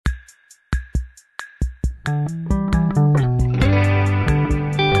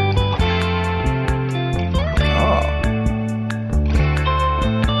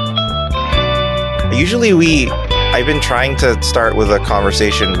Usually I've been trying to start with a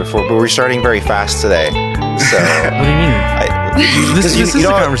conversation before, but we're starting very fast today. So What do you mean? This is a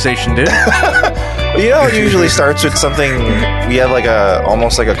conversation, dude. It usually starts with something. We have like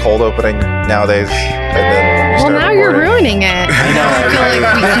almost like a cold opening nowadays, and then now you're ruining it. I know. I feel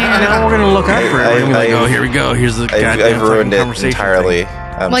like we can't. Now we're gonna look out for it. We're gonna be like, oh, here we go. Here's the goddamn I've ruined it conversation entirely. thing.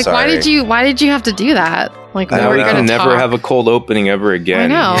 I'm Like, sorry. why did you have to do that? Like, we were we gonna can never talk. have a cold opening ever I again.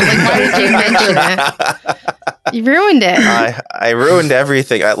 know. Like, why did you mention it? You ruined it. I ruined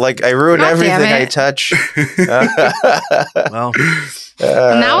everything. I ruined God everything damn I it. touch. Well,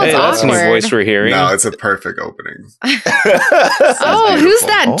 Now it's Hey, that's a new awkward. voice we're hearing. No, it's a perfect opening. Oh, who's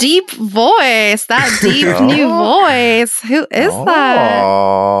that deep voice? That deep new voice. Who is that?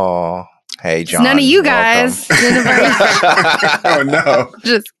 Oh, hey, It's John. none of you guys. Oh no!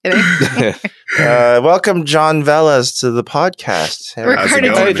 Just kidding. Welcome, John Velas, to the podcast.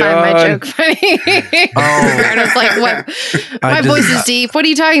 Ricardo going, didn't find my John? joke funny. Ricardo's like, what? My I voice just- is deep. What are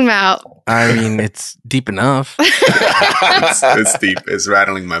you talking about? I mean, it's deep enough. It's deep. It's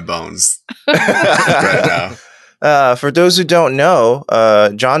rattling my bones right now. For those who don't know,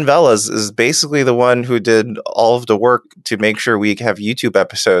 John Velas is basically the one who did all of the work to make sure we have YouTube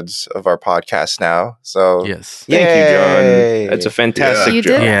episodes of our podcast now. So, Yes. Thank Yay. you, John. That's a fantastic You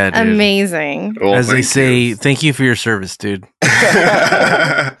job. did Yeah, dude. amazing. Well, As they thank say, you. thank you for your service, dude.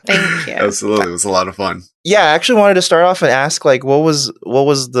 Thank you. Absolutely, it was a lot of fun. yeah, I actually wanted to start off and ask, like, what was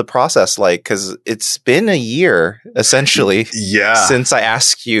the process like? Because it's been a year, essentially, Yeah, since I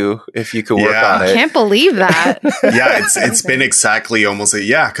asked you if you could work Yeah. on I it. can't believe that. yeah. It's been exactly almost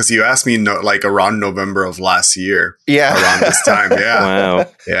because you asked me like around November of last year, Yeah. around this time. Yeah, Wow.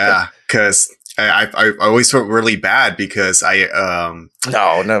 yeah. Because I always felt really bad because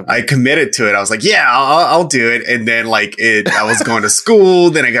No. I committed to it. I was like, yeah, I'll do it. And then I was going to school.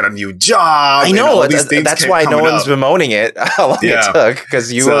 Then I got a new job. I and know. all these things That's kept why no coming one's up. bemoaning it, how long Yeah. it took,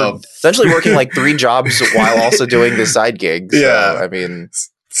 because you were essentially working like 3 jobs while also doing this side gig. So, Yeah. I mean,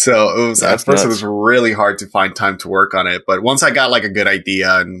 So it was That's at first it nuts. was really hard to find time to work on it. But once I got like a good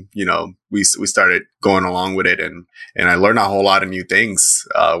idea and, we started going along with it and I learned a whole lot of new things,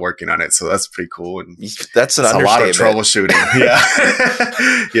 working on it. So that's pretty cool. And that's an it's a lot of understatement. troubleshooting.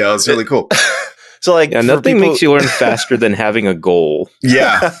 Yeah. Yeah. It was really cool. So, like, Yeah, for nothing people- makes you learn faster than having a goal.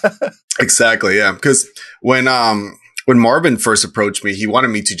 Yeah, exactly. Yeah. Because when Marvin first approached me, he wanted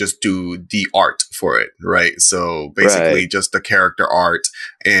me to just do the art for it, right? So basically just the character art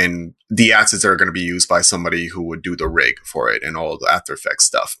and the assets that are going to be used by somebody who would do the rig for it and all the After Effects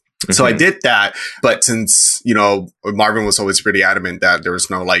stuff. So I did that. But since, Marvin was always pretty adamant that there was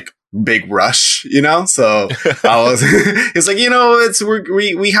no big rush, so I was, it's like,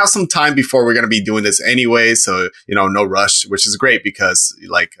 we have some time before we're going to be doing this anyway. So, no rush, which is great because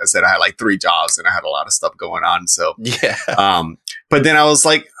like I said, I had 3 jobs and I had a lot of stuff going on. So, yeah. but then I was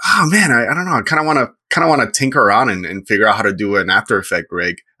like, oh man, I don't know. I kind of want to tinker around and figure out how to do an After Effect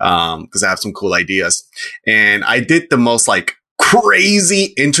rig. Cause I have some cool ideas and I did the most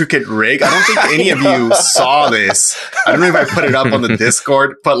crazy intricate rig. I don't think any of you saw this. I don't know if I put it up on the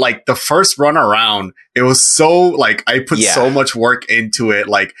Discord, but the first run around, it was so I put so much work into it.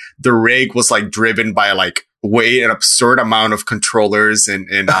 The rig was driven by an absurd amount of controllers and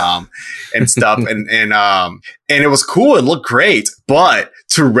stuff. And it was cool. It looked great, but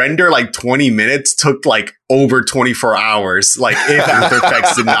to render 20 minutes took over 24 hours. If After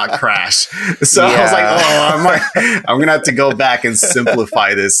Effects did not crash. So I was like, oh, I'm going to have to go back and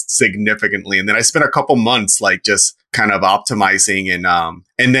simplify this significantly. And then I spent a couple months, just kind of optimizing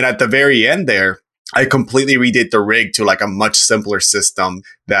and then at the very end there, I completely redid the rig to a much simpler system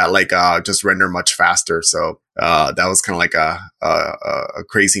that just render much faster. So that was kind of a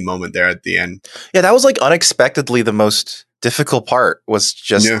crazy moment there at the end. Yeah, that was unexpectedly the most difficult part was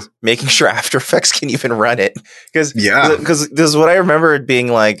just making sure After Effects can even run it. Because this is what I remember it being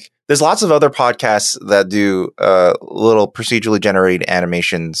like. There's lots of other podcasts that do little procedurally generated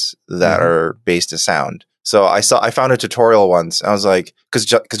animations that are based in sound. So I found a tutorial once. I was like, because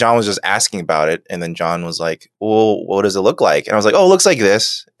John was just asking about it, and then John was like, "Well, what does it look like?" And I was like, "Oh, it looks like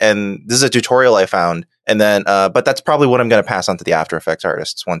this." And this is a tutorial I found. And then, but that's probably what I'm going to pass on to the After Effects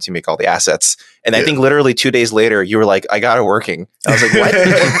artists once you make all the assets. And I think literally 2 days later, you were like, "I got it working." I was like, "What?"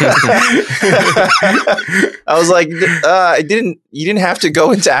 I was like, You didn't have to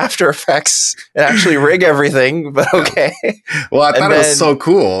go into After Effects and actually rig everything, but okay." Well, I thought it was so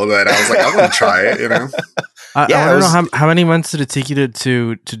cool that I was like, "I want to try it," I don't know how many months did it take you to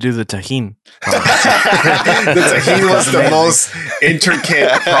do the tajin? The tajin was the most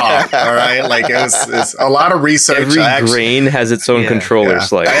intricate prop. All right, like it's a lot of research. Every grain has its own controller.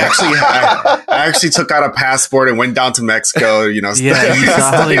 Like I actually took out a passport and went down to Mexico. You know, you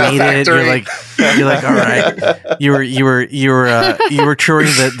saw how they made it. You're like, all right. You were touring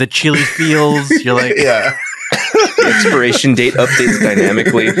the chili fields. You're like, yeah. The expiration date updates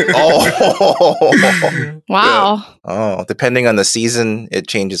dynamically. Oh, wow. Yeah. Oh, depending on the season, it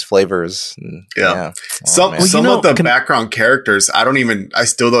changes flavors. Yeah. Some of the background characters, I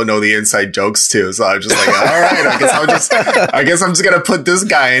still don't know the inside jokes too. So I'm just like, all right, I guess I'm just gonna put this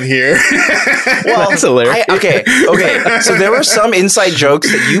guy in here. Well, that's hilarious. Okay. So there were some inside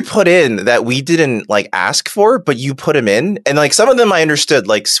jokes that you put in that we didn't like ask for, but you put them in, and like some of them I understood,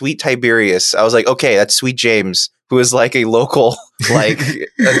 like Sweet Tiberius. I was like, okay, that's Sweet James, who is like a local like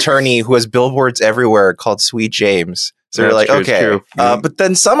attorney who has billboards everywhere called Sweet James. So you're like, true, okay. But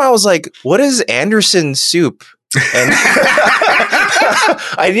then some I was like, what is Anderson soup? And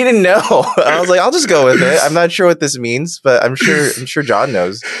I didn't know. I was like, I'll just go with it. I'm not sure what this means, but I'm sure John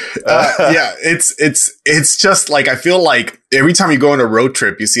knows. Yeah, it's just like, I feel like every time you go on a road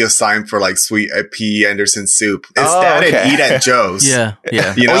trip, you see a sign for like Sweet P. Anderson soup. It's and Eat at Joe's. Yeah.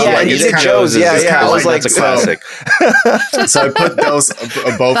 You know, like Eat at Joe's. Yeah. I was like, that's a classic. So I put those both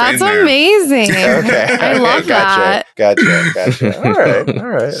in there. That's amazing. Okay. I love that. Gotcha. All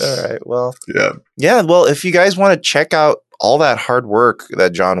right. Well, yeah. Well, if you guys want to check out all that hard work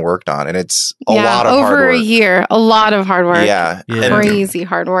that John worked on, and it's a lot of hard work. Over a year, a lot of hard work. Yeah. Crazy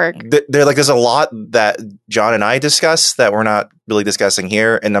hard work. There's a lot that John and I discuss that we're not really discussing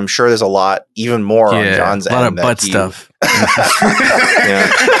here, and I'm sure there's a lot even more on John's end. A lot of butt stuff. It's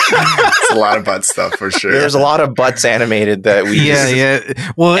a lot of butt stuff for sure. There's a lot of butts animated that we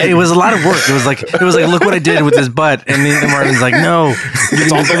Well, it was a lot of work. It was like look what I did with this butt, and then Martin's like, no,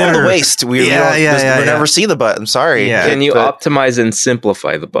 it's all below the waist. We'll never see the butt. I'm sorry. Can you optimize and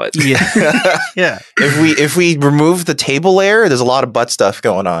simplify the butt? Yeah. If we remove the table layer, there's a lot of butt stuff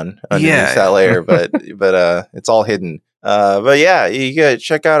going on underneath that layer, but it's all hidden. But yeah, you gotta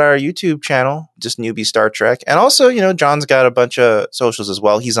check out our YouTube channel, just Newbie Star Trek. And also, John's got a bunch of socials as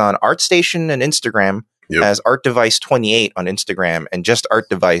well. He's on ArtStation and Instagram as ArtDevice28 on Instagram, and just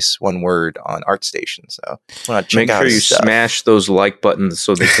ArtDevice, one word, on ArtStation. So make sure you smash those like buttons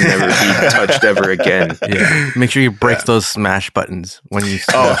so they can never be touched ever again. Yeah. Make sure you break those smash buttons when you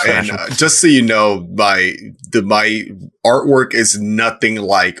smash them. Just so you know, my artwork is nothing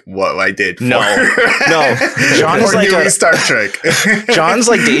like what I did. No. John is like Star Trek. John's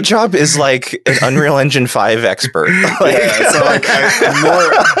like day job is like an Unreal Engine 5 expert. So like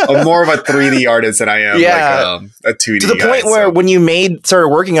I'm more of a 3D artist than I am like a 2D. To the point where when you started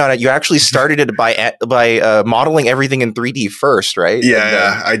working on it, you actually started it by modeling everything in 3D first, right?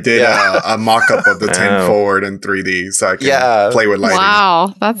 Yeah, I did a mock-up of the 10 forward in 3D, so I can play with lighting.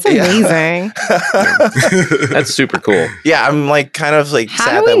 Wow, that's amazing. That's super cool. Yeah, I'm like kind of like.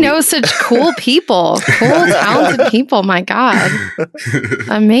 How do we know such cool people? Cool, talented people. My God,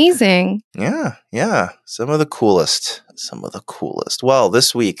 amazing. Yeah. Some of the coolest. Well,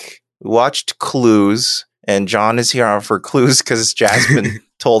 this week we watched Clues, and John is here for Clues because Jasmine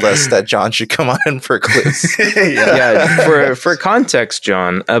told us that John should come on for Clues. For context,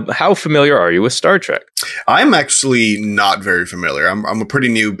 John, how familiar are you with Star Trek? I'm actually not very familiar. I'm a pretty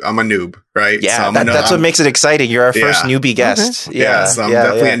noob. I'm a noob, right? Yeah, so that's what makes it exciting. You're our first newbie guest. Okay. So I'm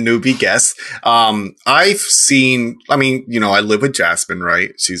definitely a newbie guest. I've seen, I live with Jasmine,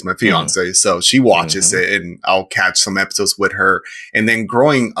 right? She's my fiance, so she watches it, and I'll catch some episodes with her. And then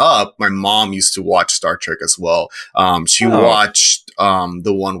growing up, my mom used to watch Star Trek as well. She watched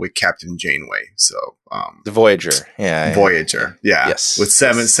the one with Captain Janeway. So the Voyager. Voyager. Yeah. Yes. With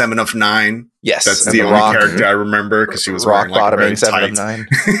 7 of 9. Yes. That's the only character I remember because she was rock wearing bottoming 7 of 9.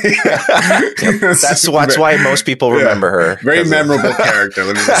 That's why most people remember her. Very memorable character.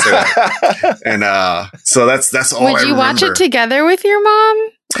 Let me just say that. And so that's all. Would you watch it together with your mom?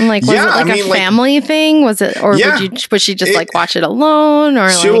 Like, was it a family thing? Was it, or would she just like watch it alone?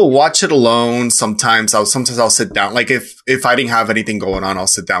 Or she'll watch it alone. Sometimes I'll sit down. Like if I didn't have anything going on, I'll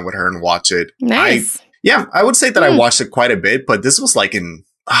sit down with her and watch it. Nice. I would say that I watched it quite a bit, but this was like in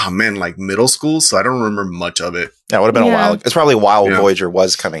like middle school, so I don't remember much of it. Yeah, it would have been a while. It's probably while Voyager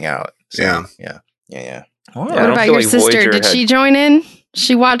was coming out. So, yeah. What about your sister? Did she join in?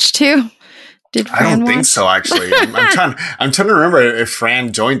 She watched too? I don't think so, actually. I'm trying to remember if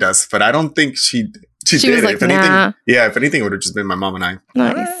Fran joined us, but I don't think she did. Was like, if anything, if anything, it would have just been my mom and I.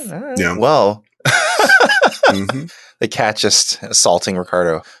 Nice. Yeah. Well, Mm-hmm. The cat just assaulting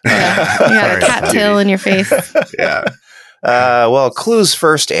Ricardo. Yeah, you got a cat tail in your face. Yeah. Well, Clues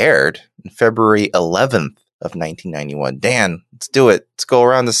first aired on February 11th of 1991. Dan, let's do it. Let's go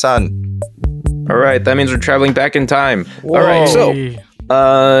around the sun. All right, that means we're traveling back in time. Whoa. All right, so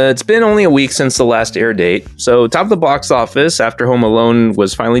it's been only a week since the last air date. So top of the box office, after Home Alone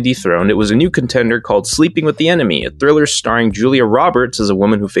was finally dethroned, it was a new contender called Sleeping with the Enemy, a thriller starring Julia Roberts as a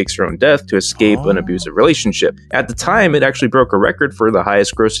woman who fakes her own death to escape an abusive relationship. At the time, it actually broke a record for the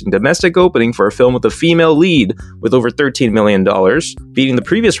highest grossing domestic opening for a film with a female lead with over $13 million, beating the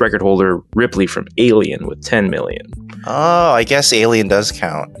previous record holder, Ripley from Alien, with $10 million. Oh, I guess Alien does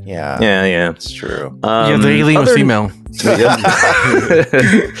count. Yeah. Yeah. It's true. The Alien was female.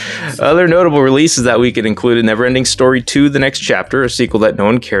 Other notable releases that weekend included Neverending Story 2, The Next Chapter, a sequel that no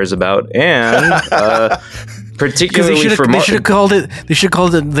one cares about, and particularly they should have called it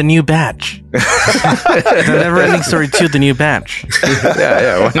The New Batch. The Neverending Story 2, The New Batch.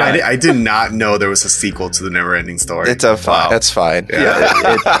 Yeah. I did not know there was a sequel to the Neverending Story. It's a fine. That's fine. Yeah,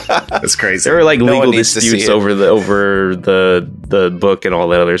 that's crazy. There were like legal disputes over the book and all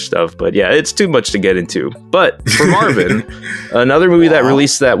that other stuff, but yeah, it's too much to get into. But for Marvin, another movie that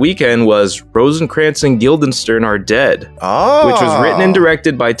released that weekend was Rosencrantz and Guildenstern Are Dead, which was written and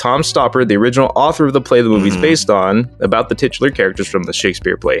directed by Tom Stoppard, the original author of the play the movie's based on, about the titular characters from the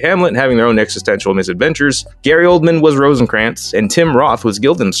Shakespeare play Hamlet having their own existential misadventures. Gary Oldman was Rosencrantz, and Tim Roth was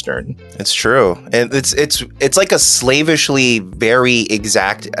Guildenstern. It's true, and it's like a slavishly very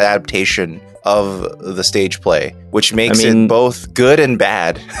exact adaptation of the stage play, which makes it both good and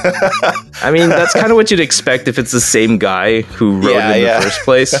bad. I mean, that's kind of what you'd expect if it's the same guy who wrote it in the first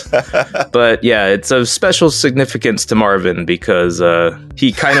place. But yeah, it's of special significance to Marvin because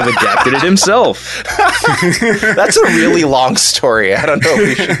he kind of adapted it himself. That's a really long story. I don't know if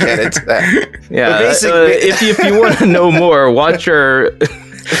we should get into that. Yeah, if you want to know more, watch our...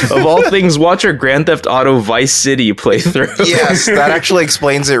 Of all things, watch our Grand Theft Auto Vice City playthrough. Yes, that actually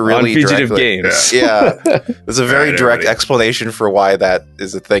explains it really on Fugitive directly. Games. Yeah. There's a very direct explanation for why that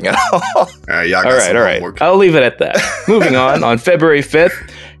is a thing at all. All right. I'll leave it at that. Moving on February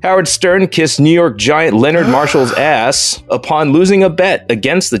 5th, Howard Stern kissed New York giant Leonard Marshall's ass upon losing a bet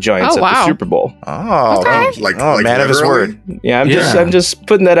against the Giants at the Super Bowl. Man of his word. Yeah, I'm just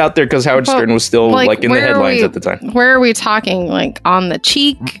putting that out there because Howard Stern was still in the headlines at the time. Where are we talking? Like on the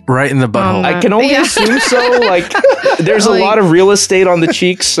cheek? Right in the butthole. I can only assume so. Like, there's a lot of real estate on the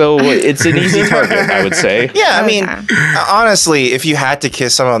cheeks, so it's an easy target, I would say. Yeah, I mean, honestly, if you had to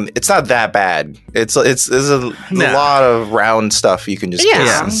kiss someone, it's not that bad. There's a lot of round stuff you can just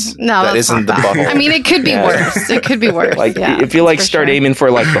kiss. No, that isn't the butthole. I mean, it could be worse. It could be worse. Like if you start aiming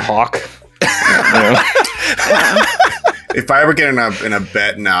for like the hawk. If I ever get in a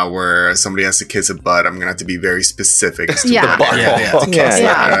bet now where somebody has to kiss a butt, I'm gonna have to be very specific as to the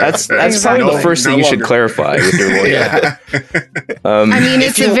butthole. That's probably the first thing you should clarify with your lawyer. I mean,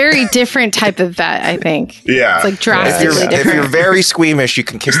 it's a very different type of bet, I think. Yeah, it's like drastically different. If you're very squeamish, you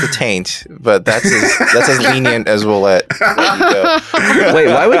can kiss the taint, but that's as lenient as we'll let go. Wait,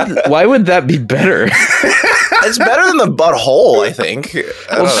 why would that be better? It's better than the butthole, I think.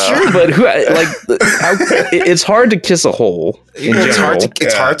 Sure, but it's hard to kiss a hole. It's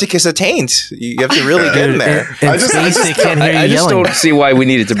hard to kiss a taint. You have to really get in there. I just don't see why we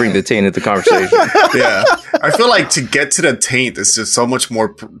needed to bring the taint into the conversation. Yeah, I feel like to get to the taint is just so much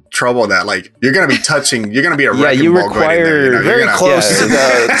more trouble that you're gonna be touching. You're gonna be a wrecking ball require very close to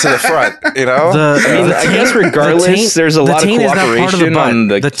the front. You know, I guess regardless, there's a lot of cooperation on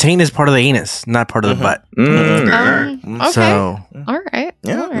the taint is part of the anus, not part of the butt. Okay. So, all right.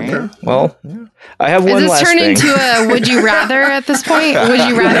 Yeah. All right. Okay. Well, I have one last thing. Is this turning to a would you rather at this point? Would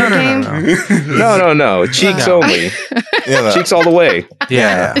you rather game? No. Cheeks only. Cheeks all the way.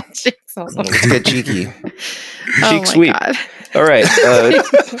 Yeah. Let's get cheeky. Cheek sweep. God. All right,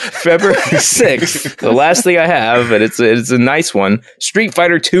 February 6th, the last thing I have, and it's a nice one, Street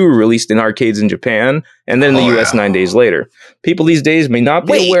Fighter 2 released in arcades in Japan, and then in the US 9 days later. People these days may not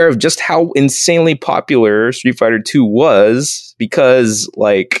be aware of just how insanely popular Street Fighter 2 was, because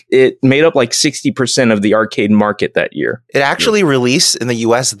it made up 60% of the arcade market that year. It actually released in the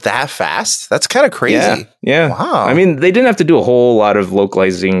US that fast? That's kind of crazy. Yeah. Wow. I mean, they didn't have to do a whole lot of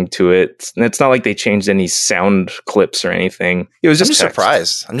localizing to it. It's not like they changed any sound clips or anything. It was just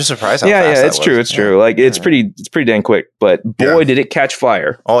surprised. I'm just surprised how fast that was. It's true. It's pretty dang quick. But boy, did it catch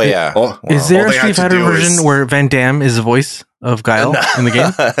fire. Oh yeah. Is there a Street Fighter version where Van Damme is the voice? of Guile in the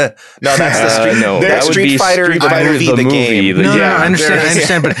game? No, that's the Street Fighter movie, the game. No, I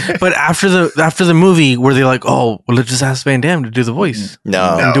understand. But after the movie, were they like, oh, well, let's just ask Van Damme to do the voice?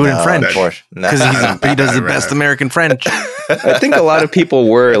 No, do it in French because he does the best American French. I think a lot of people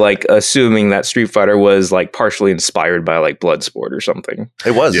were like assuming that Street Fighter was like partially inspired by like Bloodsport or something.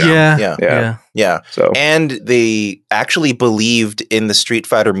 It was, yeah. So, and they actually believed in the Street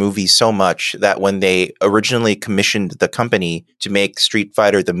Fighter movie so much that when they originally commissioned the company to make Street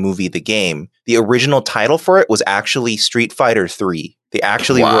Fighter the movie, the game, the original title for it was actually Street Fighter 3. They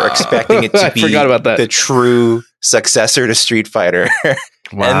actually were expecting it to be the true successor to Street Fighter.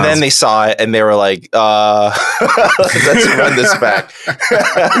 Wow. And then they saw it and they were like, let's run this back.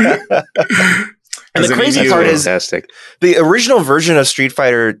 And the crazy part is the original version of Street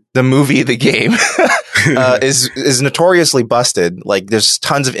Fighter, the movie, the game, is notoriously busted. Like there's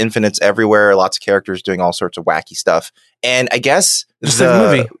tons of infinites everywhere, lots of characters doing all sorts of wacky stuff. And I guess just like the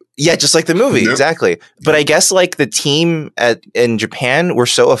movie. Yeah, just like the movie, exactly. But I guess like the team in Japan were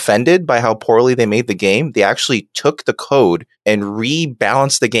so offended by how poorly they made the game, they actually took the code and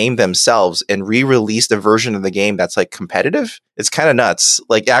rebalanced the game themselves and re-released a version of the game that's like competitive. It's kind of nuts.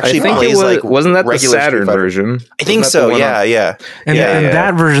 Like actually plays like wasn't that the Saturn version? I think so. Yeah. And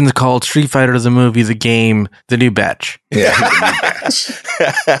that version is called Street Fighter the movie, the game, the new batch. Yeah,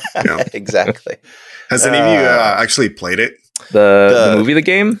 exactly. Has any of you actually played it? The movie, the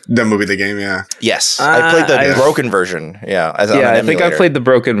game? The movie, the game, yeah. Yes. I played the broken version, I think I played the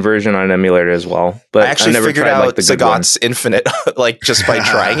broken version on an emulator as well. But I actually figured out the Sagat's Infinite like just by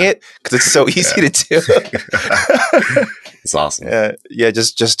trying it because it's so easy to do. It's awesome. Yeah,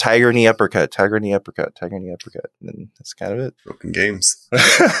 just Tiger Knee Uppercut, Tiger Knee Uppercut, Tiger Knee Uppercut. And that's kind of it. Broken games.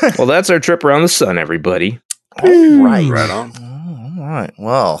 Well, that's our trip around the sun, everybody. All right. Right on. All right.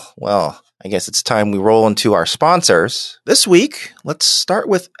 Well. I guess it's time we roll into our sponsors. This week, let's start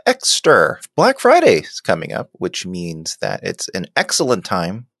with Extra. Black Friday is coming up, which means that it's an excellent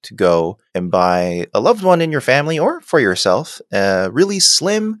time to go and buy a loved one in your family or for yourself a really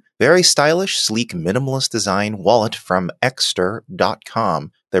slim, very stylish, sleek, minimalist design wallet from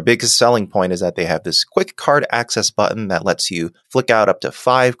Ekster.com. Their biggest selling point is that they have this quick card access button that lets you flick out up to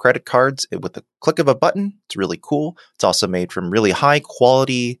 5 credit cards with the click of a button. It's really cool. It's also made from really high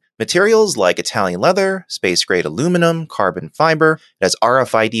quality materials like Italian leather, space-grade aluminum, carbon fiber. It has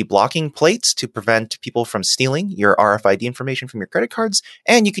RFID blocking plates to prevent people from stealing your RFID information from your credit cards.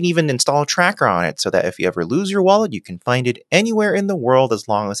 And you can even install a tracker on it so that if you ever lose your wallet, you can find it anywhere in the world as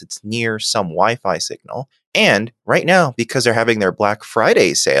long as it's near some Wi-Fi signal. And right now, because they're having their Black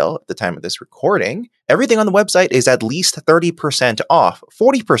Friday sale at the time of this recording, everything on the website is at least 30% off,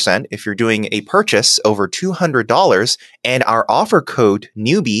 40% if you're doing a purchase over $200. And our offer code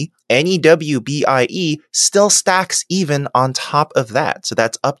NEWBIE, NEWBIE, still stacks even on top of that. So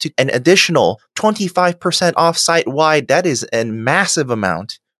that's up to an additional 25% off site-wide. That is a massive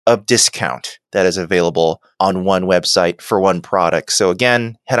amount of discount that is available on one website for one product. So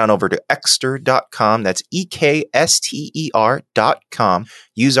again, head on over to Ekster.com. That's EKSTER.com.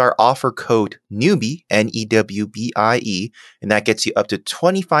 Use our offer code NEWBIE, NEWBIE, and that gets you up to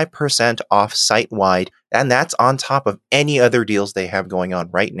 25% off site-wide. And that's on top of any other deals they have going on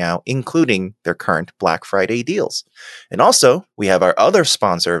right now, including their current Black Friday deals. And also, we have our other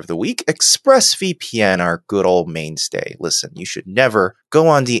sponsor of the week, ExpressVPN, our good old mainstay. Listen, you should never go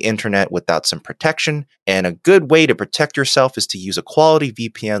on the internet without some protection. And a good way to protect yourself is to use a quality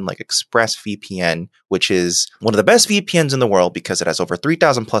VPN like ExpressVPN, which is one of the best VPNs in the world because it has over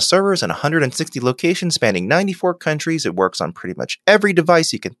 3,000 plus servers and 160 locations spanning 94 countries. It works on pretty much every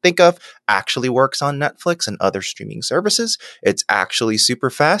device you can think of, actually works on Netflix and other streaming services. It's actually super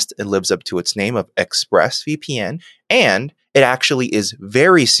fast. It lives up to its name of ExpressVPN. And it actually is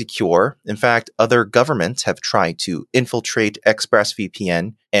very secure. In fact, other governments have tried to infiltrate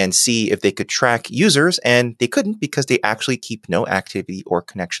ExpressVPN and see if they could track users, and they couldn't because they actually keep no activity or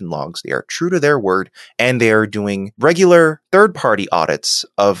connection logs. They are true to their word, and they are doing regular third-party audits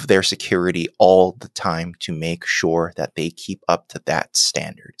of their security all the time to make sure that they keep up to that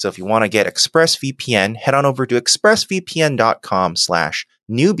standard. So if you want to get ExpressVPN, head on over to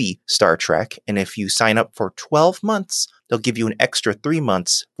expressvpn.com/newbie Star Trek, and if you sign up for 12 months, they'll give you an extra 3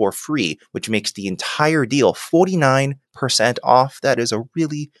 months for free, which makes the entire deal 49% off. That is a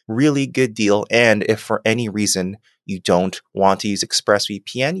really, really good deal. And if for any reason you don't want to use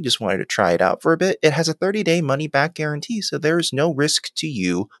ExpressVPN, you just wanted to try it out for a bit, it has a 30-day money-back guarantee, so there's no risk to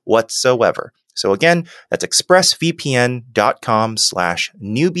you whatsoever. So again, that's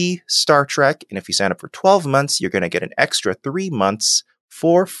expressvpn.com/newbie Star Trek. And if you sign up for 12 months, you're going to get an extra 3 months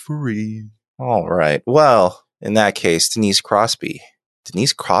for free. All right. Well, In that case, Denise Crosby.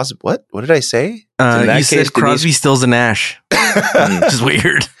 Denise Crosby? What? What did I say? You said Crosby, Stills, and Nash. Which is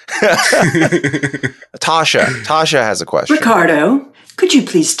weird. Tasha has a question. Ricardo, could you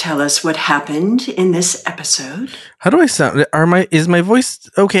please tell us what happened in this episode? How do I sound? Is my voice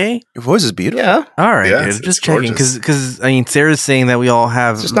okay? Your voice is beautiful. Yeah. All right. Yeah, just checking because I mean, Sarah's saying that we all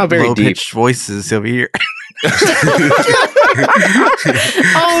have just not very low-pitched voices over here.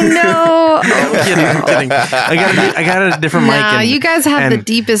 Oh no! I'm kidding. I got a different mic. And, you guys have the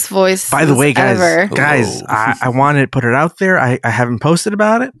deepest voice. By the way, guys, ever. I wanted to put it out there. I haven't posted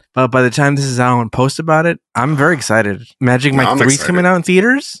about it, but by the time this is out, I want to post about it. I'm very excired. Magic Mike 3 is coming out in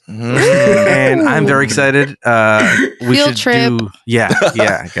theaters, and I'm very excited. We Field should trip. Yeah,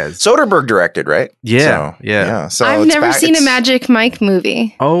 guys. Soderbergh directed, right? Yeah. So I've never seen a Magic Mike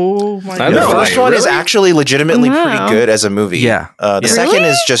movie. Oh my god! The first one is actually legitimately pretty good as a movie. Yeah. The second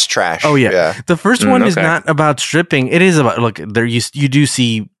is just trash. Oh yeah. The first one is not about stripping. It is about there. You do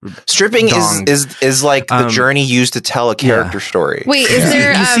see stripping is like the journey used to tell a character story. Wait,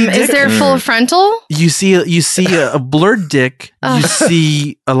 is there full frontal? You see a blurred dick. You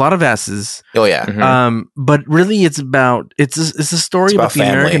see a lot of asses. Oh yeah. But really, it's a story about the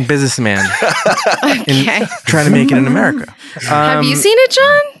American businessman trying to make it in America. Have you seen it,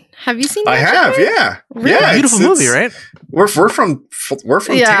 John? Have you seen it? I have, yeah. Really? Yeah, beautiful movie, right? We're from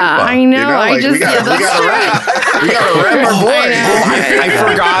Tampa. I know. Like, we gotta rep our boy. I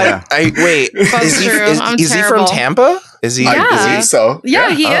forgot. Wait. Is he from Tampa? Is he? Yeah. I believe so.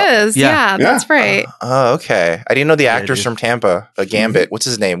 Yeah, he is. Yeah, that's right. Oh, okay. I didn't know the actor's from Tampa. Gambit. What's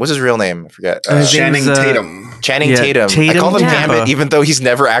his name? What's his real name? I forget. Channing Tatum. Channing Tatum. I call him Gambit, even though he's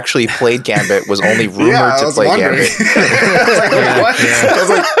never actually played Gambit. Was only rumored to play Gambit. What? I was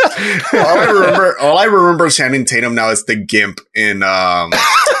like, all I remember Channing Tatum now is the Gimp in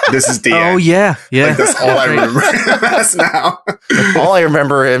This Is the End. Oh yeah. Like, that's all I remember. That's now. All I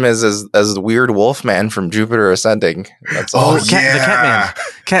remember him is as the weird wolf man from Jupiter Ascending. That's all. The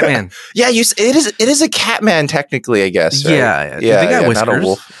Catman. Yeah, it is a Catman technically, I guess. Right? Yeah. They got whiskers. Not a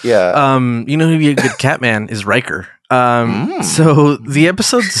wolf. Yeah. You know who'd be a good Catman is Riker. So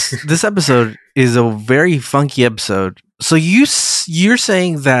this episode is a very funky episode. So you're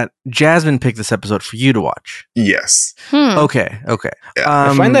saying that Jasmine picked this episode for you to watch? Yes. Okay. Yeah.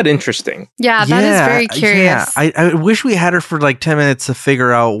 I find that interesting. Yeah, that is very curious. Yeah. I wish we had her for like 10 minutes to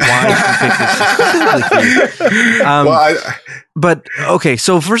figure out why she picked this specifically. But okay,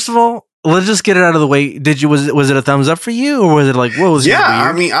 so first of all, let's just get it out of the way. Was it a thumbs up for you, or was it like, what was? Yeah,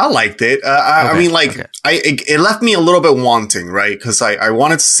 I mean, I liked it. I mean, like, it left me a little bit wanting, right? Because I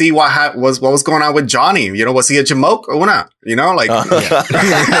wanted to see what was going on with Johnny. You know, was he a jamoke or not? You know, like, yeah. So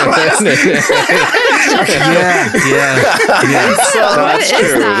what is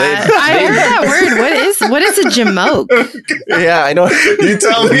that? I heard that word. What is a jamoke? Yeah, I know. You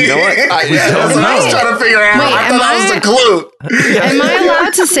tell me. You know what? I was trying to figure out. I thought that was the clue. Am I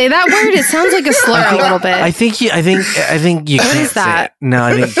allowed to say that word? It sounds like a slur a little bit. I think you. What is that? No,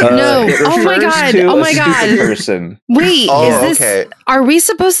 I think no. Oh my god! Oh my god! Person. Wait, is this? Okay. Are we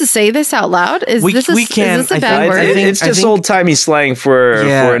supposed to say this out loud? Is this a bad word? It's just old timey slang for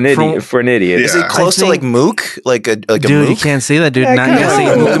an idiot. Is it close to like mook? Like a dude, mook? You can't say that, dude. Not you gotta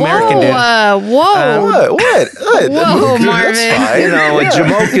say mook American, dude. Whoa, Marvin. You know, a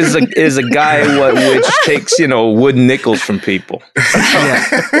jamoke is a guy which takes wooden nickels from people.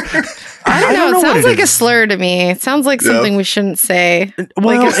 I don't know. It sounds like a slur to me. It sounds like something we shouldn't say.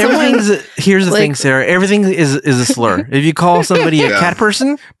 Well, here's the thing, Sarah. Everything is a slur. If you call somebody a cat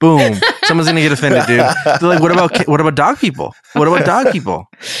person, boom, someone's gonna get offended, dude. They're like, what about dog people? What about dog people?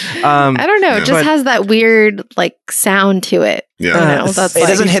 I don't know. It just has that weird like sound to it. Yeah, it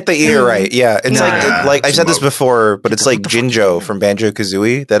doesn't hit the ear right. Yeah, it's like I've said this before, but it's like Jinjo from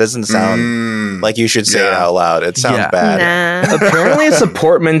Banjo-Kazooie. That doesn't sound like you should say it out loud. It sounds bad. Nah. Apparently, it's a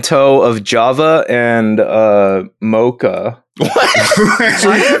portmanteau of Java and Mocha.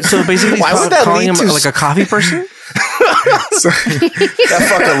 What? So basically, why would that calling lead him to like a coffee person? That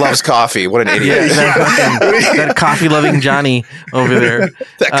fucker loves coffee. What an idiot! That coffee-loving Johnny over there.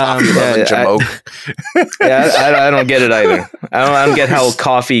 That coffee-loving jamoke. I don't get it either. I don't get how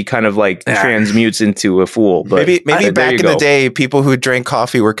coffee kind of like transmutes into a fool. But maybe back in the day, people who drank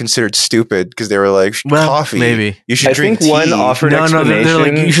coffee were considered stupid because they were like, coffee. Maybe you should drink tea. One offered explanation. They're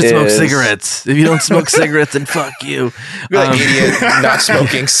like, you should smoke cigarettes. If you don't smoke cigarettes, then fuck you. You're like idiot, not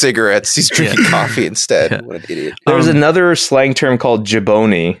smoking cigarettes. He's drinking coffee instead. Yeah. What an idiot. There's another slang term called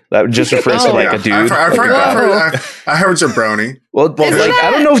jaboni that just refers to like a dude. I heard jabroni. Well, like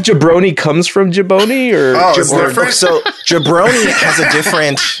I don't know if jabroni comes from jaboni or so jabroni has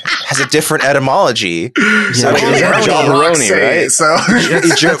a different etymology. So jabroni, right? So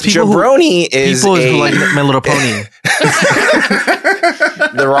jabroni is people who like My Little Pony.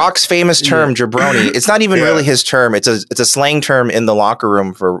 The Rock's famous term, jabroni. It's not even really his term. It's a slang term in the locker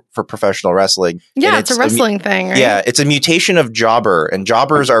room for professional wrestling. Yeah, it's a wrestling thing, right? Yeah, it's a mutation of jobber, and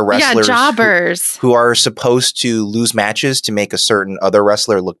jobbers are wrestlers who are supposed to lose matches to make a certain other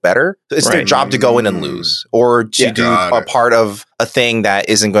wrestler look better. It's their job to go in and lose, or to do a part of a thing that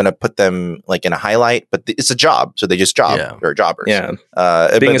isn't going to put them like in a highlight, but it's a job, so they just or jobbers. Yeah,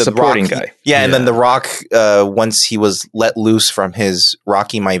 being a supporting guy. Yeah, and then The Rock, once he was let loose from his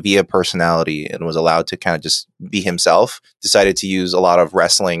Rocky Maivia personality and was allowed to kind of just be himself, decided to use a lot of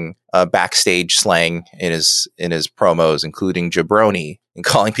wrestling backstage slang in his promos, including jabroni, and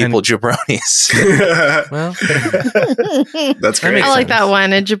calling people jabronis. Well, that's great. I like that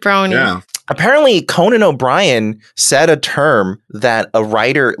one, a jabroni. Yeah. Apparently, Conan O'Brien said a term that a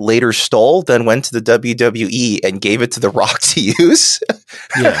writer later stole, then went to the WWE and gave it to The Rock to use.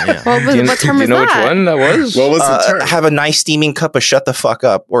 Yeah. What term was that? Do you know which one that was? What was the term? Have a nice steaming cup of shut the fuck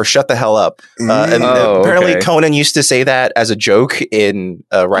up, or shut the hell up. Apparently Conan used to say that as a joke in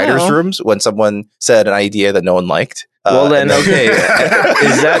writers' rooms when someone said an idea that no one liked. Well, then, okay.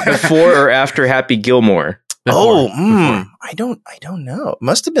 Is that before or after Happy Gilmore? Before. I don't know. It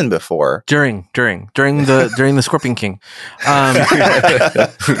must have been before. During the Scorpion King,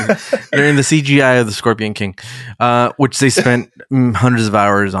 during the CGI of the Scorpion King, which they spent hundreds of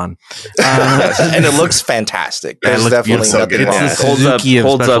hours on, and it looks fantastic. There's definitely nothing wrong. It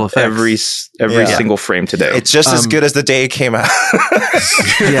holds up every single frame today. It's just as good as the day it came out.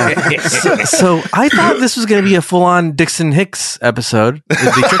 So I thought this was going to be a full-on Dixon Hicks episode. They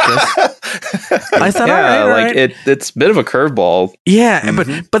tricked us. I thought, it's a bit of a curveball. Yeah,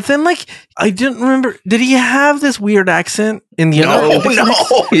 but then like I didn't remember. Did he have this weird accent in the No.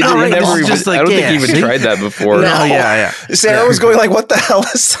 He never just like, I don't think he even tried that before. No, Sarah was going like, "What the hell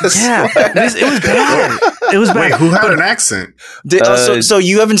is this?" Yeah, it was bad. It was bad. Wait, who had an accent? So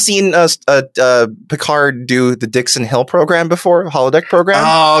you haven't seen Picard do the Dixon Hill program before, holodeck program?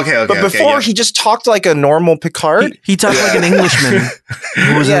 Oh, okay. But before he just talked like a normal Picard. He talked like an Englishman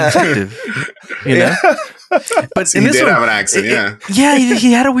who was a detective. You know. But so he did have an accent,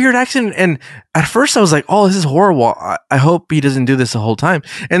 he had a weird accent, and at first I was like, "Oh, this is horrible. I hope he doesn't do this the whole time."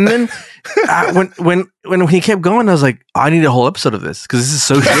 And then when he kept going, I was like, "I need a whole episode of this because this is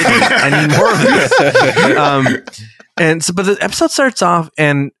so shitty. I need more of this." And so, but the episode starts off,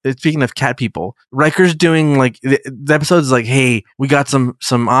 and speaking of cat people, Riker's doing like the episode's like, "Hey, we got some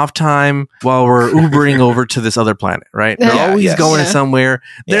off time while we're Ubering over to this other planet, right? They're always going somewhere.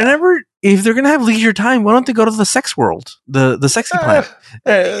 They're never." If they're gonna have leisure time, why don't they go to the sex world, the sexy planet?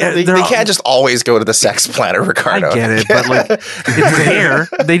 They can't just always go to the sex planet, Ricardo. I get it, but like it's there.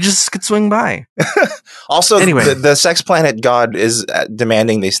 They just could swing by. Also, anyway, the sex planet god is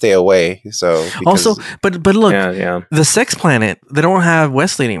demanding they stay away. So also, but look, the sex planet, they don't have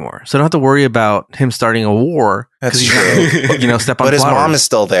Wesley anymore, so they don't have to worry about him starting a war. That's true. Step on. But his flowers. Mom is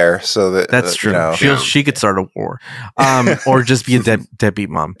still there, so that's true. She could start a war, or just be a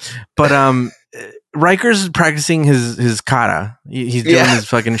deadbeat mom. But Riker's practicing his kata. He's doing his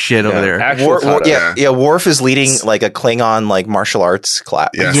fucking shit over there. Worf is leading like a Klingon like martial arts class.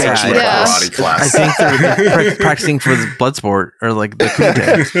 Karate class. I think they're practicing for the blood sport or like the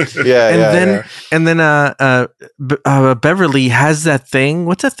kumite. And then Beverly has that thing.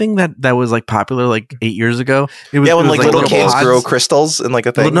 What's that thing that was like popular like 8 years ago? It was when like little kids grow crystals and like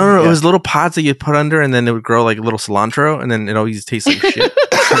a thing. No, it was little pods that you put under, and then it would grow like little cilantro, and then it always tastes like shit.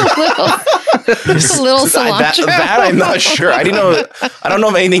 Just a little cilantro. That I'm not sure. I don't know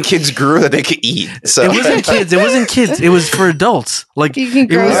if anything kids grew that they could eat. So it wasn't kids. It was for adults. Like you can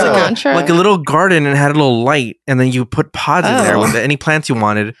grow cilantro, like a little garden, and had a little light, and then you put pods in there with any plants you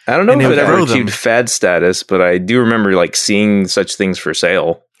wanted. I don't know if it ever achieved fad status, but I do remember like seeing such things for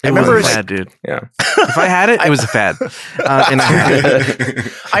sale. I remember it was a fad, dude. Yeah. If I had it, it was a fad. And I had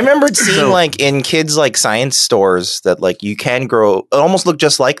it. I remember seeing like in kids like science stores that like you can grow. It almost looked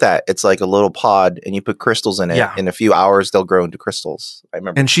just like that. It's like a little pod, and you put crystals in it. Yeah. In a few hours, they'll grow into crystals. I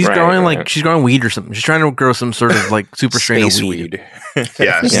remember. And she's growing she's growing weed or something. She's trying to grow some sort of like super strain of weed. She's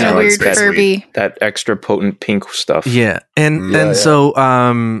a weird Furby. That extra potent pink stuff. Yeah, and so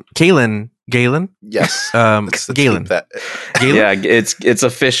Galen? Yes. Galen. Galen? Yeah, it's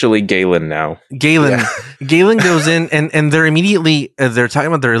officially Galen now. Galen goes in and they're immediately they're talking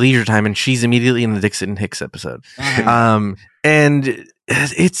about their leisure time, and she's immediately in the Dixon Hicks episode. And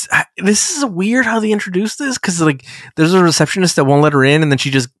this is weird how they introduced this because like there's a receptionist that won't let her in, and then she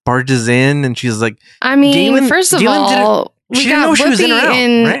just barges in, and she's like, I mean, first of all, we got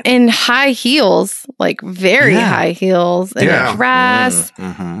Whoopi in high heels, like very high heels, and a dress.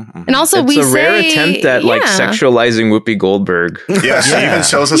 And also, it's a rare attempt at like sexualizing Whoopi Goldberg. Yeah, she even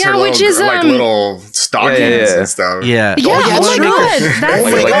shows us her little stockings and stuff. Oh my god,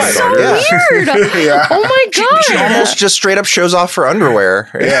 that's so weird. Oh my god, she almost just straight up shows off her underwear.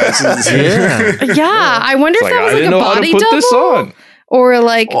 Yeah, I wonder if that was like a body double. Or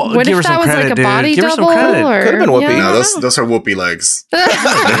like, what if that was like a body double? Or could have been Whoopi. No, those are Whoopi legs.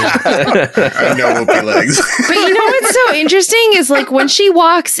 I know Whoopi legs. But you know what's so interesting is like when she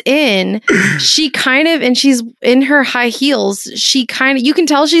walks in, she kind of, and she's in her high heels. She kind of, you can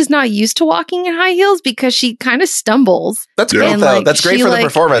tell she's not used to walking in high heels because she kind of stumbles. That's great though. Like, that's great for the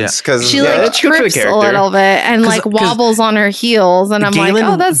performance because she like trips a little bit and like wobbles on her heels. And I'm like,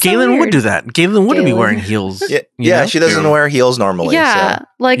 oh, that's so Galen weird. would do that. Galen wouldn't be wearing heels. Yeah, she doesn't wear heels normally. Yeah, so.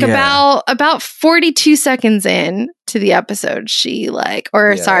 Like about 42 seconds in to the episode, she like,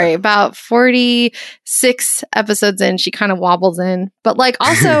 or sorry, about 46 episodes in, she kind of wobbles in. But like,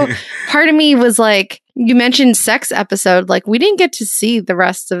 also, part of me was like, you mentioned sex episode, like we didn't get to see the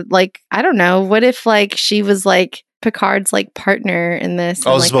rest of like, I don't know, what if like she was like Picard's like partner in this?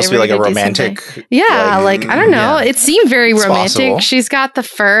 Oh, it's supposed to be like a romantic. Yeah, like I don't know. It seemed very romantic. Possible. She's got the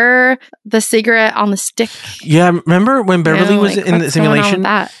fur, the cigarette on the stick. Yeah, remember when Beverly was in the simulation?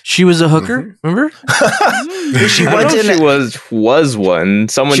 She was a hooker. Remember? She went in. She was one.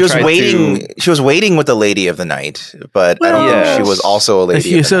 Someone. She was waiting. She was waiting with the lady of the night, but I don't think she was also a lady. If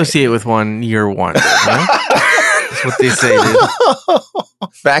you associate with one, you're one. Huh? That's what they say, dude.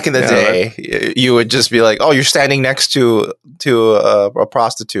 Back in the day, you would just be like, "Oh, you're standing next to a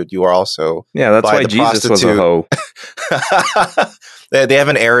prostitute. You are also that's why Jesus was a hoe." They have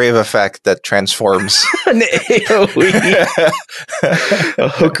an area of effect that transforms an AOE, a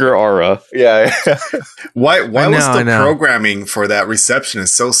hooker aura. Yeah. Why was the programming for that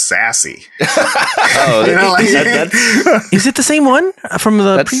receptionist so sassy? Is it the same one from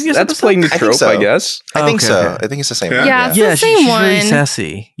the previous? That's playing the trope, I guess. I think so. I think it's the same one. Yeah, it's the same one. She's very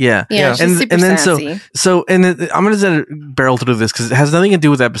sassy. Yeah, she's super and then sassy. so I'm gonna barrel through this because it has nothing to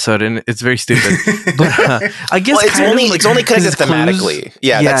do with the episode and it's very stupid. But I guess it's only connected thematically.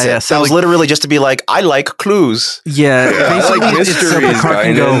 Yeah, that's it. So that was literally just to be like, I like clues. Yeah, basically, like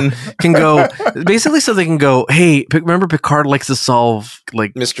Picard can go. Basically, so they can go. Hey, remember Picard likes to solve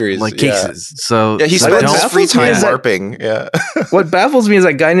like mysteries, like cases. So he spends his free time LARPing. Yeah. What baffles me is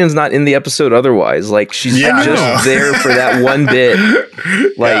that Guinan's not in the episode. Otherwise, like she's just there for that one bit.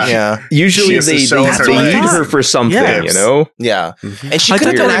 Like usually they need her for something, you know. Yeah, and she could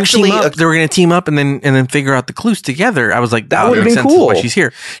have been actually. They were going to team up and then figure out the clues together. I was like, that would have been cool. Why she's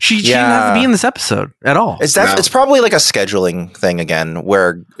here. She didn't have to be in this episode at all. It's probably like a scheduling thing again,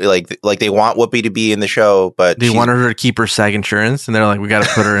 where like they want Whoopi to be in the show, but they wanted her to keep her SAG insurance, and they're like, we got to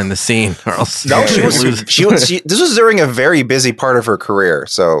put her in the scene, or else she was. This was during a very busy part of her career,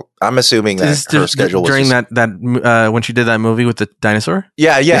 so I'm assuming that her schedule was during that when she did that movie with the dinosaur.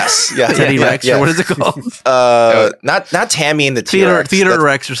 Yeah. Yes. Yeah. Teddy Rex. Or what is it called? not Tammy and the T-Rex. Theodore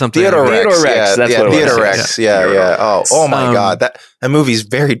Rex or something. Theodore Rex. That's what it was. Theodore Rex. Yeah. Oh my God. That movie is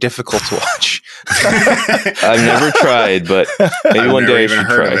very difficult to watch. I've never tried, but maybe one day I should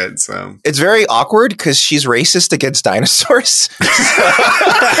try. Of it, so. It's very awkward because she's racist against dinosaurs.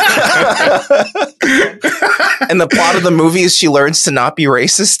 And the plot of the movie is she learns to not be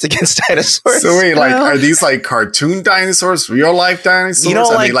racist against dinosaurs. So wait, like, are these like cartoon dinosaurs, real life dinosaurs? You know,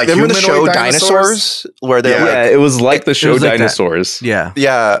 like remember the show Dinosaurs? Where they it was like the show Dinosaurs. Yeah.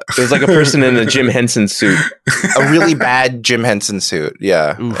 It was like a person in a Jim Henson suit, a really bad Jim Henson suit.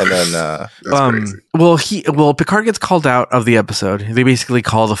 Yeah, oof. And then Picard gets called out of the episode. They basically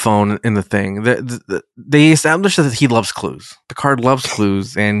call the phone in the thing. They establish that he loves clues. Picard loves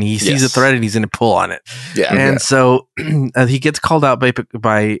clues, and he sees a thread and he's going to pull on it. Yeah, and so he gets called out by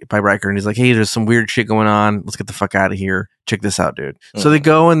Riker, and he's like, "Hey, there's some weird shit going on. Let's get the fuck out of here. Check this out, dude." So they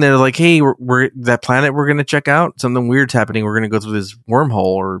go and they're like, "Hey, we're that planet we're going to check out. Something weird's happening. We're going to go through this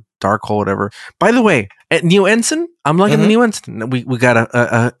wormhole or dark hole, whatever." By the way, at New Ensign, I'm liking the New Ensign. We got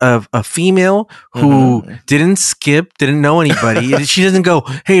a female who didn't skip, didn't know anybody. She doesn't go,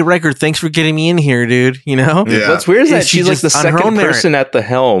 "Hey, Riker, thanks for getting me in here, dude." You know? Yeah. What's weird is that she's like the second person at the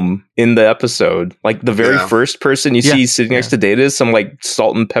helm in the episode. Like the very first person you see sitting next to Data is some like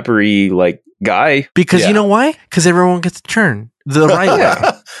salt and peppery like guy. Because you know why? Because everyone gets a turn. The right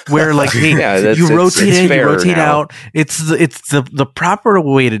way. where like, hey, you rotate in, you rotate out. It's the proper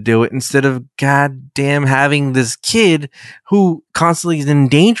way to do it instead of goddamn having this kid who constantly is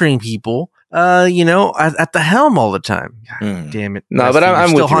endangering people. At the helm all the time. God damn it! No, but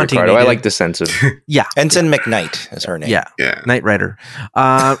I'm with you, Ricardo. I like the sense of yeah. Ensign McKnight is her name. Yeah. Knight Rider.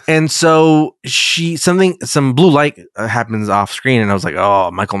 And so some blue light happens off screen, and I was like, oh,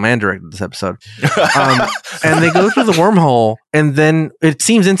 Michael Mann directed this episode. And they go through the wormhole, and then it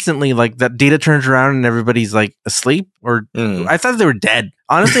seems instantly like that Data turns around and everybody's like asleep, or I thought they were dead.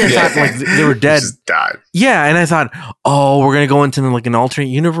 Honestly, I thought like they were dead. Just died. Yeah, and I thought, oh, we're gonna go into like an alternate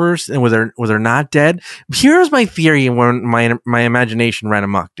universe, and where they're not dead. Here's my theory, when my imagination ran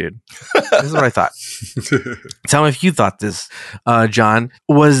amok, dude. This is what I thought. Tell me if you thought this, John.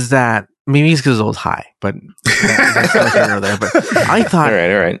 Was that maybe it's because I was high, but that's there. But I thought,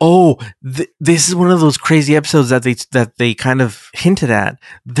 all right. Oh, this is one of those crazy episodes that they kind of hinted at.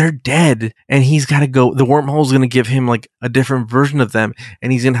 They're dead, and he's got to go. The wormhole's going to give him like a different version of them,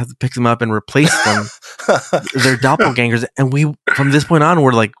 and he's going to have to pick them up and replace them. They're doppelgangers, and we from this point on,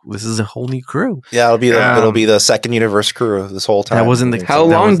 we're like, this is a whole new crew. Yeah, it'll be the second universe crew this whole time. That wasn't the. How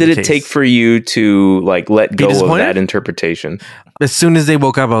long did it take for you to like let go of that interpretation? As soon as they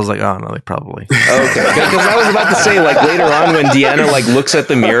woke up, I was like, oh no, they probably. Okay, because I was about to say, like, later on when Deanna like looks at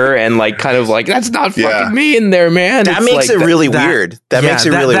the mirror and like kind of like, that's not fucking me in there, man. That makes it really weird. That makes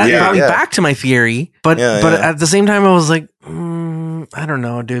it really weird. That brought me back to my theory, but at the same time, I was like, I don't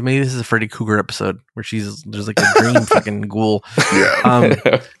know, dude. Maybe this is a Freddy Krueger episode where there's like a dream fucking ghoul.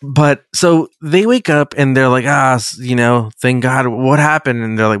 Yeah. But so they wake up and they're like, thank God, what happened?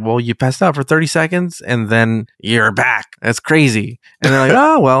 And they're like, well, you passed out for 30 seconds and then you're back. That's crazy. And they're like,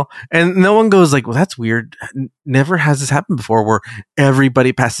 oh, well. And no one goes like, well, that's weird. Never has this happened before where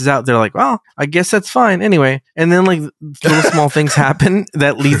everybody passes out. They're like, well, I guess that's fine anyway. And then like little small things happen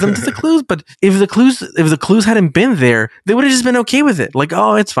that lead them to the clues. But if the clues hadn't been there, they would have just been okay with it. Like,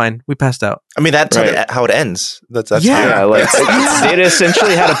 oh, it's fine. We passed out. I mean, that's how it ends. That's Data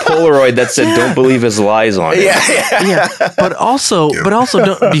essentially had a Polaroid that said, "Don't believe his lies" on it. Yeah. But also,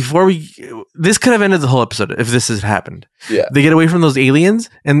 this could have ended the whole episode if this had happened. Yeah. They get away from those aliens,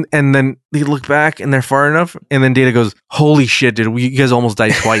 and then they look back and they're far enough, and then Data goes, "Holy shit, dude! You guys almost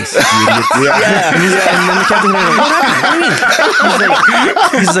died twice, you idiots!" And then the captain goes, "What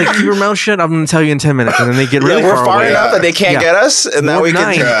happened? He's like, keep your mouth shut. I'm going to tell you in 10 minutes." And then they get really far away. enough that they can't get us, and now we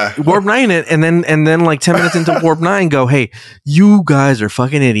can warp 9 it, and then like 10 minutes into warp 9, go, "Hey, you guys are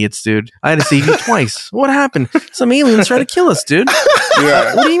fucking idiots, dude. I had to save you twice. What happened? Some aliens tried to kill us, dude."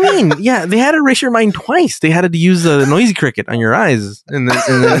 What do you mean? Yeah, they had to erase your mind twice. They had to use the noisy cricket on your eyes, and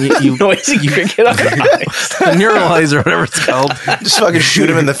then you noisy cricket on your eyes, the neural eyes or whatever it's called. Just fucking shoot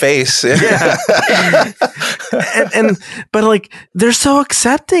him in the face. Yeah. But like they're so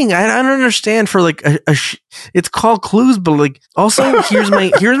accepting. I don't understand for like it's called Clues, but like also here's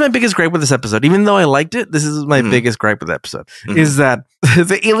my biggest gripe with this episode. Even though I liked it, this is my biggest gripe with the episode is that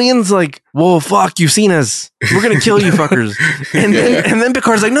the aliens like, whoa, fuck, you've seen us. We're gonna kill you, fuckers. And then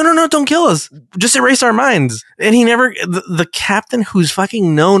Picard's like, no, don't kill us. Just erase our minds. And he never the captain who's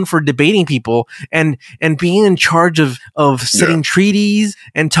fucking known for debating people and being in charge of setting treaties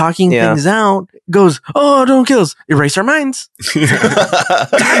and talking things out goes, oh, don't kill us. Erase our minds. He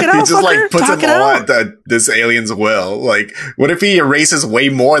just like puts it all at this alien's will. Like, what if he erases way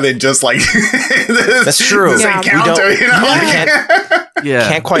more than just like that's true. This encounter,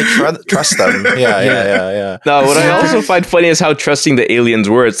 Can't quite trust them. Yeah. No, what I also find funny is how trusting the aliens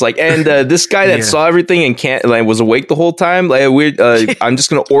were. It's like, and this guy that saw everything and was awake the whole time. Like, I'm just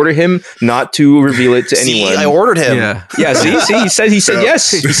gonna order him not to reveal it to anyone. I ordered him. Yeah. See, he said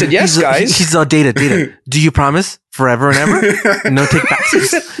yes. He said yes, guys. He's all Data. Do you promise? Forever and ever? No take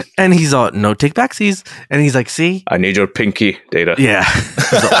backsies? And he's all, no take backsies. And he's like, see? I need your pinky, Data. Yeah.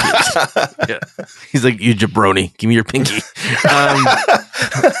 He's like, you jabroni. Give me your pinky.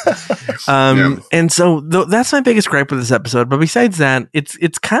 And so that's my biggest gripe with this episode. But besides that,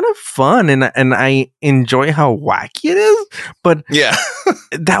 it's kind of fun and I enjoy how wacky it is. But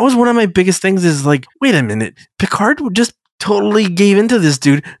that was one of my biggest things is like, wait a minute. Picard just totally gave into this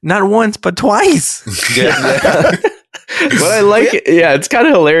dude not once but twice. What I like, it's kind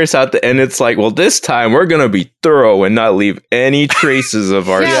of hilarious at the end. It's like, well, this time we're gonna be thorough and not leave any traces of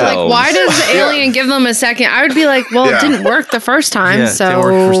ourselves. Yeah, like why does the alien give them a second? I would be like, well, it didn't work the first time, so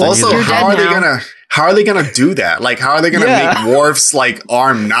also how are they gonna do that? Like, how are they gonna make Worf's like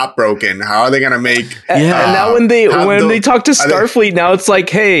arm not broken? How are they gonna make? And now when they talk to Starfleet, now it's like,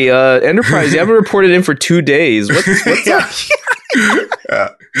 hey, Enterprise, you haven't reported in for 2 days. What's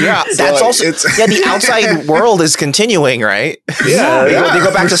up? Yeah, so that's also the outside world is continuing, right? Yeah, they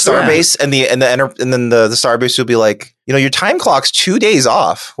go back to Starbase, and then the Starbase will be like, your time clock's 2 days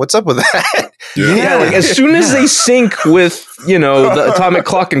off. What's up with that? Yeah, like as soon as they sync with the atomic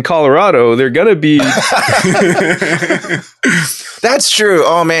clock in Colorado, they're gonna be. That's true.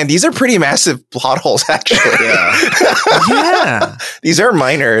 Oh man, these are pretty massive plot holes, actually. Yeah. These are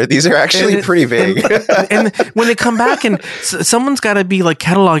minor. These are actually pretty big. And when they come back, and someone's got to be like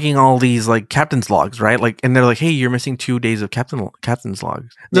cataloging all these like captain's logs, right? Like, and they're like, "Hey, you're missing 2 days of captain's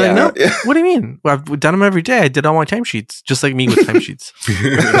logs." They're like, "No, what do you mean? Well, I've done them every day. I did all my timesheets, just like me with timesheets.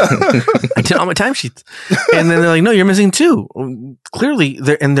 I did all my timesheets." And then they're like, "No, you're missing 2. Clearly,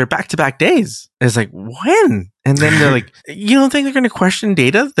 they're back-to-back days." And it's like, when? And then they're like, "You don't think they're going to question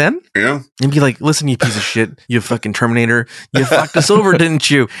Data then?" Yeah. And be like, "Listen, you piece of shit, you fucking Terminator, you fucked us over, didn't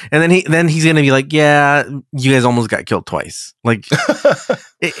you?" And then he's going to be like, "Yeah, you guys almost got killed twice." Like,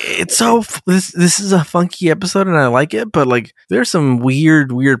 it's so this is a funky episode, and I like it, but like, there's some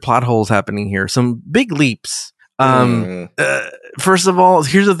weird plot holes happening here, some big leaps. First of all,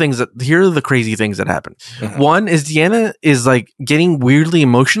 here are the crazy things that happen. One is Deanna is like getting weirdly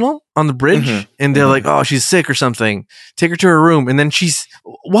emotional on the bridge, and they're like, "Oh, she's sick or something. Take her to her room." And then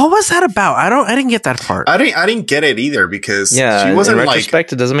what was that about? I didn't get that part. I didn't get it either, because she wasn't in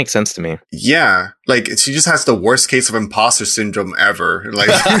retrospect, it doesn't make sense to me. Yeah, like she just has the worst case of imposter syndrome ever. Like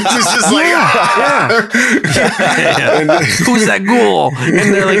it's just who's that ghoul?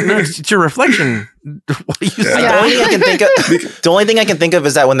 And they're like, "No, it's your reflection." The only thing I can think of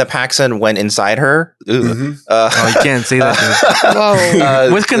is that when the Paxson went inside her, you can't say that.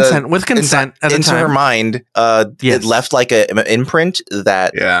 Whoa. With consent at the into time. her mind, it left like an imprint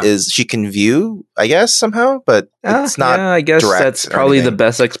that she can view, I guess, somehow, but it's not. Yeah, I guess that's probably the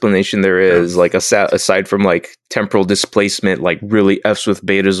best explanation there is. Like aside from like temporal displacement, like really F's with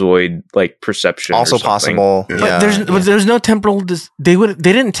Betazoid like perception. Also possible. Yeah. But there's no temporal. They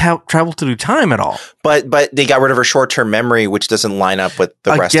didn't travel through time at all. But they got rid of her short-term memory, which doesn't line up with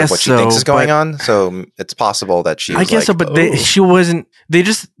the rest of what she thinks is going on. So it's possible that she. I guess so, but she wasn't. They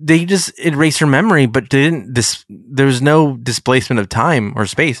just erased her memory, but they didn't. There was no displacement of time or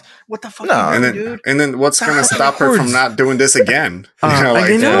space. What the fuck? No, dude? And then what's going to stop her from not doing this again?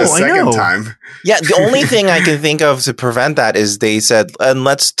 The second time. Yeah, the only thing I can think of to prevent that is they said, and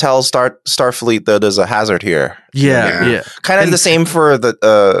let's tell Starfleet that there's a hazard here. Yeah. Kind of the same for the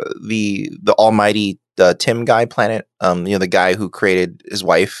almighty Tim guy planet. The guy who created his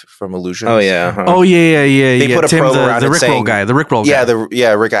wife from Illusion. Oh yeah. Huh. Oh yeah. They put a probe around the it saying, the Rickroll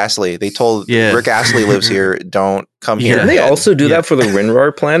guy. Rick Astley. They told Rick Astley lives here. Don't come here. Did they also do that for the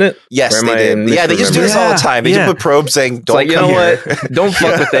Rinrar planet? Yes, they did. Yeah, they just do this all the time. They just put probes saying, "Don't come here." What? Don't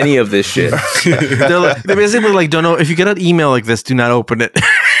fuck with any of this shit. They're basically like, "Don't know if you get an email like this, do not open it."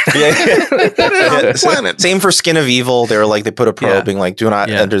 Same for Skin of Evil. They were like, they put a probe being like, "Do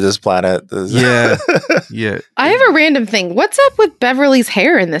not enter this planet." Yeah. I have a random thing. What's up with Beverly's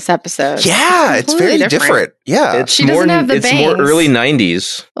hair in this episode? Yeah, it's very different. Yeah, she doesn't have the bangs. It's more early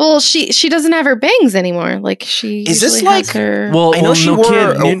 90s. Well, she doesn't have her bangs anymore. Like she is this like her. Well, I know she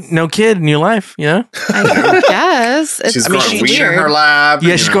no kid in your life. Yeah, I guess she's growing weed in her lab.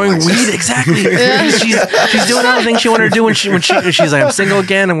 Yeah, she's growing weed exactly. She's doing all the things she wanted to do when she's like, "I'm single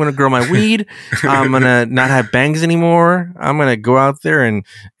again. I'm going to grow my weed. I'm going to not have bangs anymore. I'm going to go out there and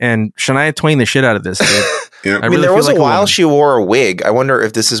Shania Twain the shit out of this." Dude. Yeah. I mean, there was a while she wore a wig. I wonder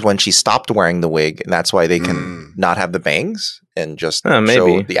if this is when she stopped wearing the wig, and that's why they can not have the bangs and just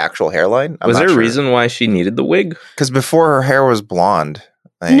show the actual hairline. Was there a reason why she needed the wig? Because before her hair was blonde.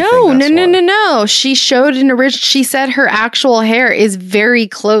 No. She showed she said her actual hair is very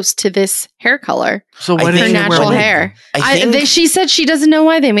close to this hair color. So why did her natural hair? She said she doesn't know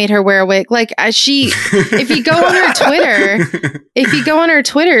why they made her wear a wig. Like if you go on her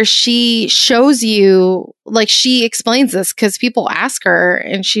Twitter, she shows you, like, she explains this because people ask her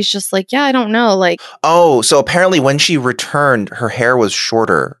and she's just like, "Yeah, I don't know." Like, so apparently when she returned, her hair was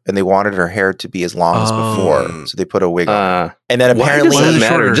shorter and they wanted her hair to be as long as before, so they put a wig on. And then apparently, why does it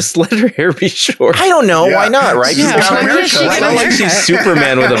matter? Just let her hair be short. I don't know. Why not? Right? Yeah, it's not like she's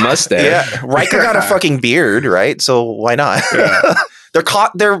Superman with a mustache. Yeah, Riker got a fucking beard, right? So why not? Yeah.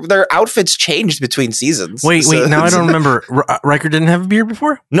 Their outfits changed between seasons. Wait. Now I don't remember. Riker didn't have a beard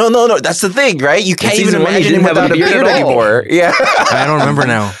before? No. That's the thing, right? You can't even imagine him without a beard anymore. Yeah, I don't remember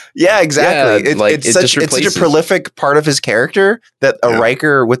now. Yeah, exactly. Yeah, it's such a prolific part of his character that a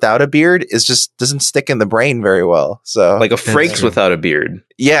Riker without a beard is just doesn't stick in the brain very well. So like a Frakes without a beard.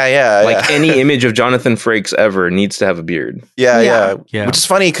 Yeah. Like any image of Jonathan Frakes ever needs to have a beard. Yeah. Which is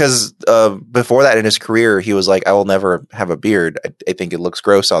funny because before that in his career, he was like, I will never have a beard. I think it looks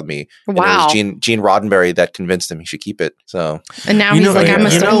gross on me. Wow. And it was Gene Roddenberry that convinced him he should keep it. So and now he's like, I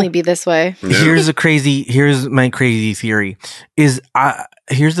must only be this way. Here's my crazy theory is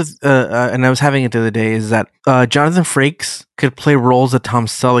and I was having it the other day is that Jonathan Frakes could play roles that Tom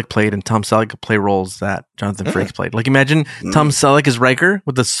Selleck played and Tom Selleck could play roles that Jonathan Frakes played. Like imagine Tom Selleck as Riker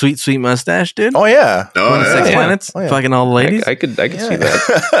with the sweet mustache, dude. Oh yeah. Six Planets, fucking all the ladies. I could see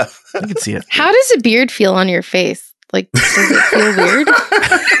that. I could see it. How does a beard feel on your face? Like, does it feel weird?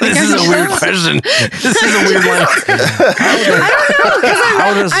 This is a weird question. This is a weird one. I don't know,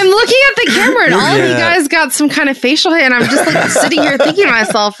 because I'm looking at the camera and all of you guys got some kind of facial hair, and I'm just like sitting here thinking to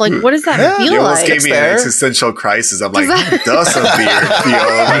myself, like, what does that feel like? You almost gave me an existential crisis. I'm like, does a beard feel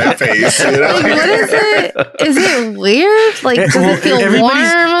on my face? You know? Like, what is it? Is it weird? Like, does it feel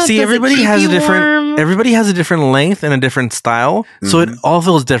warm? See, everybody has a different length and a different style, so it all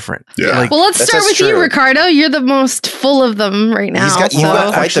feels different. Yeah. Like, well, let's start with you, Ricardo. You're the most full of them right now. He's got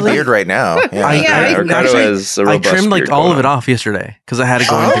quite the beard right now. Yeah. Ricardo has a robust I trimmed like all of it on. off yesterday because I had to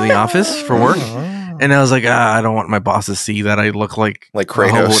go into the office for work. And I was like, I don't want my boss to see that I look like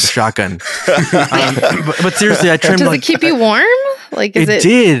Kratos with a shotgun. But seriously, I trimmed. Does it keep you warm? Like, it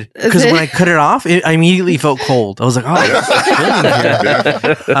did because when I cut it off, I immediately felt cold. I was like, oh,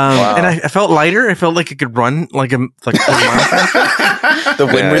 and I felt lighter. I felt like I could run like a the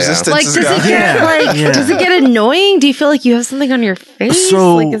wind resistance. Like, does it get annoying? Do you feel like you have something on your face?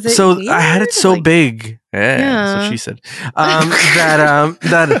 So weird? I had it so big. Yeah, that's what she said.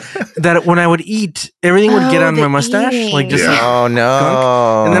 That when I would eat, everything would get on my mustache, like just like oh no.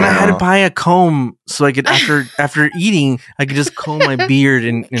 Gunk. And then I had to buy a comb so I could after eating, I could just comb my beard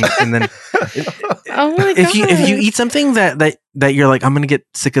and then. Oh my God. If you eat something that you're like, I'm gonna get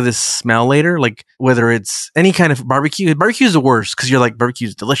sick of this smell later, like whether it's any kind of barbecue is the worst because you're like barbecue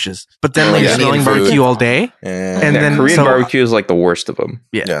is delicious, but then like smelling barbecue all day, and then Korean barbecue is like the worst of them.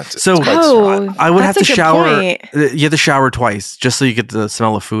 Yeah, so I would have to shower. You have to shower twice just so you get the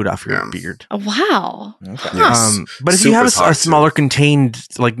smell of food off your beard. Oh, wow. Okay. Yes. But if you have a smaller contained,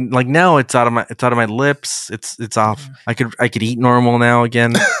 like now it's out of my lips. It's off. I could eat normal now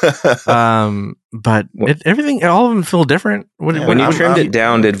again. But everything, all of them feel different. When you trimmed it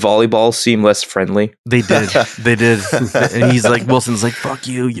down, did volleyball seem less friendly? They did. They did. And he's like, Wilson's like, fuck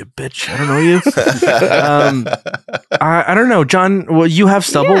you, you bitch. I don't know you. I don't know, John. Well, you have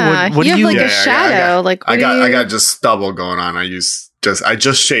stubble. Yeah, what do you have like a shadow? Like I got just stubble going on. I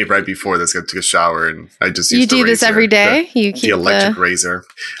just shaved right before this. I took a shower and I just used do this every day. You keep the electric razor.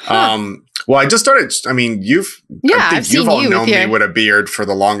 Well, I just started. I mean, you've all known me with a beard for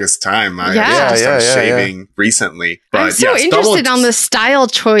the longest time. I just started shaving recently. But I'm so interested on the style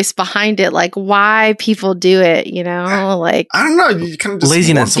choice behind it, like why people do it. You know, like I don't know. You kind of just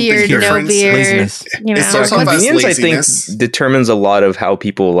laziness, beard, no beard. Laziness. You know, convenience I think determines a lot of how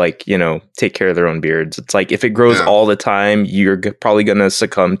people take care of their own beards. It's like if it grows all the time, you're probably going to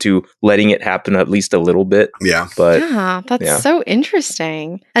succumb to letting it happen at least a little bit. Yeah, but that's so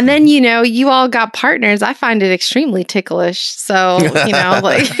interesting. And then you all got partners. I find it extremely ticklish. So, like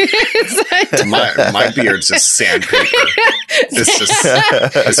my beard's just sandpaper.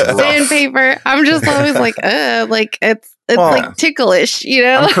 It's rough. Sandpaper. I'm just always like it's like ticklish,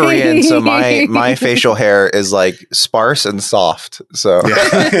 I'm Korean, so my facial hair is like sparse and soft. So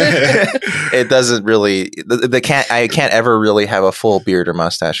it doesn't really I can't ever really have a full beard or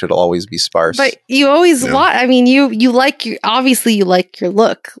mustache. It'll always be sparse. But you always want, I mean, you like your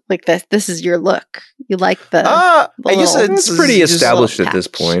look like this. This is your look. You like the I guess it's pretty established at this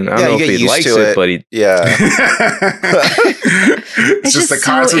point. I don't know if he likes it, but it's just the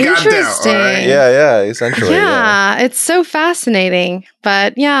cards we got down. Right? Yeah, essentially. Yeah, it's so fascinating.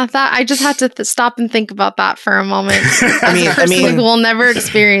 But that I just had to stop and think about that for a moment. I mean, we'll never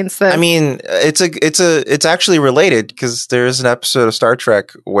experience this. I mean, it's actually related because there's an episode of Star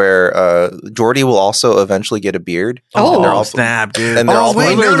Trek where Geordi will also eventually get a beard. Oh, snap, dude! And they're all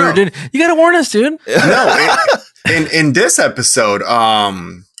dude. You gotta warn us, dude. No, in this episode,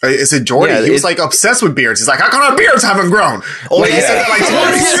 Is it Jordy? Yeah, he was like obsessed with beards. He's like, how come our beards haven't grown? Oh, he said that like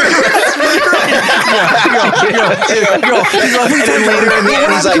and then later in the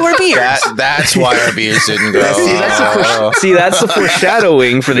end, he's like, that's why our beards didn't grow. That's the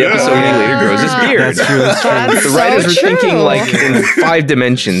foreshadowing for the episode he later grows his beard. That's true. That's The writers were so thinking true. like in 5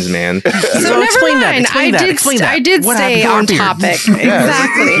 dimensions, man. So never mind. I did stay on topic.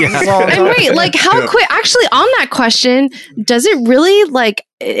 Exactly. And wait, like how quick? Actually, on that question, does it really like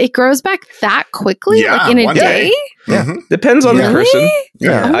it grows back that quickly, like in a day? Yeah, depends on the person.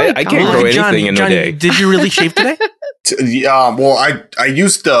 Yeah, Oh I can't grow anything in a day. Did you really shave today? Well, I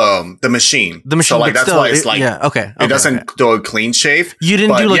used the machine. The machine, so like but that's still, why it's like it doesn't do a clean shave. You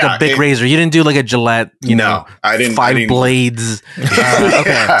didn't do like a big razor. You didn't do like a Gillette. No, I didn't. 5 blades.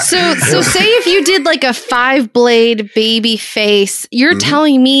 Okay. So say if you did like a 5-blade baby face, you're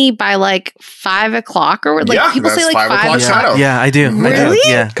telling me by like 5 o'clock or like people say like 5 o'clock. Yeah, I do. Really?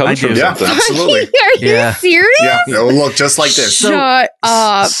 Yeah, comes from something. Absolutely. Are you serious? Yeah, it will look just like this. Shut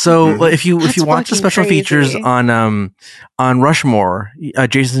up. So if you watch the special crazy. features on Rushmore,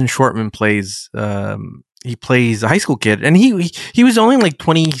 Jason Schwartzman plays he plays a high school kid, and he was only like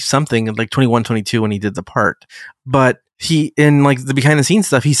 20 something, like 21, 22 when he did the part, but he in like the behind the scenes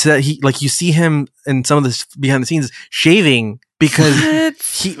stuff, he said you see him in some of this behind the scenes shaving because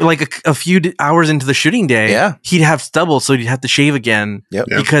he like a few hours into the shooting day, he'd have stubble, so he'd have to shave again.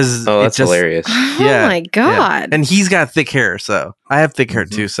 Because that's hilarious. Oh my god! And he's got thick hair, so I have thick hair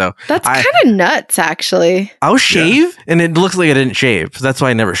too. So that's kind of nuts, actually. I'll shave, and it looks like I didn't shave. So that's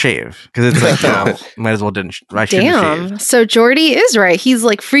why I never shave, because it's like might as well didn't. I Damn. shave. So Jordy is right. He's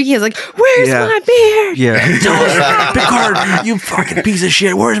like freaky. He's like, "Where's my beard?" Yeah, Picard, you fucking piece of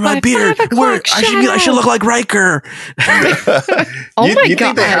shit. Where's my beard? Where I should look like Riker. Oh my god! You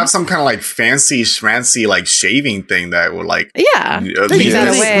think they have some kind of like fancy schmancy like shaving thing that would like take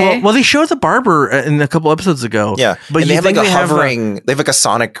that away? Well, they showed the barber in a couple episodes ago. Yeah, but and they have like a hovering. They have like a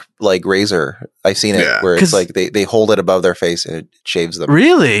sonic like razor. I've seen it where it's like they hold it above their face and it shaves them.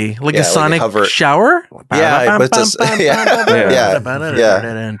 Really, like a sonic shower? Yeah, but it's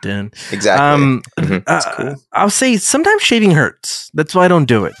exactly. That's cool. I'll say sometimes shaving hurts. That's why I don't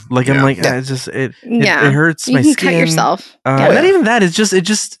do it. Like I'm like it's just it hurts you my can skin. Cut yourself. Not even that. It's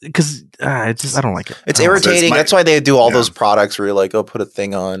just because I don't like it. It's irritating. That's why they do all those products where you're like, oh, put a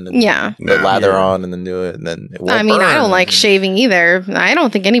thing on, and lather on, and then do it, and then it won't burn. I don't like shaving either. I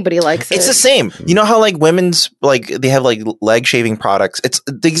don't think anybody likes it. It's the same. You know how like women's like they have like leg shaving products. It's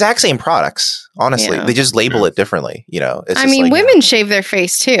the exact same products. Honestly, they just label it differently. You know, it's women shave their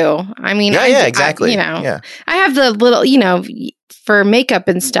face too. I mean, exactly. I have the little, for makeup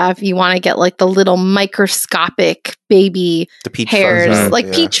and stuff, you want to get like the little microscopic baby hairs, fuzz,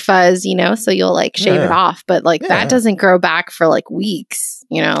 like peach fuzz, so you'll like shave it off. But like that doesn't grow back for like weeks,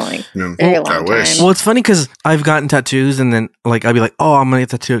 very long time. Well, it's funny because I've gotten tattoos and then like I'll be like, oh, I'm going to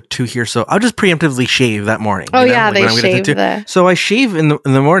get the tattoo here. So I'll just preemptively shave that morning. Oh, like they shave So I shave in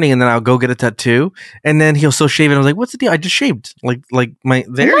the morning and then I'll go get a tattoo and then he'll still shave it. I was like, what's the deal? I just shaved like the area.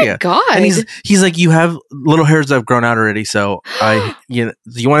 Oh my God. And he's like, you have little hairs that have grown out already. So you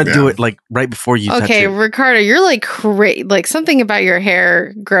want to do it like right before you okay, tattoo. Ricardo, you're like crazy. Like something about your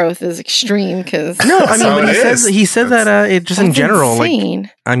hair growth is extreme because no, I mean, but he said that it just in general, insane.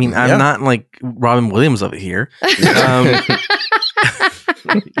 like, I mean, I'm not like Robin Williams over here. I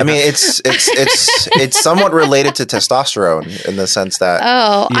mean, it's somewhat related to testosterone in the sense that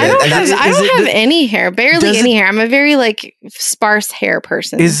I don't have any hair, barely any hair. I'm a very like sparse hair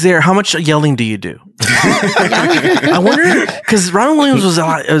person. How much yelling do you do? I wonder because Robin Williams was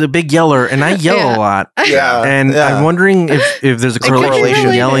a big yeller, and I yell a lot. And I'm wondering if there's a correlation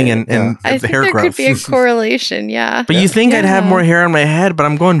between yelling and I the think hair there growth. could be a correlation. Yeah, but you think I'd have more hair on my head, but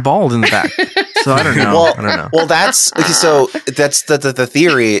I'm going bald in the back. So I don't know. Well, that's the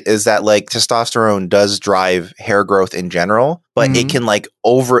theory is that like testosterone does drive hair growth in general, but it can like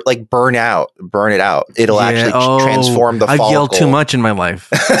burn it out. It'll actually transform the follicle. I've yelled too much in my life.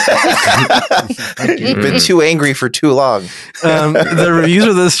 You've been too angry for too long. The reviews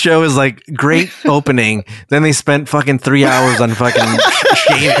of this show is like great opening. Then they spent fucking 3 hours on fucking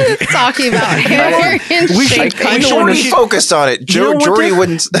shaving. Talking about hair and shaving. Jordy focused on it. Jordy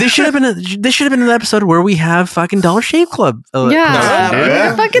wouldn't. They should have been an episode where we have fucking Dollar Shave Club.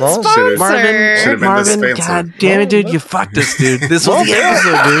 Fucking sponsor. Marvin, god damn it, dude, you fucked us. dude. This was the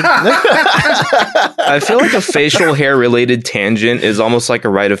episode, dude. I feel like a facial hair related tangent is almost like a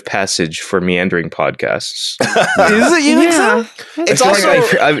rite of passage for meandering podcasts. Is it? You think so? It's also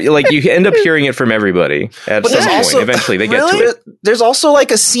like you end up hearing it from everybody at some point. Also, eventually, they get to it. There's also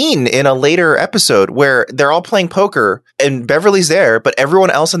like a scene in a later episode where they're all playing poker and Beverly's there, but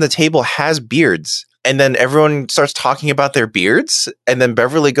everyone else on the table has beards. And then everyone starts talking about their beards. And then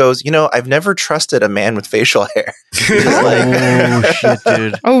Beverly goes, I've never trusted a man with facial hair. Oh, shit,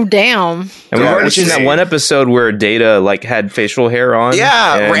 dude. Oh, damn. And we've already seen that one episode where Data had facial hair on.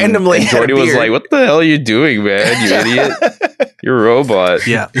 Yeah, randomly. And Jordy was like, what the hell are you doing, man? You idiot. You're a robot.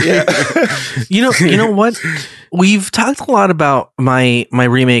 Yeah. You know what? We've talked a lot about my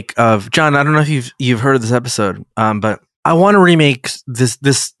remake of John. I don't know if you've heard of this episode, but I want to remake this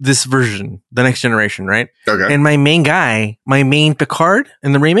version, the Next Generation, right? Okay. And my main Picard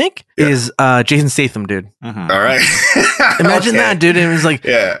in the remake is Jason Statham, dude. Mm-hmm. All right. Imagine that, dude. And it was like,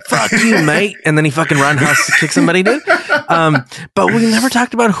 fuck you, mate. And then he fucking roundhouse to kick somebody, dude. But we never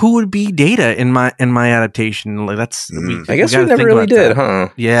talked about who would be Data in my adaptation. Like I guess we never really did, huh?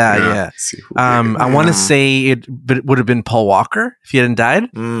 Yeah. I want to say it would have been Paul Walker if he hadn't died,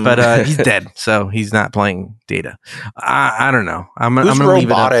 but he's dead, so he's not playing Data. I don't know. Who's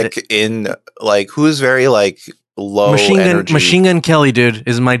robotic in like who's very like low energy? Machine Gun Kelly, dude,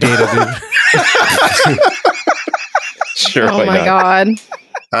 is my Data, dude. Sure. Oh my god.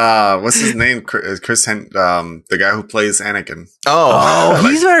 What's his name? Chris, the guy who plays Anakin. Oh,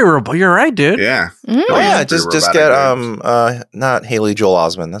 he's very robot. You're right, dude. Yeah. Mm. Oh yeah, just get not Haley Joel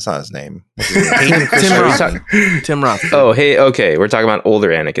Osment. That's not his name. Tim Roth. Oh, hey, okay. We're talking about older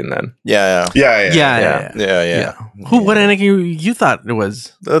Anakin then. Yeah. Who? What Anakin you thought it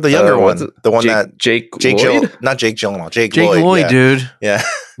was? The younger one, the one that Jake Lloyd? Not Jake Gyllenhaal. Jake Lloyd, dude. Yeah.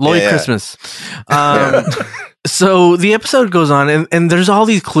 Lloyd Christmas. So the episode goes on, and there's all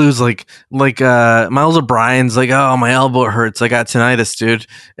these clues, like Miles O'Brien's like, oh, my elbow hurts, I got tinnitus, dude.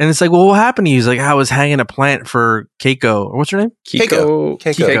 And it's like, well, what happened to you? He's like, I was hanging a plant for Keiko. Or what's her name?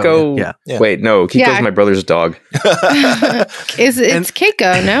 Keiko. Yeah. Wait, no, Keiko's my brother's dog. It's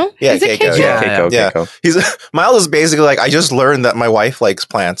Keiko? No. Yeah, is it Keiko. Keiko. Miles is basically like, I just learned that my wife likes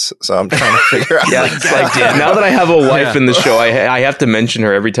plants, so I'm trying to figure out. Yeah, it's like, now that I have a wife in the show, I have to mention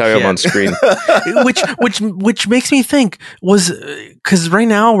her every time I'm on screen. Which makes me think because right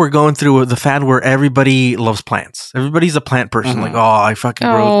now we're going through the fad where everybody loves plants. Everybody's a plant person. Like, I fucking.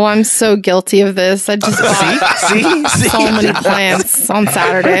 I'm so guilty of this. I just bought see so many plants on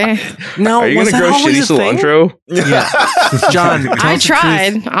Saturday. No, are you gonna grow shitty cilantro? Yeah, John. I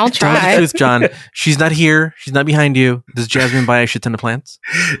tried. I'll try. Tell the truth, John. She's not here. She's not behind you. Does Jasmine buy a shit ton of plants?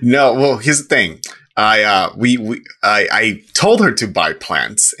 No. Well, here's the thing. I told her to buy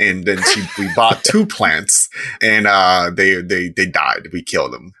plants, and then we bought 2 plants, and they died. We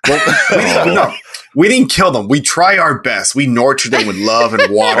killed them. Well, we didn't kill them. We try our best. We nurture them with love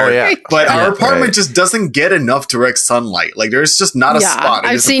and water. But our apartment just doesn't get enough direct sunlight. Like there's just not a spot.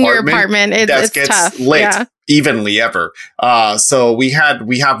 I've seen your apartment. It's gets tough. lit evenly ever. So we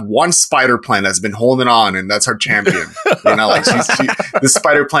have one spider plant that's been holding on, and that's our champion. Like the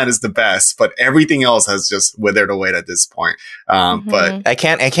spider plant is the best, but everything else has just withered away at this point. But I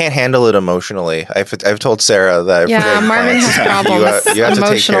can't handle it emotionally. I've told Sarah that. Marvin has problems you have to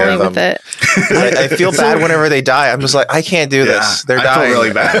take care of them. With it. I feel bad whenever they die. I'm just like, I can't do this. They're dying. I feel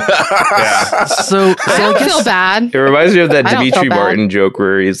really bad. So I don't feel bad. It reminds me of that Dimitri Martin joke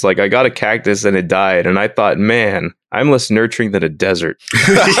where he's like, I got a cactus and it died, and I thought, man, I'm less nurturing than a desert. So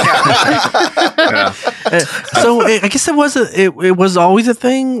I guess it was always a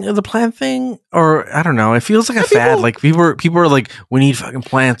thing, the plant thing, or I don't know. It feels like a fad. Like people are like, we need fucking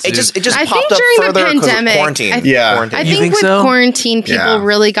plants. It just I popped think up during further the pandemic. Quarantine. I think with quarantine, people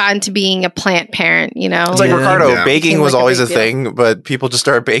really got into being a plant parent. It's like Ricardo. Baking was always a thing, but people just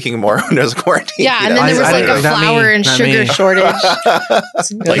started baking more when there was quarantine. Yeah, and then there was like a flour and sugar shortage.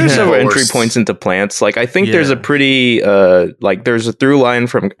 Like there's no entry points into plants. Like I think there's a pretty there's a through line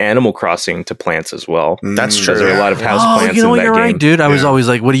from Animal Crossing to plants as well. That's true. There are a lot of house plants. You know what? You're game. Right, dude. I was always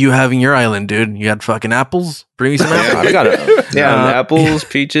like, "What do you have in your island, dude? You got fucking apples? Bring me some apples." I got apples,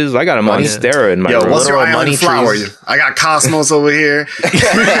 peaches. I got a monstera in my room. What's your island flower? I got Cosmos over here.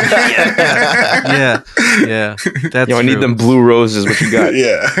 Yeah. That's I need them blue roses. What you got?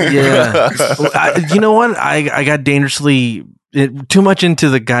 Yeah. You know what? I got dangerously. Too much into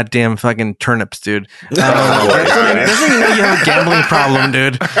the goddamn fucking turnips, dude. Doesn't know you have a gambling problem,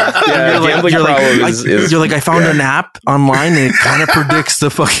 dude. Yeah, gambling problem is you're like, I found an app online and it kind of predicts the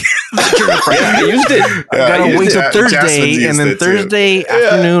fucking turnip price. I used it. I gotta wait till Thursday, and then Thursday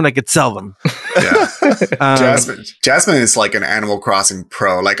afternoon I could sell them. Yeah. Jasmine is like an Animal Crossing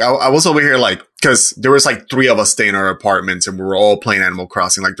pro. Like I was over here like, because there was like 3 of us staying in our apartments and we were all playing Animal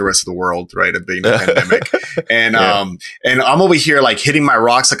Crossing like the rest of the world, right? At the beginning of the pandemic. And and I'm over here like hitting my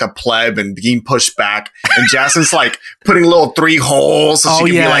rocks like a pleb and being pushed back. And Jasmine's like putting little 3 holes so she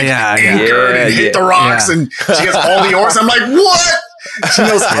can be like anchored and hit the rocks and she gets all the ores. I'm like, what? She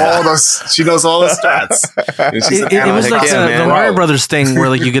knows all the stats. It was like the Mario Brothers thing where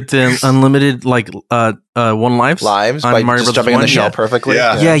like you get the unlimited like one lives by Mario just jumping in the shell perfectly.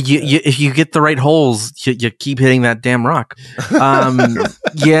 Yeah. If you get the right holes, you keep hitting that damn rock.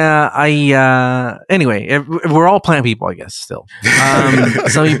 Anyway, we're all plant people, I guess. Still,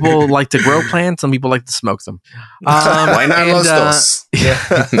 some people like to grow plants. Some people like to smoke them. Why not los dos?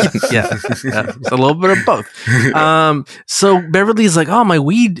 It's a little bit of both. So Beverly's like, oh, my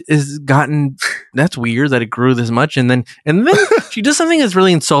weed has gotten. That's weird that it grew this much, and then she does something that's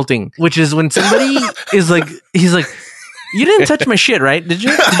really insulting, which is when somebody is like, he's like, you didn't touch my shit, right? Did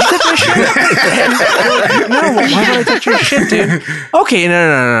you touch my shit? No, why would I touch your shit, dude? Okay,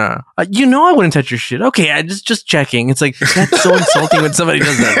 no. You know I wouldn't touch your shit. Okay, I just checking. It's like, that's so insulting when somebody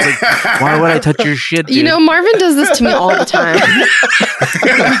does that. It's like, why would I touch your shit, dude? You know, Marvin does this to me all the time. He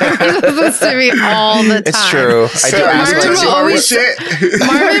does this to me all the time. It's true.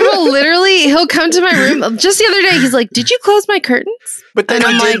 Marvin will literally, he'll come to my room. Just the other day, he's like, did you close my curtains? But then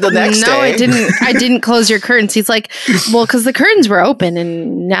I'm like, the next day. I didn't close your curtains. He's like, well, because the curtains were open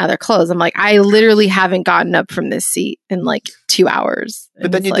and now they're closed. I'm like, I literally haven't gotten up from this seat in like 2 hours.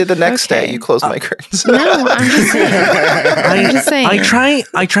 But then you did the next day. You closed my curtains. No, I'm just saying. I try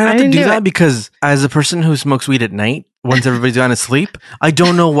not to do that because as a person who smokes weed at night, once everybody's gone to sleep, I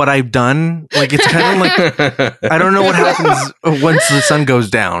don't know what I've done. Like, it's kind of like, I don't know what happens once the sun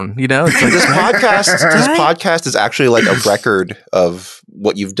goes down, you know? It's like, this podcast is actually like a record of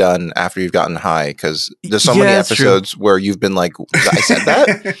what you've done after you've gotten high, because there's so many episodes where you've been like, I said that?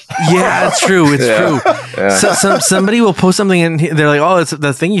 Yeah, it's true. It's true. Yeah. So somebody will post something and they're like, oh, it's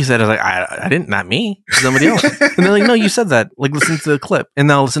the thing you said. I was like, I didn't, not me, somebody else. And they're like, no, you said that. Like, listen to the clip. And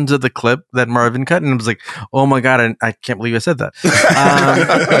they'll listen to the clip that Marvin cut. And I was like, oh my God, I can't believe I said that.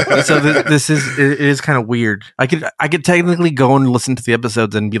 So it is kind of weird. I could technically go and listen to the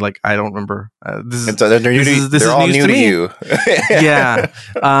episodes and be like, I don't remember. They're all new to you. Yeah.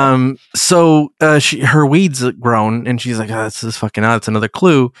 So her weeds grown and she's like, oh, this is fucking out. It's another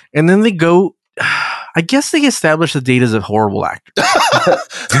clue. And then they go, I guess they establish that Data's a horrible actor,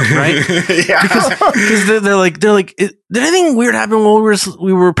 right? Yeah, because they're like, did anything weird happen while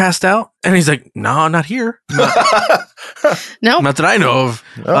we were passed out? And he's like, no, not here. No, not that I know of.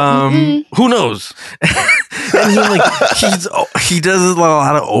 Who knows? And he does a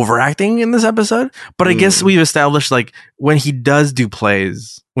lot of overacting in this episode. But I guess we've established like when he does do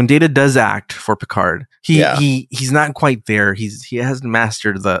plays, when Data does act for Picard, he's not quite there. He hasn't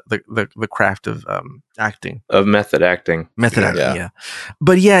mastered the craft of acting, of method acting. Yeah.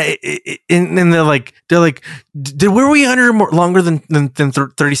 But yeah, and they're like, were we under longer than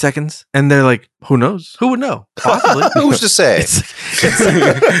 30 seconds? And they're like, who knows? Who would know? Possibly. Who's to say? It's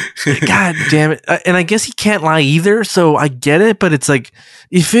God damn it! And I guess he can't lie either. So I get it, but it's like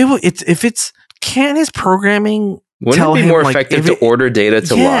if it's can his programming. Wouldn't it be more effective to order Data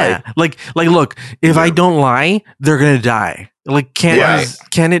to lie? Like, look, if I don't lie, they're gonna die. Like,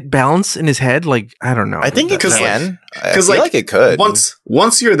 can it balance in his head? Like, I don't know. I think it can. Because like it could.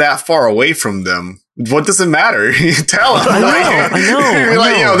 Once you're that far away from them, what does it matter? You tell them. I know. You're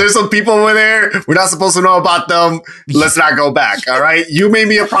like, there's some people over there. We're not supposed to know about them. Let's not go back. All right. You made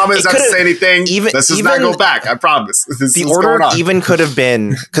me a promise not to say anything. Let's just not go back. I promise. The order even could have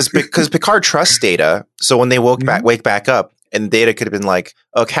been because Picard trusts Data. So when they wake back up, and Data could have been like,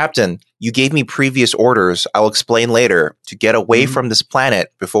 oh, Captain, you gave me previous orders. I'll explain later to get away from this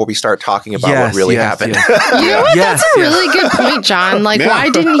planet before we start talking about what really happened. You know what? That's a really good point, John. Like, why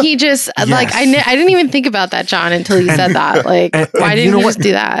didn't he just, like, I didn't even think about that, John, until you said that. Like, why didn't he just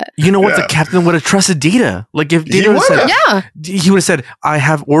do that? You know what? The Captain would have trusted Data. Like, if Data would have said, he would have said, I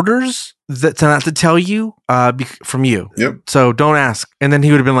have orders not to tell you from you. Yep. So don't ask. And then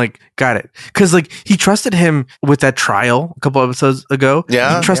he would have been like, got it. Because like he trusted him with that trial a couple episodes ago.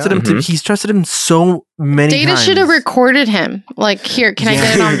 Yeah. He trusted him he's trusted him so many times. Data should have recorded him. Like, here, can I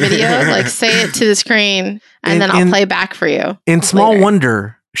get it on video? Like, say it to the screen and then I'll play back for you. And small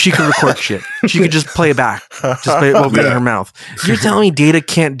wonder she could record shit. She could just play it back. Just play it over in her mouth. You're telling me Data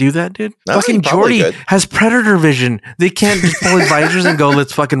can't do that, dude? Fucking Geordi has predator vision. They can't just pull his visors and go,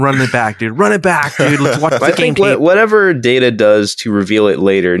 let's fucking run it back, dude. Run it back, dude. Let's watch the game tape. Whatever Data does to reveal it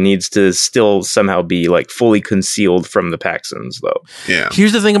later needs to still somehow be like fully concealed from the Paxsons, though. Yeah.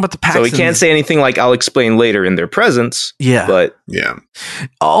 Here's the thing about the Paxsons. So he can't say anything like, I'll explain later in their presence. Yeah. But yeah.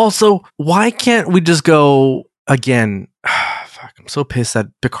 Also, why can't we just go again? Fuck, I'm so pissed that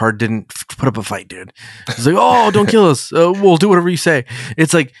Picard didn't put up a fight, dude. He's like, oh, don't kill us. We'll do whatever you say.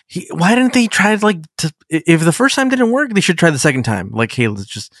 It's like, why didn't they try if the first time didn't work, they should try the second time. Like, hey, let's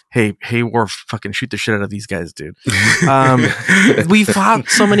just, hey, Worf, fucking shoot the shit out of these guys, dude. We fought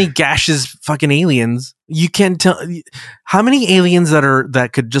so many gaseous fucking aliens. You can't tell how many aliens that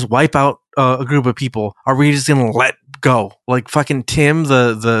could just wipe out a group of people are we just gonna let go? Like fucking Tim,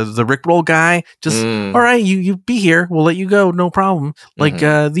 the Rickroll guy, just all right, you be here, we'll let you go, no problem. Like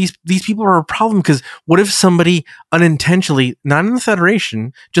these people are a problem because what if somebody unintentionally, not in the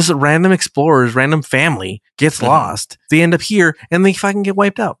Federation, just a random explorers, random family gets lost, they end up here and they fucking get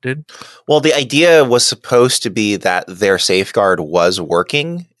wiped out, dude. Well, the idea was supposed to be that their safeguard was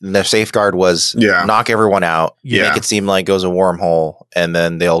working. Their safeguard was knock everyone out, make it seem like it was a wormhole, and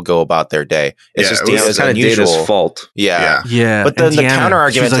then they'll go about their day. It's just Data's kind of Data's fault. Yeah. But then the counter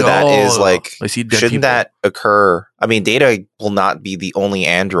argument to that is like, shouldn't that occur? I mean, Data will not be the only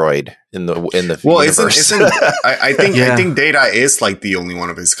android in the universe. I think Data is like the only one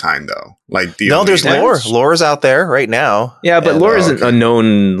of his kind, though. Like there's Lore. Lore's out there right now. Yeah, but Lore isn't a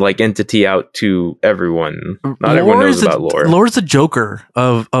known like entity out to everyone. Not everyone knows about Lore. Lore's the Joker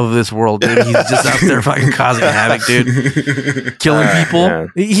of this world, dude. He's just out there fucking causing havoc, dude. Killing people. Yeah.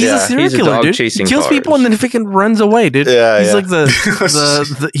 He's a serial killer, dude. He kills people and then fucking runs away, dude. He's like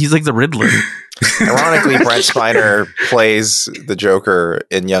he's like the Riddler. Ironically, Brent Spiner plays the Joker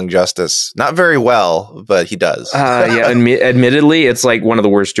in Young Justice. Not very well, but he does. Admittedly, it's like one of the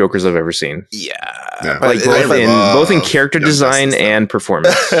worst Jokers I've ever seen. Yeah. Like both in character design and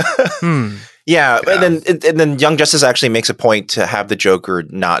performance. Yeah, and then Young Justice actually makes a point to have the Joker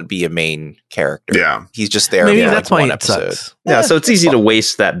not be a main character. Yeah, he's just there. Maybe for that's one why episode. Yeah, so it's easy to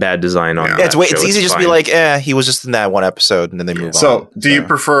waste that bad design on. Yeah, it's easy to just be like, he was just in that one episode, and then they move on. So, do you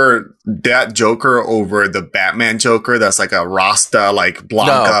prefer that Joker over the Batman Joker? That's like a Rasta, like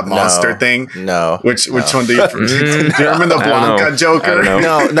Blanca monster thing. No, which one do you prefer? Do you remember the Blanca Joker?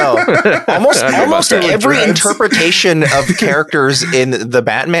 No. Almost every interpretation of characters in the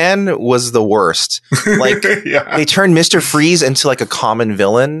Batman was the worst. Like they turned Mr. Freeze into like a common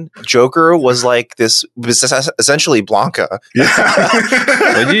villain. Joker was like this, was essentially Blanca.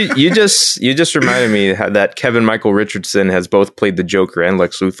 Yeah. you just reminded me that Kevin Michael Richardson has both played the Joker and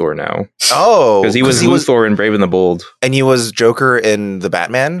Lex Luthor now. Oh, because he was Luthor in Brave and the Bold, and he was Joker in the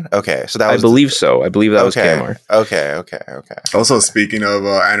Batman. Okay, so I believe so. I believe that was Kamar. Okay. Also, speaking of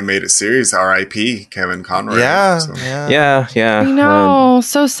animated series, R.I.P. Kevin Conroy. Yeah. I know,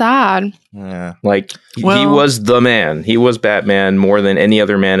 so sad. Yeah, like he was the man. He was Batman more than any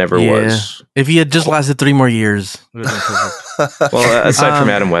other man ever was. If he had just lasted 3 more years. Well, aside from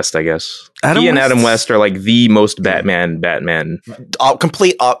Adam West, I guess. Adam West are like the most Batman.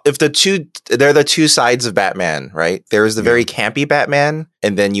 Complete. If they're the two sides of Batman, right? There's the very campy Batman,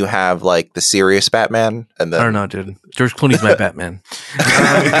 and then you have like the serious Batman, and then I don't know, dude. George Clooney's my Batman.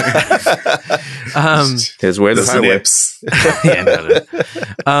 His way to the highway.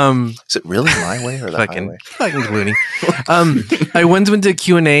 Is it really my way or the highway? Fucking Clooney. I once went to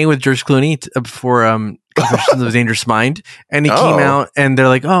Q&A with George Clooney for Confessions of a Dangerous Mind, and he came out and they're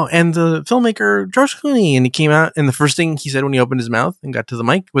like, oh, and the filmmaker George Clooney, and he came out and the first thing he said when he opened his mouth and got to the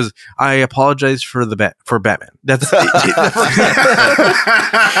mic was, I apologize for Batman. That's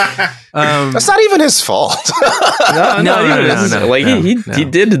that's not even his fault. No. Like he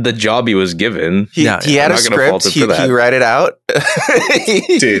did the job he was given. He had a script. He read it out.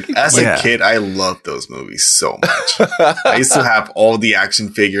 Dude, as a kid, I loved those movies so much. I used to have all the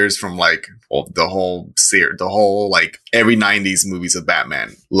action figures from like the whole series, like every 90s movies of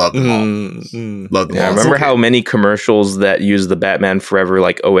Batman. Loved them all. Loved them all. I remember how many commercials that used the Batman Forever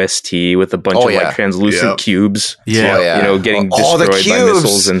like OST with a bunch of like translucent cubes. Yeah. You know, getting destroyed by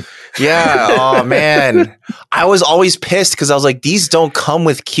missiles and oh man. I was always pissed because I was like, these don't come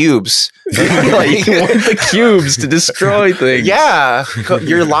with cubes. Like, you want the cubes to destroy things. Yeah,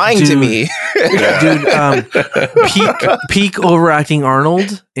 you're lying to me. Peak overacting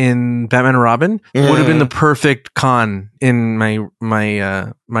Arnold in Batman and Robin would have been the perfect con in my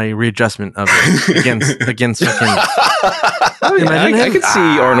readjustment of it against fucking. I could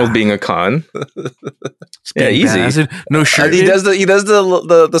see Arnold being a con. Yeah, easy. No shirt. He does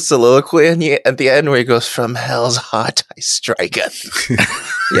the soliloquy at the end where he goes, "From hell's heart I striketh."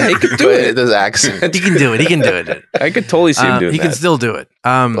 Yeah, he could do it. His accent. He can do it. I could totally see him doing that. He can still do it.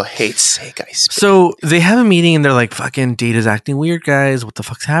 For hate's sake, I speak. So they have a meeting and they're like, "Fucking Data's acting weird, guys. What the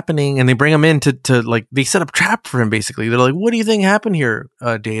fuck's happening?" And they bring him in to like, they set up trap for him. Basically, they're like, "What do you think happened here,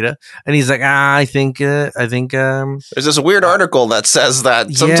 Data?" And he's like, I think there's this weird article that says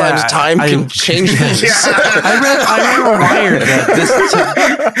that sometimes time can change things. I read Wired that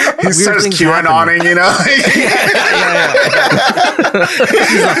he starts QAnoning, you know.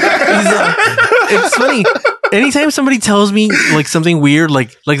 It's funny. Anytime somebody tells me like something weird,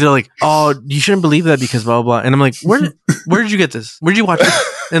 like they're like, "Oh, you shouldn't believe that because blah blah blah," and I'm like, "Where did you get this? Where did you watch it?"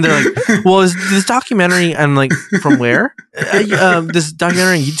 And they're like, "Well, is this documentary?" I'm like, "From where? This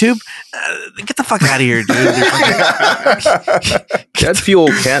documentary on YouTube? Get the fuck out of here, dude!" Jet fuel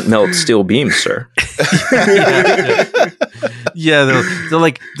can't melt steel beams, sir. Yeah,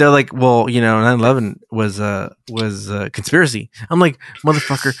 they're like, well, you know, 9/11 was a conspiracy. I'm like,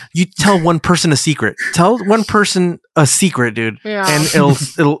 motherfucker, you tell one person a secret. Tell one person a secret, dude. Yeah. And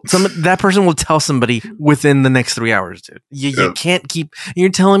that person will tell somebody within the next 3 hours, dude. You can't keep. You're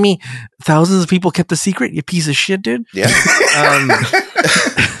telling me thousands of people kept the secret, you piece of shit, dude. Yeah.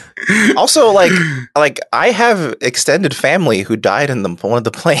 Also, like I have extended family who died in one of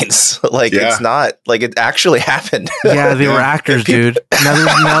the planes. It's not like it actually happened. Yeah, they were actors, dude.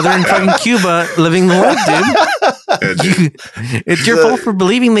 Now they're in fucking Cuba living the life, dude. It's your fault for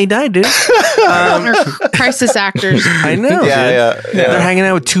believing they died, dude. Crisis actors. I know. Yeah. They're hanging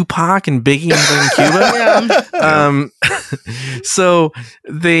out with Tupac and Biggie in Cuba. Yeah. So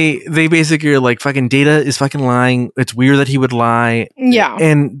they basically are like, fucking Data is fucking lying. It's weird that he would lie. Yeah.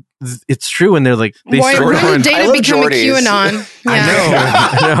 And it's true, and they're like, why would Data become a QAnon? Yeah.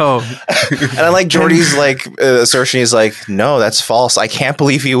 I know. And I like Jordy's like assertion. He's like, "No, that's false. I can't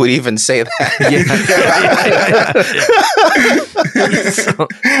believe he would even say that."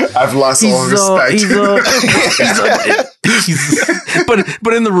 I've lost all respect.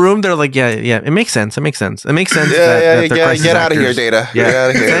 But in the room, they're like, yeah, it makes sense. It makes sense. It makes sense. Get out of here, Data.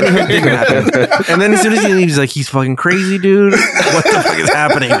 Yeah. Get out of here. And then as soon as he leaves, he's like, he's fucking crazy, dude. What the fuck is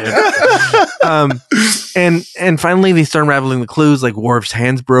happening, dude? And finally they start unraveling the clues, like Worf's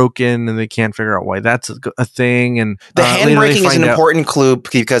hand's broken and they can't figure out why that's a thing. And the hand breaking is an important clue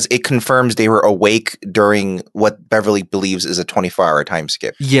because it confirms they were awake during what Beverly believes is a 24-hour time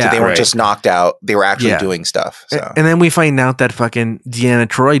skip. Yeah, so they weren't just knocked out, they were actually doing stuff. So. And then we find out that fucking Deanna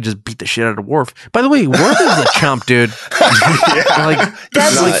Troi just beat the shit out of Worf. By the way, Worf is a chump, dude. Like,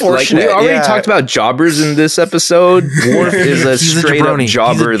 that's unfortunate. We already talked about jobbers in this episode. Worf is a straight up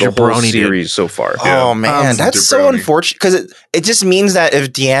jobber the whole series so far. Oh man, that's so unfortunate because it just means that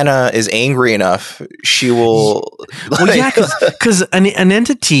if Deanna is angry enough, she will. Well, yeah, because an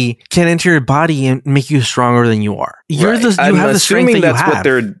entity can enter your body and make you stronger than you are. You have the strength that you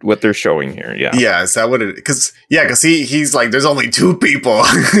have. What they're showing here. Yeah. Yeah. Is that what it? Because he's like, there's only two people,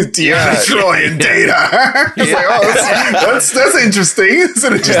 Deanna Troi and Data. He's like, oh, that's interesting. It's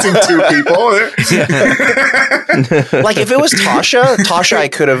an interesting two people. Like if it was Tasha, I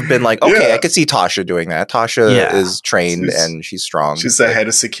could have been like, okay, I could see Tasha doing that. Tasha is trained and she's strong. She's the head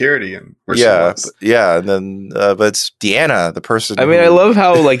of security, and and then but it's Deanna, the person. I mean, I love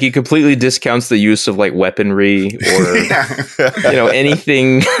how like he completely discounts the use of like weaponry or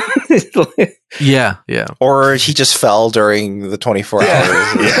anything. Yeah. Or he just fell during the 24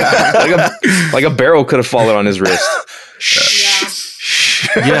 hours. Yeah. Like a barrel could have fallen on his wrist.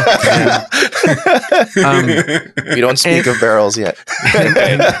 Yeah. We don't speak of barrels yet.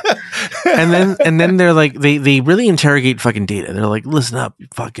 And then they're like, they really interrogate fucking Data. They're like, listen up,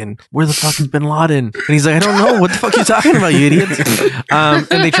 fucking, where the fuck is Bin Laden? And he's like, I don't know. What the fuck are you talking about, you idiots? And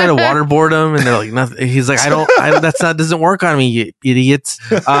they try to waterboard him, and they're like, nothing. He's like, doesn't work on me, you idiots.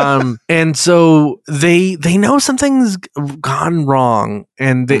 And so they know something's gone wrong,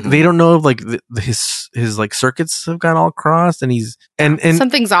 and they don't know if like his like circuits have gone all crossed, and he's and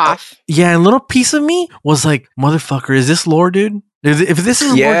something's off. Yeah, and a little piece of me was like, motherfucker, is this lore, dude? If this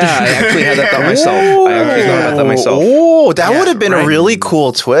is lore, I actually had that thought myself. Oh, that would have been a really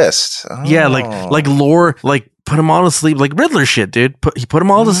cool twist. Oh. Yeah, like lore, like put them all to sleep, like Riddler shit, dude. He put them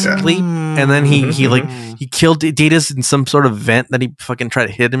all to sleep, and then he killed Data's in some sort of vent that he fucking tried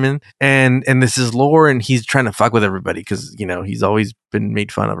to hit him in, and this is lore, and he's trying to fuck with everybody because he's always been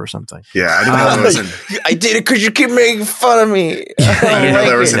made fun of or something. Yeah, I didn't know there was I did it because you keep making fun of me. I didn't know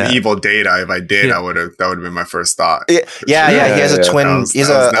there was an evil Data. If I did, that would have been my first thought. Yeah. He has a twin. He has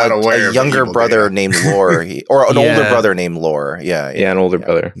a younger brother named Lore, or an older brother named Lore. Yeah, an older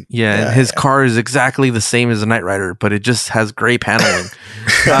brother. Yeah, and his car is exactly the same as a Knight Rider, but it just has gray paneling.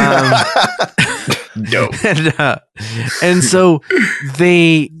 Dope. And so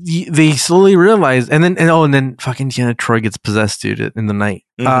they slowly realize, and then fucking Deanna Troi gets possessed, dude, in the night.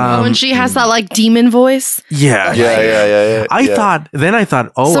 And she has that like demon voice. Yeah. I thought,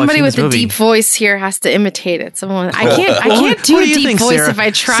 somebody with a deep voice here has to imitate it. Someone I can't do a deep voice, Sarah? If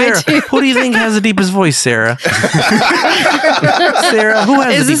I try to. Who do you think has the deepest voice, Sarah? Sarah, who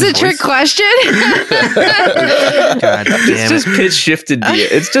has? Is this a trick question? God damn it's just pitch shifted.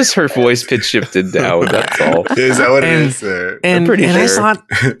 It's just her voice pitch shifted down. That's all. Is that what it is? And sure.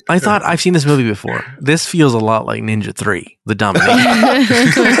 I thought I've seen this movie before. This feels a lot like Ninja 3, The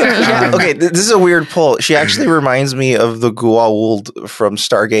Domination. Okay, this is a weird pull. She actually reminds me of the Goa'uld from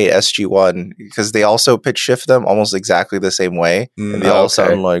Stargate SG-1 because they also pitch shift them almost exactly the same way, and they all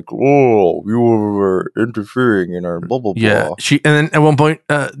sound like, "Oh, you were interfering in our blah blah blah." Yeah, and then at one point,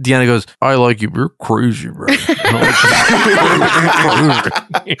 Deanna goes, "I like you. You're crazy, bro."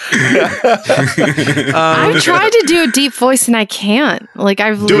 I've tried to do a deep voice and I can't. Like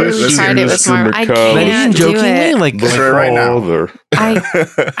I've literally tried it with Marv. I can't do it. Like right now.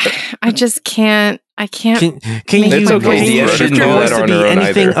 I just can't. I can't. Can you? It's okay. Deanna didn't know that on her own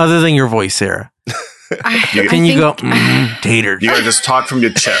anything either. Other than your voice, Sarah. Can you go tater? You gotta just talk from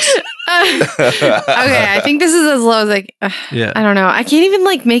your chest. Okay, I think this is as low as like. I don't know. I can't even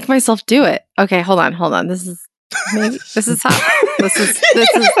like make myself do it. Okay, hold on. This is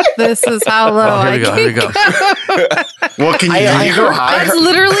how low here we go. Well, can you go higher? That's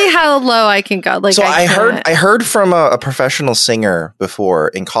literally how low I can go. Like, so I heard from a professional singer before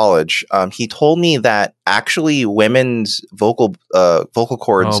in college. He told me that actually women's vocal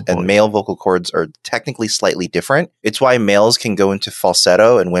cords and male vocal cords are technically slightly different. It's why males can go into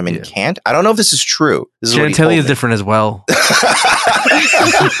falsetto and women can't. I don't know if this is true. This is genitalia is different as well.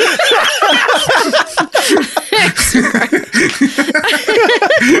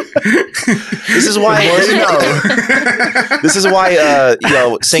 This is why this is why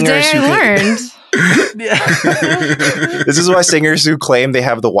singers Today I learned. This is why singers who claim they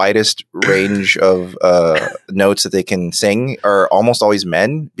have the widest range of notes that they can sing are almost always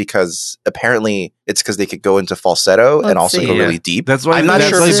men, because apparently it's because they could go into falsetto and also go really deep. That's why I'm not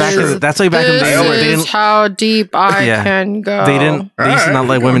sure. That's why back in the day they didn't. How deep I can go. They didn't. They used to not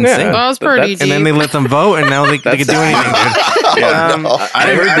let women sing. That was pretty deep. And then they let them vote, and now they can do anything. Dude. I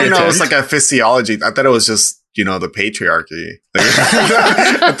didn't know it was like a physiology. I thought it was just the patriarchy. I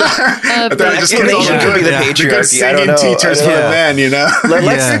thought it just could be the patriarchy. Good singing teachers for men,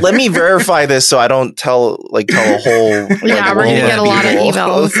 Let me verify this so I don't tell a whole. We're gonna get a lot of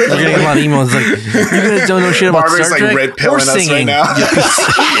emails. We're getting a lot of emails. Like, you guys don't know shit about Marvin's Star Trek red pilling us right now.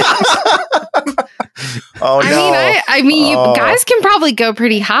 Oh no! I mean, you guys can probably go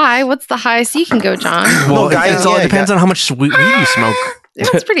pretty high. What's the highest you can go, John? Well, guys, it depends on how much weed you smoke.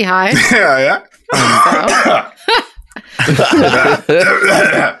 That's pretty high. Yeah.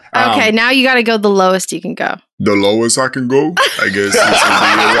 Okay, now you got to go the lowest you can go. The lowest I can go, I guess.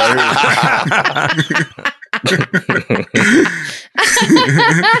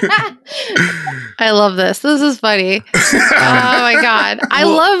 I love this. This is funny. Oh my god.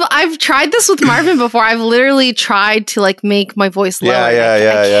 I've tried this with Marvin before. I've literally tried to like make my voice lower. I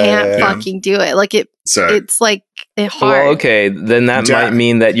can't fucking do it. Like it's like hard. Well, okay, then that might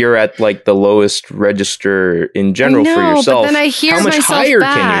mean that you're at like the lowest register in general for yourself. But then I hear how much myself higher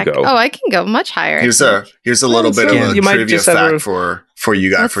back. can you go? Oh, I can go much higher. Here's a little bit of a trivia fact for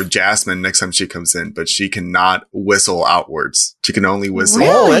you guys, for Jasmine next time she comes in, but she cannot whistle outwards. She can only whistle. Really?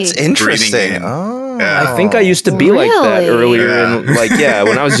 Oh, that's interesting. I think I used to be like that earlier. And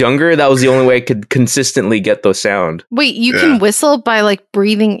when I was younger, that was the only way I could consistently get the sound. Wait, you can whistle by like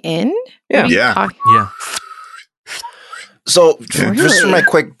breathing in? Yeah. So just from my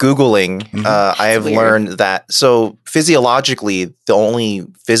quick Googling, I have learned that physiologically, the only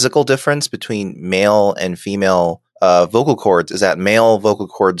physical difference between male and female vocal cords is that male vocal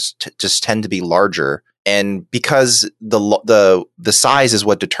cords just tend to be larger. And because the size is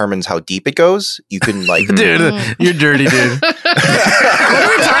what determines how deep it goes, you can like... Dude, you're dirty, dude. What are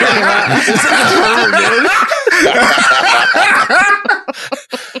we talking about?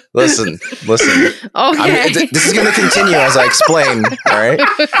 Listen. Okay. This is going to continue as I explain. All right.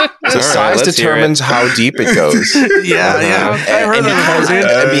 So size determines how deep it goes. Yeah. I heard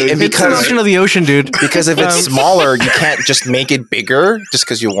that. And because it's the ocean of the ocean, dude. Because if it's smaller, you can't just make it bigger just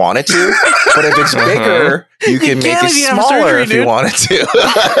because you want it to. But if it's bigger, you can make it smaller if you wanted to.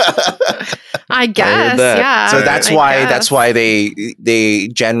 I guess, yeah. So that's why they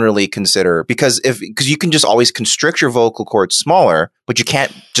generally consider, because you can just always constrict your vocal cords smaller, but you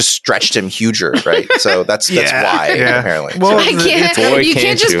can't just stretch them huger, right? So that's why apparently. Well, you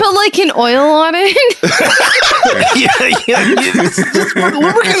can't just put like an oil on it. We're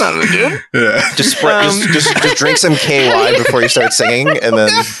working on it, dude. Yeah. Just drink some KY before you start singing, and then.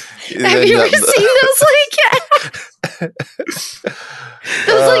 Have you ever seen those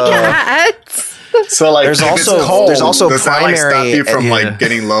ads? So like, there's also does primary. That, like, stop you from like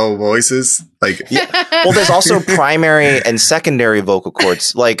getting low voices? Like, well, there's also primary and secondary vocal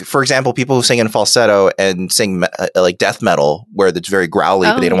cords. Like, for example, people who sing in falsetto and sing like death metal, where it's very growly,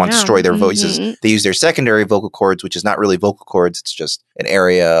 but they don't want to destroy their voices. They use their secondary vocal cords, which is not really vocal cords; it's just an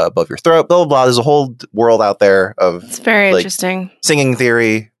area above your throat. Blah blah blah. There's a whole world out there of it's very interesting singing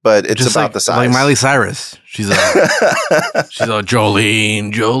theory, but it's just about the size. Like Miley Cyrus, she's a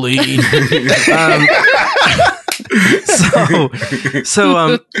Jolene.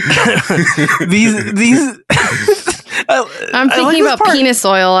 These I'm thinking about penis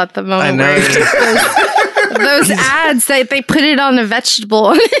oil at the moment. I know. Those ads that they put it on a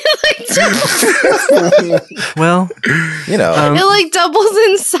vegetable. Well, it like doubles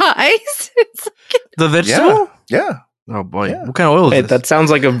in size. It's like the vegetable. Yeah. Oh boy, what kind of oil is this? That sounds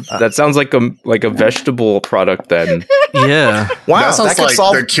like a vegetable product then. Yeah. Wow, that sounds like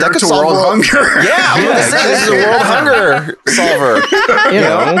the cure to world hunger. Yeah, I'm gonna say this is a world hunger solver. You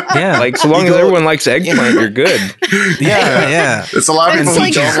know? Yeah. Like, so long as everyone likes eggplant, you're good. Yeah. It's a lot of people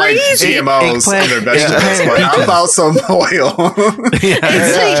who don't like GMOs in their vegetables, but how about some oil?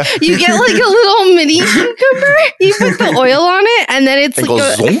 It's like you get like a little mini cucumber, you put the oil on it, and then it's like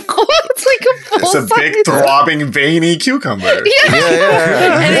it's like a full It's a big throbbing veiny cucumber.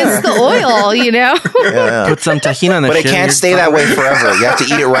 Yeah. And it's the oil, Yeah. Put some tahini on it. But it can't stay that way forever. You have to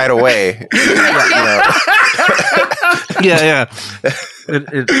eat it right away. Yeah.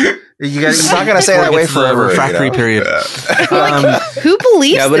 It's not going to stay that way forever. Refractory period. Who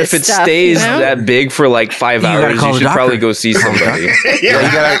believes? Yeah, but if it stays that big for like 5 hours, you should probably go see somebody.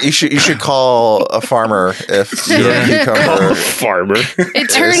 You should call a farmer if you're a cucumber. Farmer.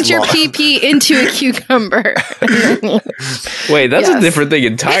 It turns your PP into a cucumber. Wait, that's a different thing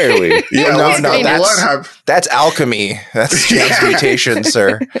entirely. No, that's alchemy. That's transmutation,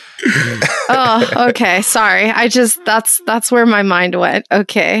 sir. Oh, okay. Sorry. That's where my mind went.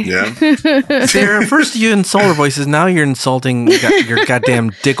 Okay. Yeah. Sarah, first you insult our voices, now you're insulting your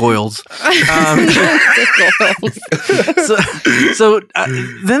goddamn dick oils.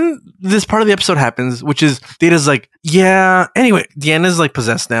 Then this part of the episode happens, which is Data's like, anyway, Deanna's like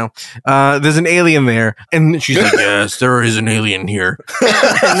possessed now. There's an alien there, and she's like, yes, there is an alien here.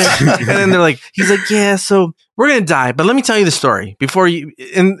 and then they're like, he's like, yeah, so we're gonna die, but let me tell you the story before you.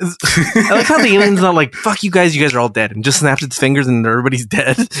 And I like how the alien's not like, fuck you guys are all dead, and just snaps its fingers and everybody's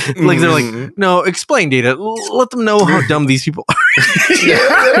dead. Like they're like, no, explain, Data. Let them know how dumb these people are.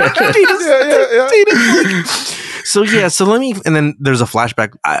 So let me, and then there's a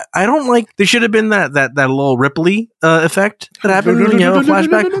flashback. I don't like, there should have been that little Ripley effect that happened when you have a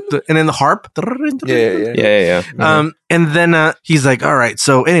flashback, and then the harp. Yeah. And then he's like, all right,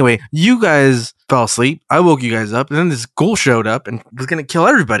 so anyway, you guys fell asleep. I woke you guys up, and then this ghoul showed up and was gonna kill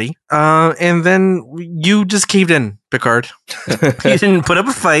everybody. And then you just caved in, Picard. You didn't put up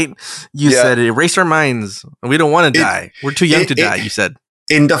a fight. You said, erase our minds. We don't want to die. We're too young to die, you said.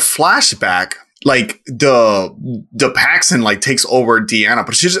 In the flashback, like the Paxton like takes over Deanna,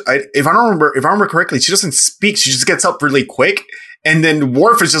 but if I remember correctly, she doesn't speak. She just gets up really quick, and then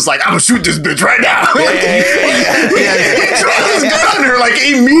Worf is just like, "I'm gonna shoot this bitch right now." Draws his gun on her like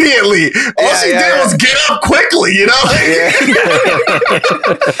immediately. All she did was get up quickly,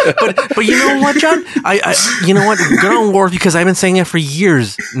 But you know what, John? You know what? Good on Worf, because I've been saying it for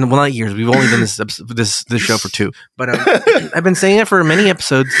years. Well, not years. We've only done this show for 2, but I've been saying it for many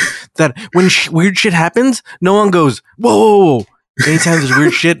episodes that when weird shit happens, no one goes, "Whoa." Anytime there's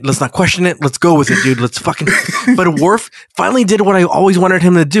weird shit, let's not question it. Let's go with it, dude. Let's fucking. But Worf finally did what I always wanted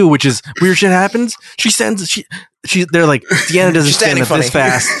him to do, which is weird shit happens. They're like, Deanna doesn't stand up this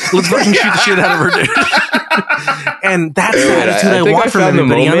fast. Let's fucking shoot the shit out of her, dude. And that's the attitude I want from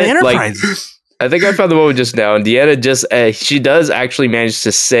everybody on the Enterprise. I think I found the moment just now, and Deanna just she does actually manage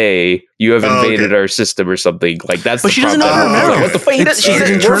to say you have invaded our system or something. Like that's. But she doesn't know. Like, what the fuck? She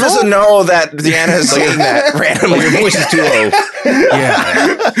doesn't know that Deanna is saying that randomly. Your voice is too low.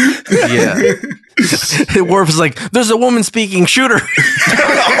 Yeah. Worf is like, there's a woman speaking. Shoot her.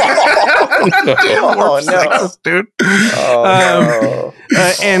 No, dude. No.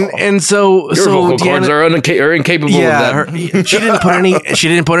 And so your vocal cords are incapable of that. She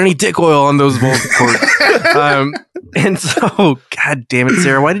didn't put any dick oil on those vocal cords. And so, God damn it,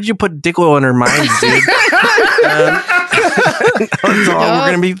 Sarah, why did you put dick oil in her mind, dude? That's all we're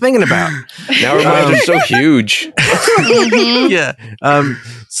gonna be thinking about. Now her minds are so huge. Yeah.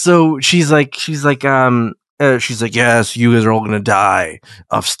 So she's like, yes, you guys are all going to die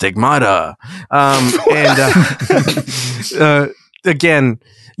of stigmata. Again,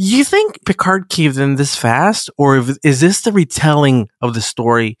 you think Picard caved in this fast, or is this the retelling of the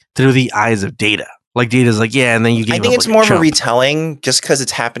story through the eyes of Data? Like Data's like, yeah, and then you. I think it's more of a retelling, just because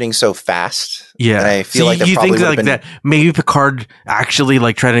it's happening so fast. Yeah, and I feel like you think that maybe Picard actually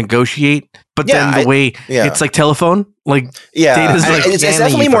like tried to negotiate, but then the way it's like telephone, like Data's like, it's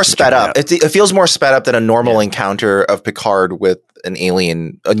definitely more sped up. It feels more sped up than a normal encounter of Picard with an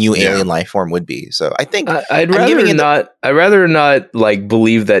alien, a new alien life form would be. So I think I'd rather not like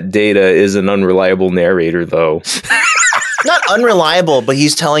believe that Data is an unreliable narrator, though. Not unreliable, but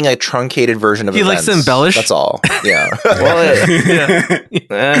he's telling a truncated version of events. He likes to embellish. That's all. Yeah.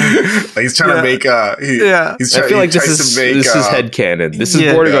 He's trying to make. He's I feel like this is headcanon. This is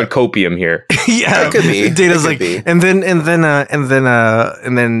bordering on copium here. Yeah, it could be. Data's like, and then Deanna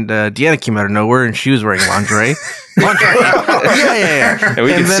came out of nowhere, and she was wearing lingerie. Yeah. And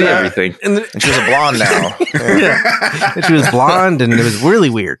we can see everything. And she was a blonde now. And she was blonde, and it was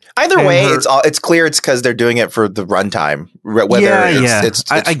really weird. Either way, it's clear it's because they're doing it for the runtime. Whether it's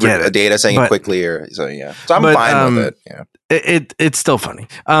I get it. Data saying it quickly or so. So I'm fine with it. Yeah. It's still funny.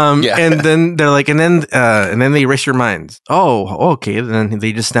 And then they're like, and then they erase your minds. Oh, okay. Then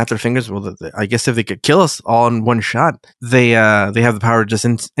they just snap their fingers. Well, I guess if they could kill us all in one shot, they have the power to just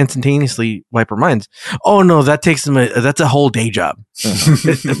instantaneously wipe our minds. Oh no, that takes them. That's a whole day job.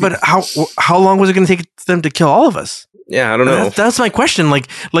 But how long was it going to take them to kill all of us? Yeah, I don't know. That's my question. Like,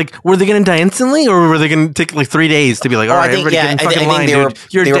 were they going to die instantly, or were they going to take like 3 days to be like, all right, everybody get in fucking line, dude.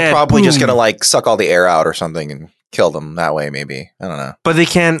 You're dead. They were probably just going to like suck all the air out or something and kill them that way. Maybe, I don't know. But they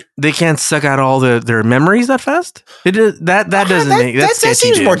can't suck out all their memories that fast. That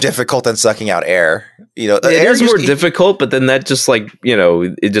seems more difficult than sucking out air. It is more difficult, but then that just like,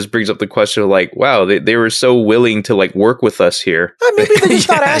 it just brings up the question of like, wow, they were so willing to like work with us here. Maybe they're just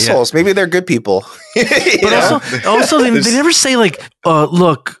not assholes. Maybe they're good people. But also they never say like,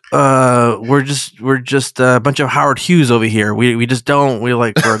 look, we're just a bunch of Howard Hughes over here. We're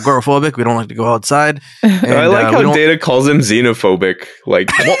agoraphobic. We don't like to go outside. And, I like how Data calls him xenophobic. Like,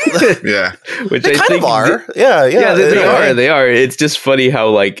 which they kind of are. Yeah, they are. It's just funny how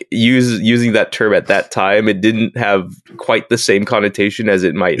like using that term at that time, it didn't have quite the same connotation as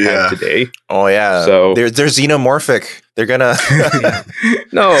it might have today. Oh yeah. So they're xenomorphic. They're gonna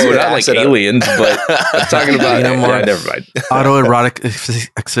no, not like aliens, but I'm talking about never mind. Autoerotic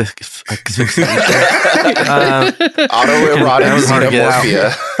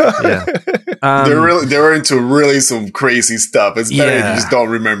xenomorphia. They were into really some crazy stuff. It's better if you just don't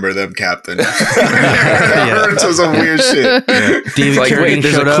remember them, Captain. They're into some weird shit. David like, wait,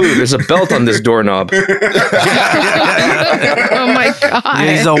 there's a clue. There's a belt on this doorknob. Oh my god!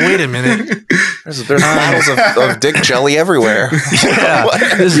 Yeah, he's all, wait a minute. There's bottles of dick jelly everywhere.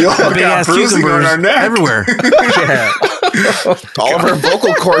 There's big ass cucumbers everywhere. All of our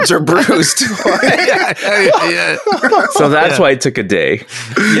vocal cords are bruised. So that's why it took a day.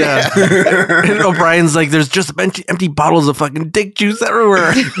 Yeah. And O'Brien's like, there's just empty bottles of fucking dick juice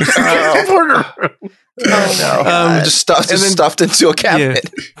everywhere. Oh no! Just stuffed into a cabinet.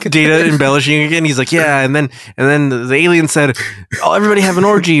 Yeah. Data embellishing again. He's like, yeah, and then the alien said, "Oh, everybody have an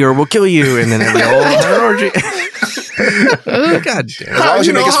orgy, or we'll kill you." And then everybody all have an orgy. Oh, God damn! As long as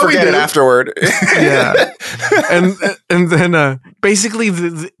you make us forget it afterward. Yeah, and then basically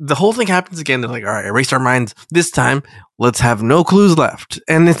the whole thing happens again. They're like, all right, erase our minds this time. Let's have no clues left.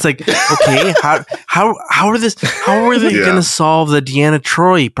 And it's like, okay, how are they going to solve the Deanna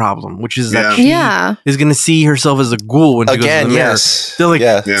Troi problem, which is that she is going to see herself as a ghoul when she goes to the mirror. They're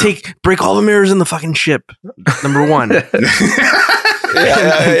like, break all the mirrors in the fucking ship. Number one.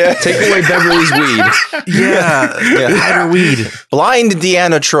 Take away Beverly's weed. Hide her weed. Blind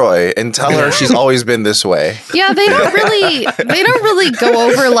Deanna Troi and tell her she's always been this way. Yeah, they don't really go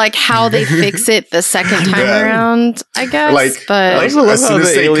over like how they fix it the second time around, I guess. As soon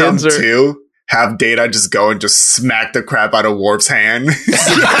as they come to, have Data just go and just smack the crap out of Worf's hand.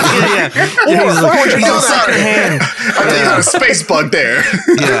 Yeah. He's like, would you do that? I think you got a space bug there.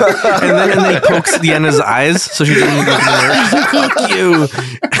 Yeah. And then he pokes the end of his eyes, so she doesn't look in there. Fuck you.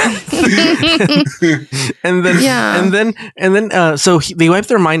 and then so they wipe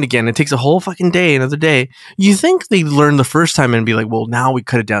their mind again. It takes a whole fucking day, another day. You think they learned the first time and be like, well, now we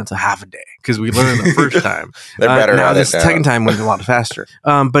cut it down to half a day because we learned the first time. They're better now at this it second time went a lot faster.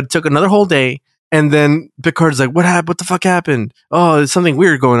 But it took another whole day. And then Picard's like, what happened? What the fuck happened? Oh, there's something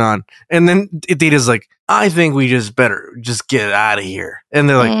weird going on. And then Data's like, I think we just better just get out of here. And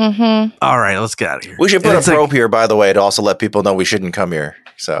they're like, all right, let's get out of here. We should put a probe here, by the way, to also let people know we shouldn't come here.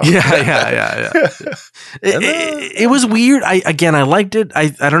 So yeah. It was weird. I liked it. I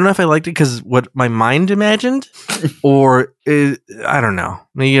don't know if I liked it because what my mind imagined, or I don't know.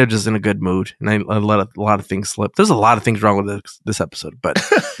 Maybe I'm just in a good mood, and I let a lot of things slip. There's a lot of things wrong with this episode, but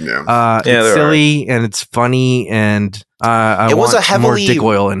it's silly and it's funny, and it was a heavily more dick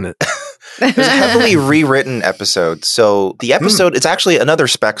oil in it. It was a heavily rewritten episode. So the episode, it's actually another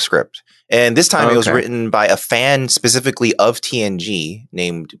spec script. And this time it was written by a fan specifically of TNG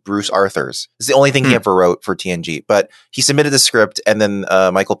named Bruce Arthurs. It's the only thing he ever wrote for TNG. But he submitted the script, and then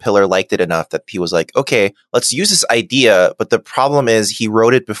Michael Piller liked it enough that he was like, okay, let's use this idea. But the problem is he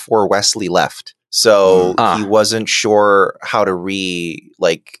wrote it before Wesley left. So he wasn't sure how to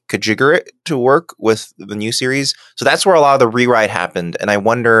configure it to work with the new series. So that's where a lot of the rewrite happened. And I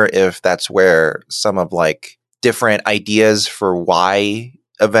wonder if that's where some of different ideas for why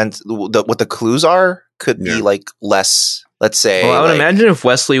events, what the clues are, could be less, let's say. Well, I would imagine if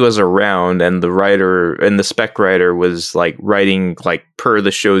Wesley was around and the writer and the spec writer was writing per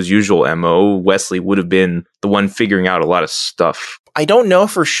the show's usual MO, Wesley would have been the one figuring out a lot of stuff. I don't know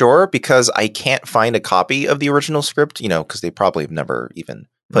for sure because I can't find a copy of the original script, because they probably have never even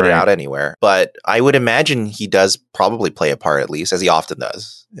put it out anywhere. But I would imagine he does probably play a part, at least, as he often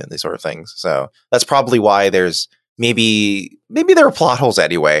does in these sort of things. So that's probably why there's maybe there are plot holes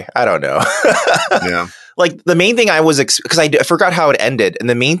anyway. I don't know. Yeah. The main thing I was, because I forgot how it ended. And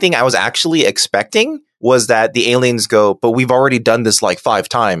the main thing I was actually expecting was that the aliens go, but we've already done this 5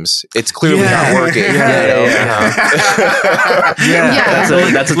 times. It's clearly not working.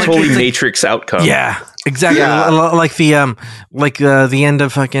 That's a totally Matrix outcome. Yeah. Exactly, like the end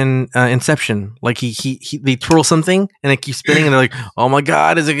of fucking Inception. They twirl something and it keeps spinning, and they're like, "Oh my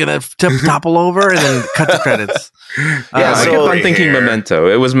god, is it gonna topple over?" And then cut the credits. I kept on thinking Memento.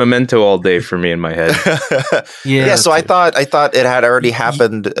 It was Memento all day for me in my head. So I thought it had already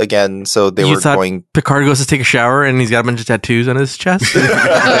happened again. So they were going. Picard goes to take a shower and he's got a bunch of tattoos on his chest.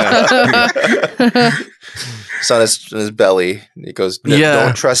 It's on his belly. He goes,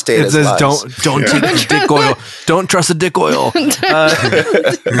 don't trust Data's lies. Don't take the dick oil. Don't trust the dick oil. The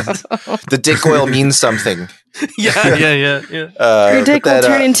dick oil means something. Yeah. Your dick will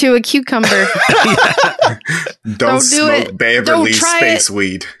turn into a cucumber. Don't smoke Beverly Space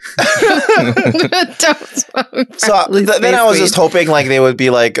weed. Don't smoke. So then I was just hoping they would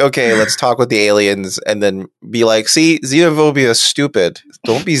be like, okay, let's talk with the aliens, and then be like, see, xenophobia is stupid.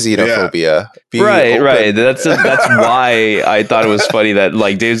 Don't be xenophobia. Be right. That's why I thought it was funny that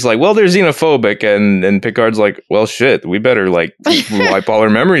Dave's like, well, they're xenophobic, and Picard's like, well, shit, we better wipe all our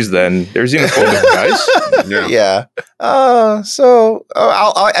memories then. They're xenophobic, guys. Yeah. So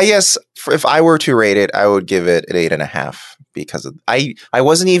I guess if I were to rate it, I would give it an 8.5 because I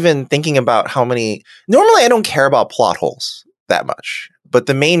wasn't even thinking about how many. Normally, I don't care about plot holes that much. But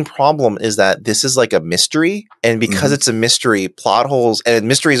the main problem is that this is a mystery. And because it's a mystery, plot holes and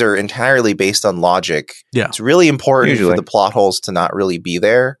mysteries are entirely based on logic. Yeah. It's really important for the plot holes to not really be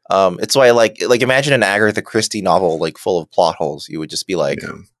there. It's why imagine an Agatha Christie novel full of plot holes. You would just be like,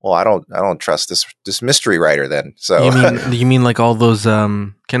 well, I don't trust this mystery writer then. So you mean all those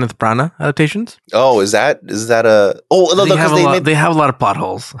Kenneth Branagh adaptations? Oh, is that a they have a lot of plot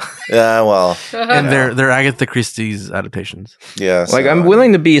holes. Yeah, well, and they're Agatha Christie's adaptations. Yeah, so, I'm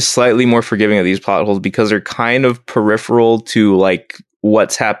willing to be slightly more forgiving of these plot holes because they're kind of peripheral to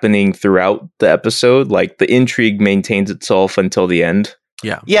what's happening throughout the episode. The intrigue maintains itself until the end.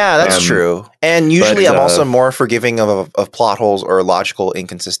 Yeah, that's true. And usually I'm also more forgiving of plot holes or logical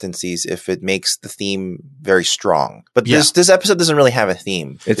inconsistencies if it makes the theme very strong. But this episode doesn't really have a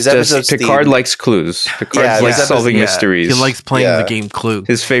theme. It's just Picard likes clues. Picard likes solving mysteries. He likes playing the game Clue.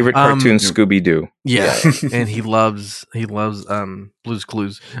 His favorite cartoon, Scooby-Doo. Yeah, and he loves Blue's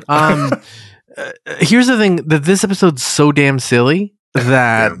Clues. Here's the thing, that this episode's so damn silly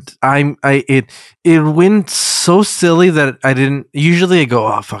that it went so silly that I didn't. Usually I go,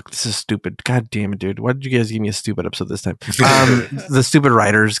 oh fuck, this is stupid. God damn it, dude. Why did you guys give me a stupid episode this time? The stupid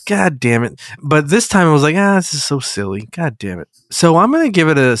writers. God damn it. But this time I was like, this is so silly. God damn it. So I'm gonna give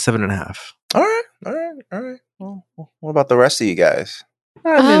it a 7.5. All right. Well, what about the rest of you guys?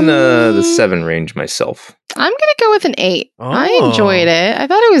 I'm in the 7 range myself. I'm gonna go with an 8. I enjoyed it. I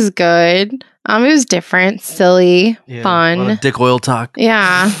thought it was good. It was different, silly, fun. A lot of dick oil talk.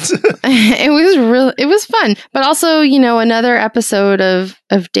 Yeah, it was fun. But also, another episode of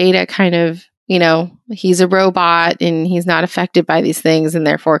Data kind of, he's a robot and he's not affected by these things, and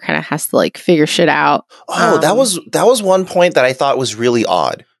therefore kind of has to like figure shit out. That was one point that I thought was really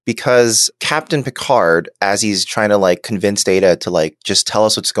odd. Because Captain Picard, as he's trying to like convince Data to like just tell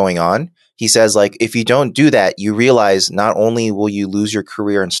us what's going on, he says like, if you don't do that, you realize not only will you lose your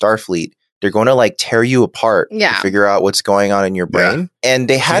career in Starfleet, they're going to like tear you apart to figure out what's going on in your brain. Yeah. And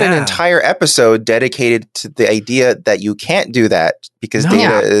they had an entire episode dedicated to the idea that you can't do that because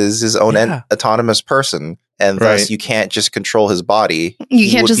Data is his own autonomous person. And thus you can't just control his body. You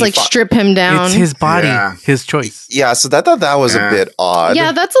can't just like strip him down. It's his body, his choice. Yeah, so I thought that was a bit odd.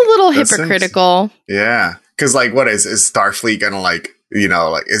 Yeah, that's a little hypocritical. Yeah, because like what is Starfleet gonna like,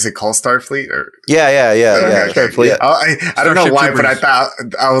 like is it called Starfleet or? Yeah. Starfleet. Yeah. I don't know why, Troopers. But I thought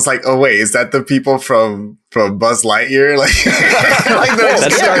I was like, oh wait, is that the people from Buzz Lightyear? Like,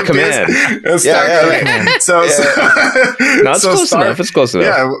 that's Star Command. That's Star Command. So it's close enough. It's close enough.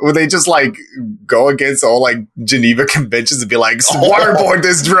 Yeah, would they just like go against all like Geneva conventions and be like, waterboard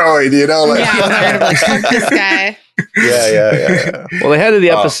this droid? This guy. Yeah. Well, they had in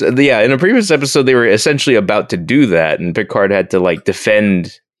the episode. In a previous episode, they were essentially about to do that, and Picard had to like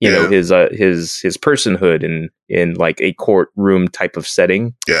defend, his personhood in like a courtroom type of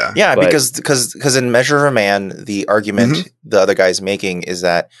setting. Yeah, because in Measure of a Man, the argument the other guy's making is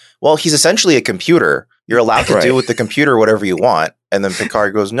that, well, he's essentially a computer. You're allowed to do with the computer whatever you want, and then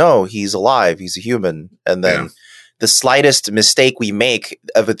Picard goes, no, he's alive. He's a human, and then. The slightest mistake we make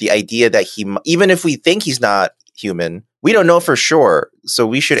of the idea that even if we think he's not human, we don't know for sure. So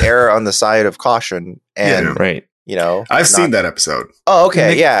we should err on the side of caution. And, I've seen that episode. Oh,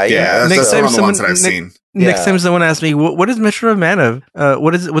 okay. Yeah. That's one of the ones that I've seen. Next time someone asks me, what is Measure of Man of?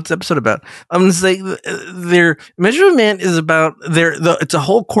 What's the episode about? I'm going to say their Measure of Man is about it's a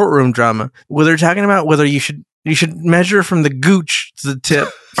whole courtroom drama where they're talking about whether you should measure from the gooch to the tip.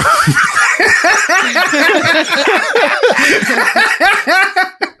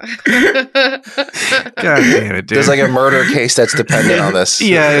 God damn it, dude. There's like a murder case that's dependent on this.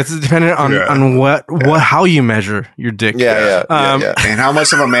 Yeah, it's dependent on what how you measure your dick. Yeah. And how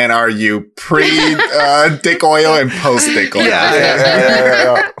much of a man are you pre dick oil and post dick oil?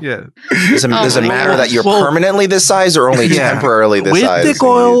 Yeah. Does it matter that you're permanently this size or only temporarily this size? With dick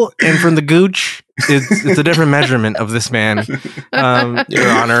oil and from the gooch, it's a different measurement of this man, Your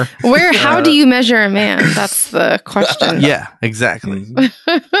Honor. How do you measure a man? That's the question. Yeah, exactly.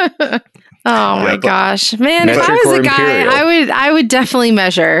 Oh my gosh, man! If I was a guy, I would definitely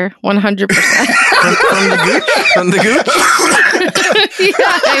measure 100%. From the gooch.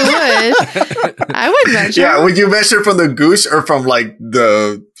 Yeah, I would measure. Yeah, would you measure from the gooch or from like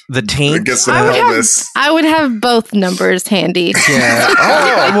the taint? I would have both numbers handy.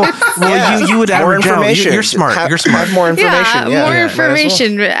 Yeah. You would have more information. You're smart. You're smart. Have more information. More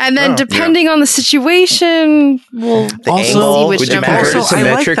information, and then depending on the situation, we'll see which would you number. convert it to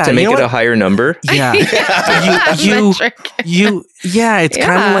metric to make it a higher number? Yeah. It's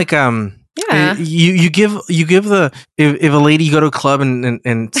kind of like you give the if a lady you go to a club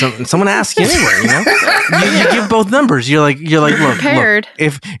and someone asks you anywhere, you give both numbers. You're like look,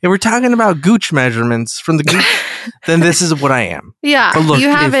 if we're talking about gooch measurements from the gooch, then this is what I am. Yeah, but look, you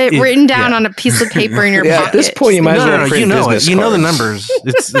have it written down on a piece of paper in your pocket. At this point, you might as well print business cards. You know the numbers.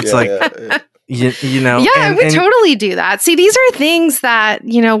 It's like. I would totally do that. See, these are things that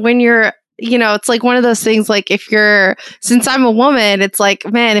when you're. It's like one of those things, like since I'm a woman, it's like,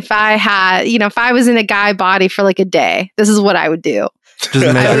 man, if I had, if I was in a guy body for like a day, this is what I would do.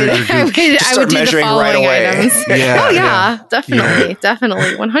 I would do the following items.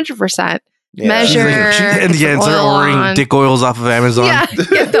 Definitely. 100%. Yeah. Measure. And start ordering dick oils off of Amazon. Yeah,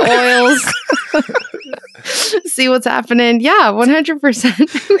 get the oils. See what's happening. Yeah, 100%.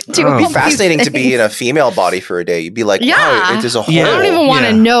 It would be fascinating to be in a female body for a day. You'd be like, wow, there's a hole. I don't even want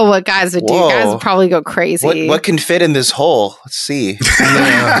to know what guys would do. Guys would probably go crazy. What can fit in this hole? Let's see.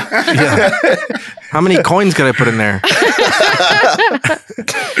 How many coins can I put in there?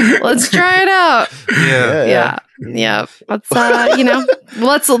 Let's try it out. Yeah.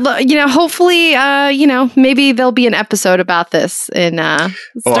 Let's hopefully maybe there'll be an episode about this in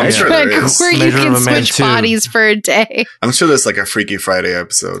Star Trek where you can switch bodies for a day. I'm sure there's like a Freaky Friday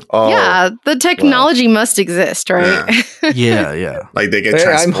episode. Yeah, the technology must exist, right? Yeah. Like they get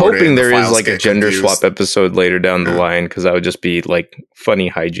I'm hoping there is like a gender swap episode later down the line, because that would just be like funny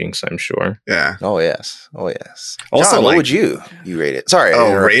hijinks, I'm sure. Yeah. Oh yes. Also, John, what would you rate it? Sorry.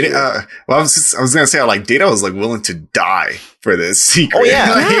 Rate it? Well, I was gonna say, like, Data was like willing to die for this secret. Oh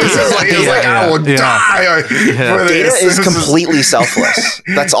yeah. He was like, I will die for this. Data is completely selfless.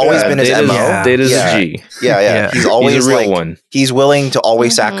 That's always been his MO. Data's a G. Yeah. He's always he's a real one. He's willing to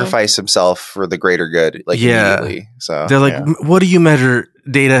always sacrifice himself for the greater good. Like immediately. So they're like, what do you measure,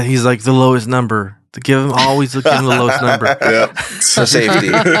 Data? He's like, the lowest number. Always give him the lowest number. Yeah. For safety.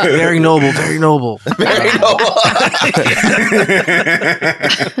 Very noble. Very noble.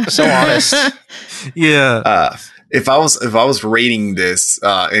 So honest. Yeah. If I was rating this,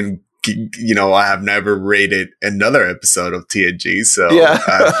 and I have never rated another episode of TNG, so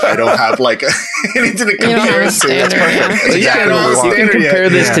I don't have like anything to compare it to. That's perfect. You can compare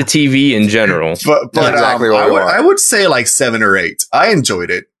this to TV in general. But exactly I would say like 7 or 8. I enjoyed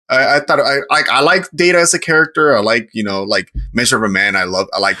it. I thought I like Data as a character. I like Measure of a Man. I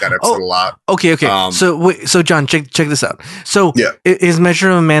like that episode a lot. Okay. So John, check this out. So is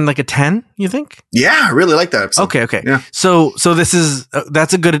Measure of a Man like a 10? You think? Yeah, I really like that episode. Okay. Yeah. So this is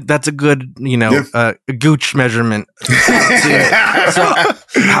that's a good gooch measurement. So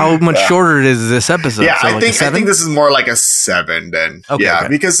how much shorter is this episode? Yeah, so I think this is more like a 7 then. Okay.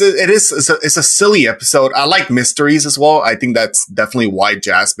 Because it's a silly episode. I like mysteries as well. I think that's definitely why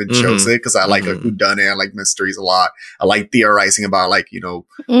Jasmine chose it, because I like a whodunit. I like mysteries a lot. I like theorizing about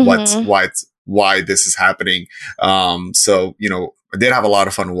why this is happening. So I did have a lot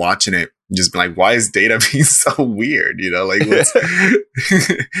of fun watching it. Just like, why is Data being so weird? Like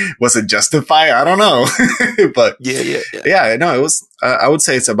what's it justify? I don't know. But yeah. No, it was. I would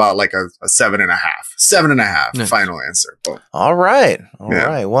say it's about like a 7.5. 7.5 final answer. Boom. All right.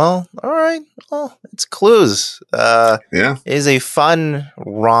 Well, it's Clues. It is a fun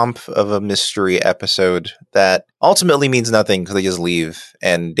romp of a mystery episode that ultimately means nothing because they just leave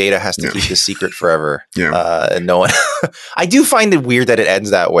and Data has to keep the secret forever. And no one. I do find it weird that it ends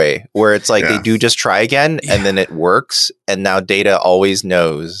that way, where it's like they do just try again and then it works, and now Data always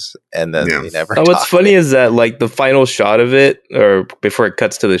knows, and then they never. What's funny is that like the final shot of it, or before it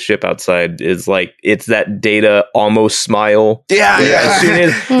cuts to the ship outside, is like it's that Data almost smile. As soon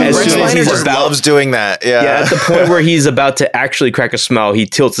as he's loves doing that. At the point where he's about to actually crack a smile, he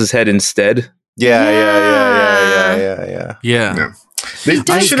tilts his head instead. Yeah. He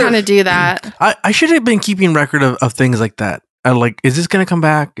does kind of do that. I should have been keeping record of things like that. I like, is this going to come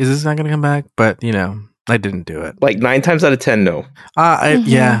back? Is this not going to come back? But I didn't do it. Like 9 times out of 10, no.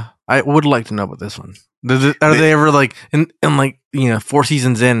 I would like to know about this one. Are they ever like in like 4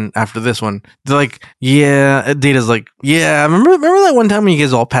 seasons in after this one? They're like, Data's like, remember that one time when you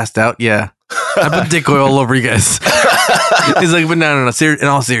guys all passed out? Yeah, I put dick oil all over you guys. He's like, but no. In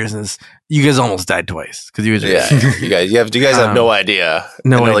all seriousness, you guys almost died twice because you guys. You guys have no idea.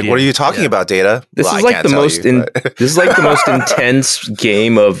 No idea. Like, what are you talking about, Data? This is like the most. This is like the most intense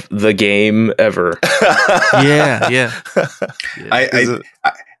game of the game ever. Yeah.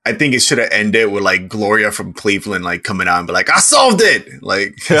 I think it should have ended with like Gloria from Cleveland like coming out and be like, I solved it.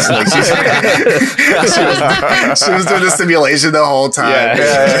 Like, she was doing the simulation the whole time. She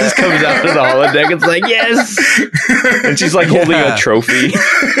just comes out of the holodeck. It's like, yes. And she's like holding a trophy.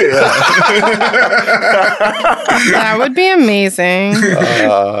 That would be amazing.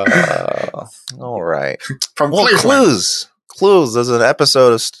 All right. Clues. Clues is an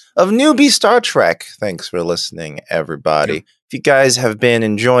episode of Newbie Star Trek. Thanks for listening, everybody. Yep. If you guys have been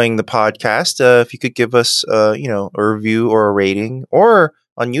enjoying the podcast, if you could give us, a review or a rating, or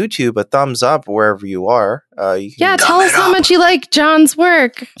on YouTube, a thumbs up wherever you are. You can tell us how much you like John's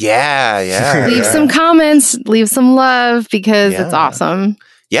work. Yeah. Leave some comments, leave some love, because it's awesome.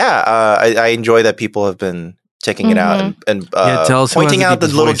 Yeah, I enjoy that people have been checking it out and pointing out the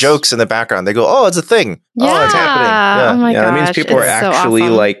little jokes in the background. They go, "Oh, it's a thing. Yeah. Oh, it's happening." Oh my gosh, that means people are actually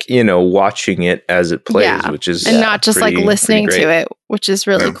like watching it as it plays, which is not just like listening to it, which is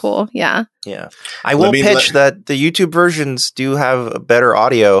really cool. Yeah. I will pitch that the YouTube versions do have better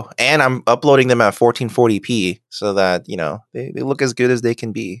audio, and I'm uploading them at 1440p so that they look as good as they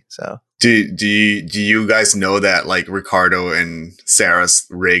can be. So. Do you guys know that like Ricardo and Sarah's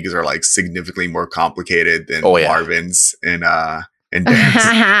rigs are like significantly more complicated than Marvin's and and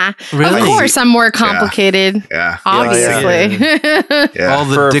dance. Really? Of course, I'm more complicated. Yeah. Obviously. Yeah. All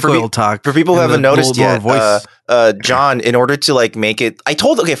the dick oil talk. For people who haven't noticed yet, John, in order to like make it,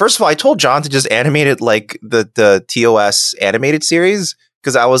 first of all, I told John to just animate it like the TOS animated series.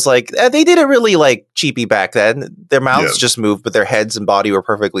 Because I was like, they did it really like cheapy back then. Their mouths just moved, but their heads and body were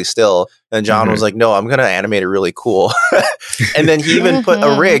perfectly still. And John was like, no, I'm going to animate it really cool. And then he even put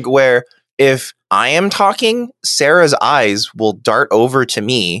a rig where if I am talking, Sarah's eyes will dart over to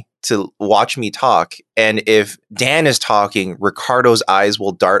me to watch me talk. And if Dan is talking, Ricardo's eyes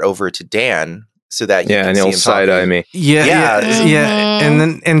will dart over to Dan. So that and he'll side eye me. Yeah.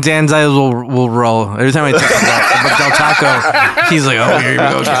 And Dan's eyes will roll every time I talk about Del Taco. He's like, "Oh, here we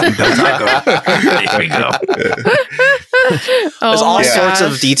go, Del Taco." Here we go. There's all sorts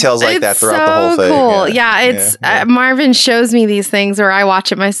of details like that throughout the whole thing. Cool. Yeah, it's Marvin shows me these things, or I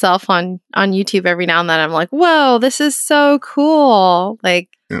watch it myself on YouTube every now and then. I'm like, "Whoa, this is so cool!" Like.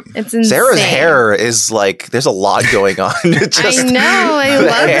 It's insane. Sarah's hair is like, there's a lot going on. I know. I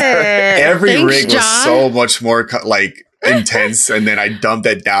love it. Every rig was so much more intense, and then I dumped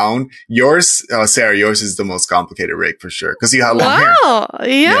it down. Yours, Sarah, yours is the most complicated rig for sure because you have long hair.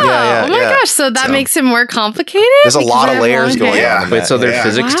 Yeah. Oh my gosh. So that makes it more complicated? There's a lot of layers going on. Wait, so there's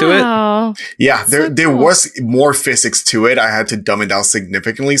physics to it? Yeah, there was more physics to it. I had to dumb it down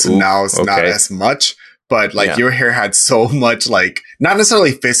significantly, so now it's not as much. But your hair had so much not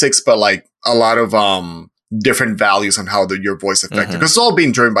necessarily physics, but a lot of different values on how your voice affected. Because it's all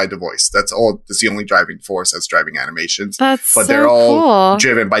being driven by the voice. That's the only driving force that's driving animations. But they're all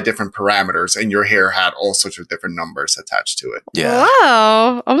driven by different parameters, and your hair had all sorts of different numbers attached to it. Yeah.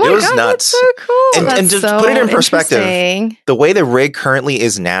 Wow. Oh my God, it was nuts. That's so cool. And to put it in perspective, the way the rig currently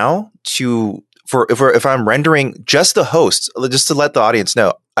is now if I'm rendering just the hosts, just to let the audience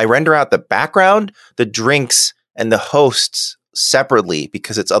know, I render out the background, the drinks, and the hosts separately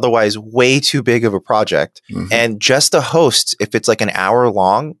because it's otherwise way too big of a project. And just the hosts, if it's like an hour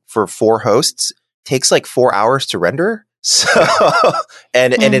long for 4 hosts, takes like 4 hours to render. So,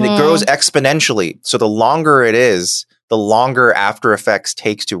 and it grows exponentially. So the longer it is, the longer After Effects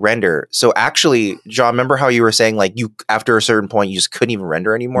takes to render. So actually, John, remember how you were saying after a certain point, you just couldn't even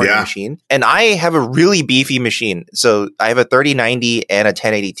render anymore in the machine? And I have a really beefy machine. So I have a 3090 and a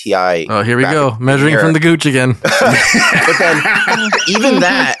 1080 Ti. Oh, here we go. Measuring from the gooch again. But then even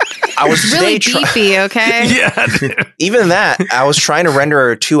that, I was really beefy, okay? Yeah. Even that, I was trying to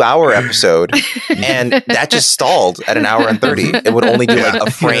render a 2-hour episode and that just stalled at an hour and 30. It would only do a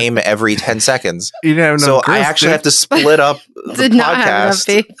frame every 10 seconds. So I actually have to split up the podcast.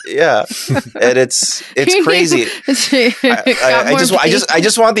 And it's crazy. I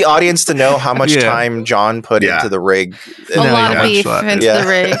just want the audience to know how much time John put into the rig. A lot of beef into the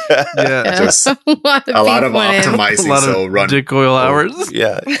rig. Just a lot of optimizing. A lot of dick oil hours.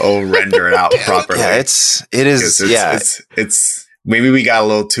 Render it out properly. Yeah, it is. It's maybe we got a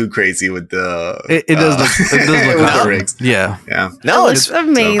little too crazy with the. It does look the rigs. Yeah. No, it's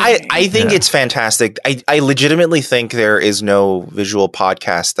amazing. I think it's fantastic. I legitimately think there is no visual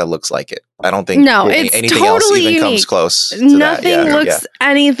podcast that looks like it. I don't think anything totally else even unique. Comes close to Nothing looks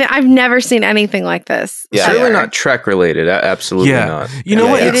anything. I've never seen anything like this. Certainly not Trek related. Absolutely not. You know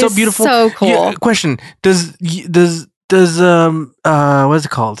what? It's so beautiful. So cool. Question: Does what is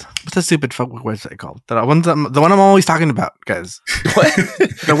it called? What's that stupid website called? The one I'm always talking about, guys. What?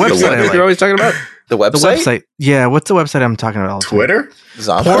 The website you're always talking about? The website? Yeah, what's the website I'm talking about? Twitter?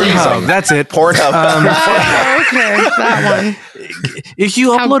 Pornhub. That's it. Pornhub. Okay, that one. If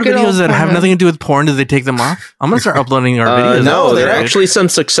you upload videos that have nothing to do with porn, do they take them off? I'm gonna start uploading our videos. No, they're actually some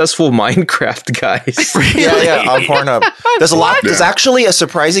successful Minecraft guys. Yeah, on Pornhub. There's a lot. There's actually a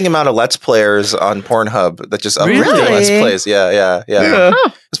surprising amount of Let's Players on Pornhub that just upload Let's Plays. Yeah.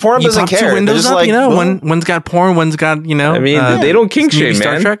 Because Pornhub doesn't care. Two windows up, one's got porn, one's got I mean, they don't kink shame, man.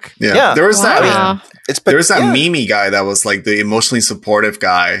 Star Trek. Yeah. There was that. There was that Mimi guy that was like the emotionally supportive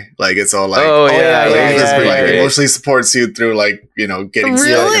guy. Like it's all like, emotionally supports you through getting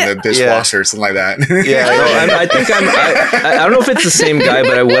stuck in the dishwasher or something like that. I don't know if it's the same guy,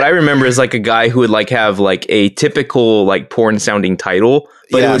 but what I remember is like a guy who would have a typical porn sounding title,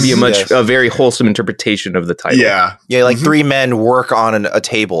 but it would be a very wholesome interpretation of the title. Yeah, 3 men work on a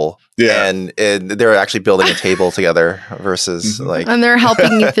table. Yeah, and they're actually building a table together versus and they're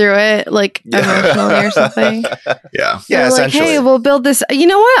helping you through it emotionally or something. Yeah, essentially. Hey, we'll build this. You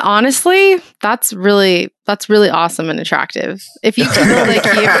know what? Honestly, that's really awesome and attractive. If you can build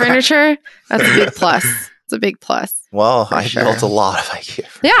IKEA furniture, that's a big plus. It's a big plus. Well, I built a lot of IKEA.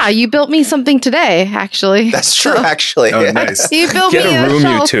 Yeah, you built me something today, actually. That's true, actually. Oh, nice. You built Get me a room,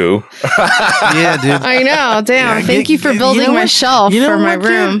 shelf. you two. Yeah, dude. I know. Damn. Thank you for building my shelf for my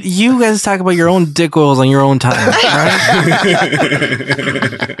room. Dude? You guys talk about your own dick oils on your own time.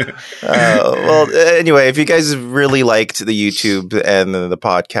 Well, anyway, if you guys really liked the YouTube and the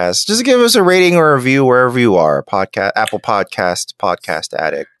podcast, just give us a rating or a review wherever you are. Podcast, Apple Podcast, Podcast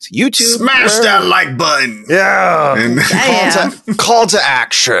Addict, YouTube. Smash that like button. Yeah. And Call to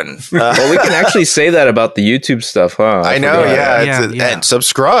action. Well, we can actually say that about the YouTube stuff, huh? I know, yeah. And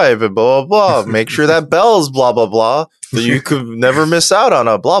subscribe and blah, blah, blah. Make sure that bell's blah, blah, blah. So you could never miss out on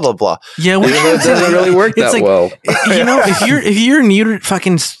a blah, blah, blah. Yeah, it doesn't really work that well. You know, if you're new to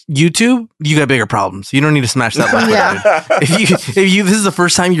fucking YouTube, you got bigger problems. You don't need to smash that like button. If you this is the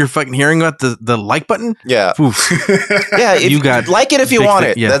first time you're fucking hearing about the like button, yeah, yeah, you got like it if you want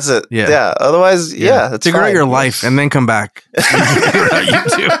it. Yeah. That's it. Yeah. Otherwise, that's figure out your life and then come back.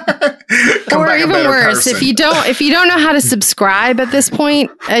 Or even worse, if you don't know how to subscribe at this point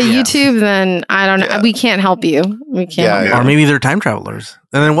at YouTube, then I don't know. Yeah. We can't help you. We can't. Or maybe they're time travelers.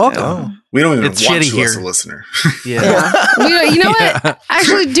 And then welcome. Oh. We don't even want you as a listener. Yeah. You know what?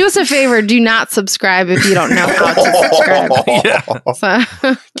 Actually, do us a favor. Do not subscribe if you don't know how to subscribe. So,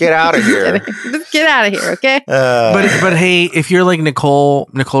 get out of here. Just get out of here, okay? But hey, if you're like Nicole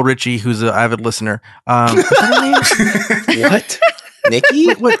Richie, who's an avid listener, what's her name? What?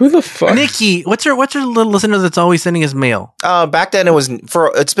 Nikki? Who the fuck? Nikki. What's her little listener that's always sending us mail? Back then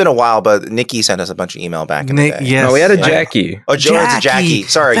it's been a while, but Nikki sent us a bunch of email back in the day. Yes. No, we had a Jackie. Oh, it's a Jackie.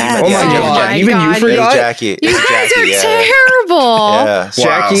 Sorry. Oh my God. Even you forgot? Jackie. You guys are terrible. Yeah.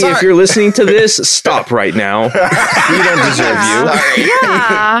 Jackie, if you're listening to this, stop right now. We don't deserve you.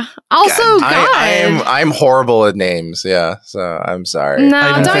 Yeah. Also, I'm horrible at names. Yeah. So I'm sorry.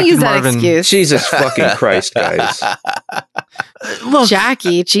 No, don't use that excuse. Jesus fucking Christ, guys. Look,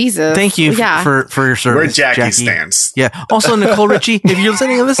 Jackie, Jesus. Thank you for your service. Where Jackie stands. Yeah. Also, Nicole Richie, if you're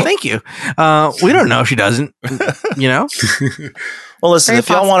listening to this, thank you. We don't know if she doesn't. You know? Well, listen, if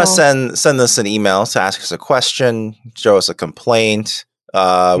y'all want to send us an email to ask us a question, show us a complaint,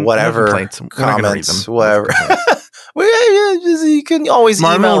 whatever, comments, whatever. You can always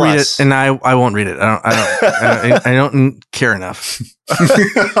email will read us. it, and I won't read it. I don't care enough.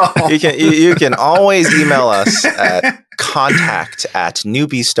 You can always email us at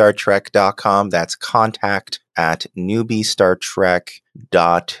contact@newbiestartrek.com. That's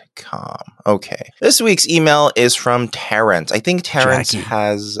contact@newbiestartrek.com. Okay. This week's email is from Terrence. I think Terrence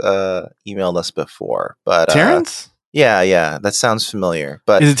has emailed us before, but Terrence? Yeah, that sounds familiar.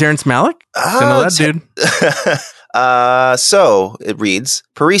 But is it Terrence Malick? I know that dude. So it reads,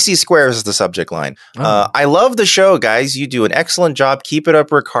 Parisi Squares is the subject line. I love the show, guys. You do an excellent job. Keep it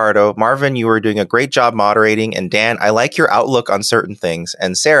up, Ricardo. Marvin, you are doing a great job moderating. And Dan, I like your outlook on certain things.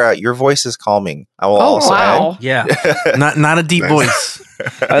 And Sarah, your voice is calming. I will also add. Yeah. not a deep voice.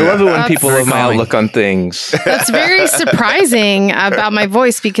 I love it when people love my outlook on things. That's very surprising about my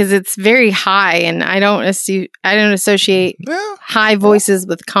voice because it's very high, and I don't associate high voices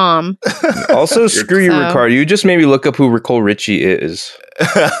with calm. Also, screw you, Ricardo. You just made me look up who Nicole Richie is.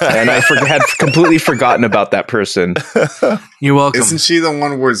 And I had completely forgotten about that person. You're welcome. Isn't she the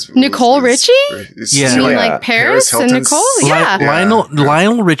one where Nicole Richie? Yeah, you mean like Paris and Nicole? Yeah,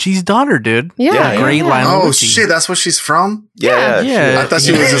 Lionel Richie's daughter, dude. Yeah, great Lionel. Oh Richie. shit, that's what she's from. Yeah. I thought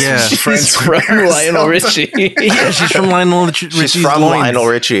she was just friends she's from Lionel Richie. Yeah, she's from Lionel Richie's She's from loins. Lionel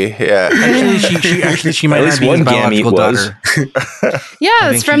Richie. Yeah. Actually, she might not be his biological daughter.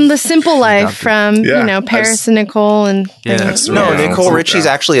 Yeah, it's from The Simple Life from Paris and Nicole and no, Nicole Richie's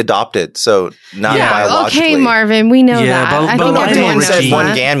actually adopted, so not biologically. Okay, Marvin, we know that. I think Lionel said one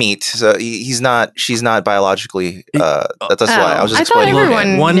gamete, so she's not biologically. That's why I was just explaining. I thought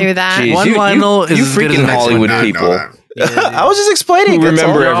everyone knew that. Geez, one Lionel is you freaking Hollywood people. I was just explaining. You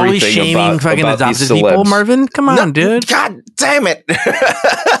remember You're always everything shaming fucking about adopted these celebs. people, Marvin. Come on, dude. God damn it!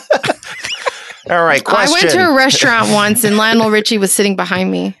 All right, question. I went to a restaurant once, and Lionel Richie was sitting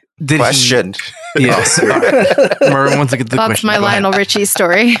behind me. Question. Yes. Marvin wants to get the question. That's my Lionel Richie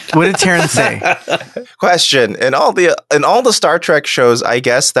story. What did Terrence say? Question. In all the Star Trek shows, I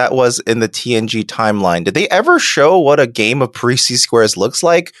guess that was in the TNG timeline. Did they ever show what a game of Parisi Squares looks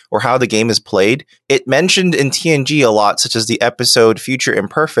like or how the game is played? It mentioned in TNG a lot, such as the episode Future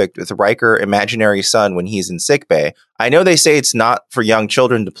Imperfect with Riker Imaginary Son when he's in sickbay. I know they say it's not for young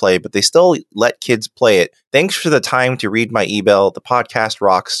children to play, but they still let kids play it. Thanks for the time to read my email. The podcast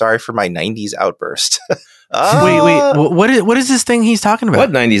rocks. Sorry for my 90s outburst. Wait. What is this thing he's talking about?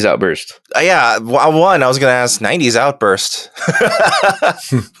 What 90s outburst? Yeah, I was going to ask 90s outburst.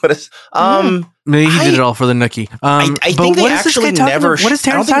 What is Maybe he did it all for the nookie. I think they actually never. What is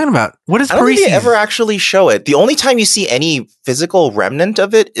Terrence talking about? What is? I don't think they ever actually show it. The only time you see any physical remnant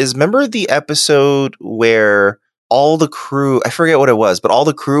of it is, remember the episode where all the crew, I forget what it was, but all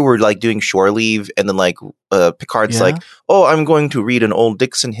the crew were like doing shore leave, and then like Picard's like, "Oh, I'm going to read an old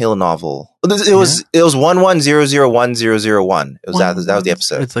Dixon Hill novel." It was 11001001. It was that was the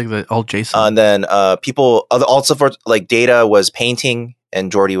episode. It's like the old Jason. And then people also for like Data was painting,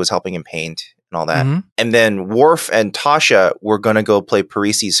 and Geordi was helping him paint and all that. And then Worf and Tasha were going to go play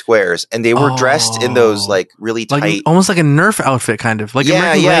Parisi Squares, and they were dressed in those like really tight, like, almost like a Nerf outfit, kind of like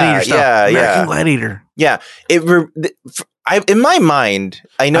American Gladiator stuff. American Gladiator. Yeah. In my mind,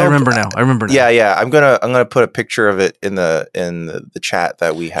 I remember now. Yeah. I'm gonna put a picture of it in the chat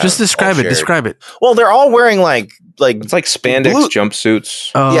that we have. Just describe it. Well, they're all wearing like it's like spandex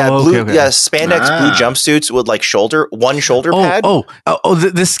jumpsuits. Spandex blue jumpsuits with like one shoulder pad.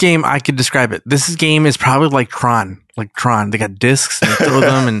 This game, I could describe it. This game is probably like Tron. They got discs and you throw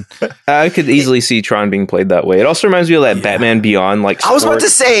them, and I could easily see Tron being played that way. It also reminds me of that Batman Beyond. Like I was about to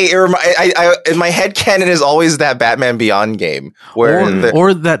say, I in my head canon is always that Batman Beyond game where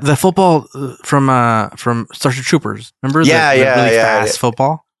the football from Starship Troopers. Remember? The really fast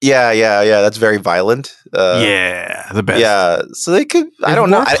football. Yeah. That's very violent. The best. Yeah, so they could. I don't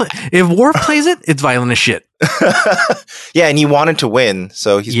know. If Worf plays it, it's violent as shit. Yeah, and he wanted to win,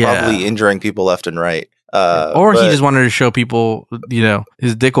 so he's probably injuring people left and right. He just wanted to show people,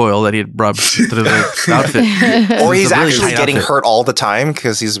 his dick oil that he had rubbed through the outfit. Or he's actually getting hurt all the time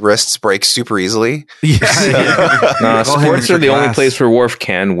because his wrists break super easily. Yeah. Sports are the only place where Worf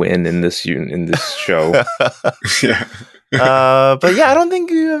can win in this show. Yeah. But yeah, I don't think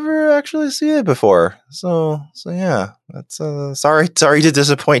you ever actually see it before. So yeah, that's sorry to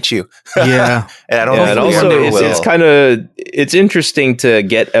disappoint you. Yeah, and I don't. Yeah, and also it's interesting to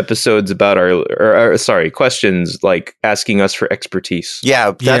get episodes about questions like asking us for expertise.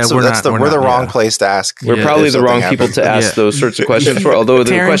 Yeah, we're the wrong place to ask. We're probably the wrong people to ask those sorts of questions for. Although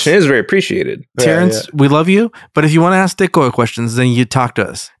the question is very appreciated. Terrence, we love you, but if you want to ask dick oil questions, then you talk to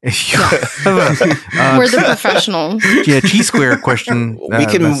us. If you we're the professionals. Yeah, T-square question. We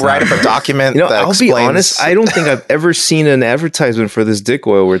can write up a document. I'll be honest. I don't think I've ever seen an advertisement for this dick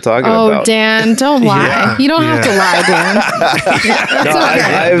oil we're talking about. Oh, Dan, don't lie. Yeah. You don't have to lie, Dan.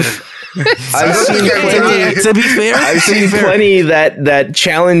 I've seen plenty. To be fair, I've seen plenty that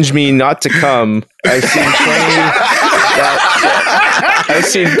challenge me not to come. I've seen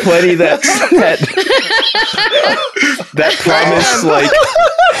plenty that promise like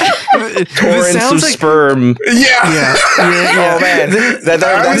torrents of sperm. Yeah. Oh man,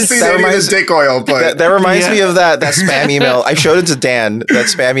 that reminds dick oil, but that reminds me of that spam email. I showed it to Dan. That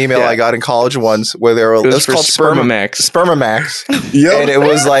spam email I got in college once, where it was called Spermamax. And it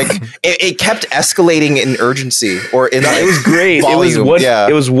was like it kept escalating in urgency, it was great. Volume.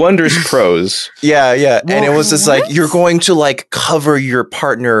 It was wondrous prose. Yeah. And it was just like, you're going to like cover your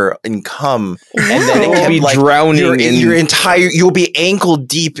partner in cum, and then it will be drowning you'll be ankle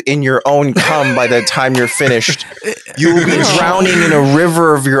deep in your own cum by the time you're finished. You'll be drowning in a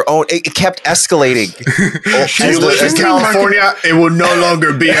river of your own. It kept escalating. You live in California, it will no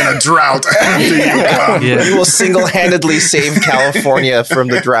longer be in a drought after you come. Yeah. You will single-handedly save California from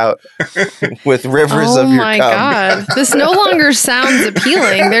the drought with rivers of your cum. Oh my god, this no longer sounds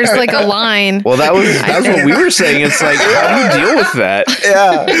appealing. There's like a line. Well, that's what we were saying. It's like, how do you deal with that?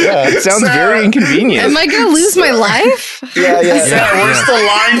 Yeah. It sounds very inconvenient. Am I going to lose my life? Yeah. Where's the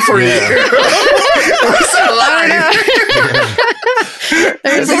line for you? Where's the line?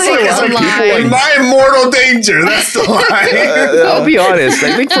 There's like a line. In my immortal danger, that's the line. I'll be honest.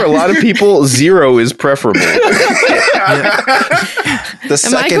 I think for a lot of people, 0 is preferable. The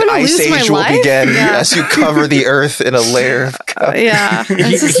second ice age will begin as you cover the earth in a layer of cum.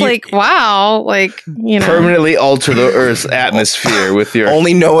 It's just like, wow, permanently alter the Earth's atmosphere with your.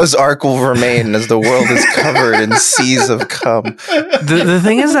 Only Noah's Ark will remain as the world is covered in seas of cum. The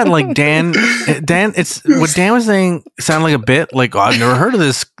thing is that like Dan, it's what Dan was saying sounded like a bit. Like, I've never heard of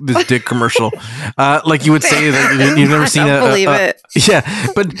this dick commercial. Like you would say that you've never seen it. Yeah,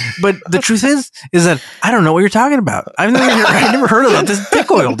 but the truth is that I don't know what you're talking about. I've never heard about this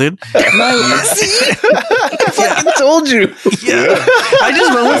dick oil, dude. I told you. Yeah, I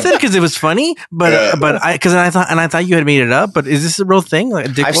just went with it because it was funny, but I thought you had made it up. But is this a real thing?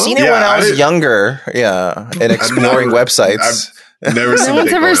 Like dick I've oil? seen it when I was younger. Yeah, and exploring websites. Never no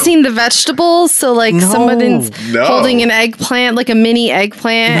one's ever seen the vegetables. So like someone's holding an eggplant, like a mini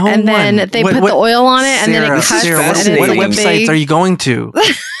eggplant, and then they put the oil on it, and then it cuts. What websites are you going to?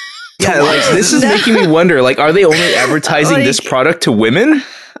 Yeah, like this is making me wonder. Like, are they only advertising this product to women?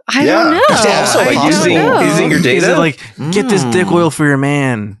 I don't know. Also, like using your data. Is it like get this dick oil for your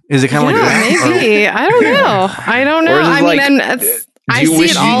man? Is it kind of like that? Maybe. I don't know. I don't know. I mean, do you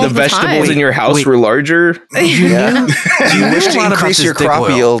wish the vegetables in your house were larger? Do you wish to increase your crop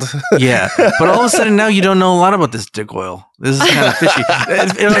yield? Yeah, but all of a sudden now you don't know a lot about this dick oil. This is kind of fishy.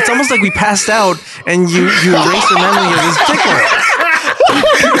 It's almost like we passed out and you erased the memory of this dick oil.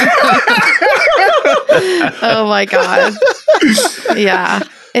 Oh my god! Yeah.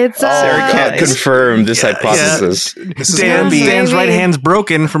 It's Sarah can't confirm this hypothesis. Yeah. Dan's right hand's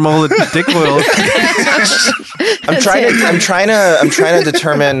broken from all the dick oil. I'm trying to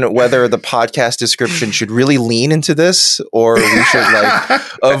determine whether the podcast description should really lean into this or we should like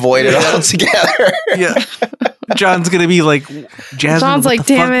avoid it altogether. Yeah. John's gonna be like, Jasmine. John's like,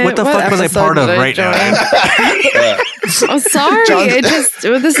 damn it! What the fuck was I part of right now? I'm sorry. This is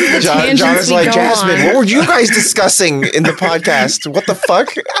the tangents John is like, Jasmine, what were you guys discussing in the podcast? What the fuck?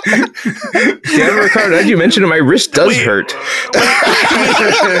 Damn, Ricardo, as you mentioned, my wrist does hurt.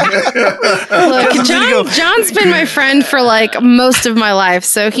 Look, John's been my friend for like most of my life,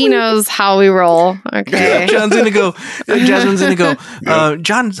 so he knows how we roll. Okay. John's gonna go. Jasmine's gonna go.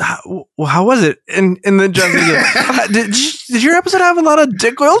 John, how was it? And then John's gonna go. Did your episode have a lot of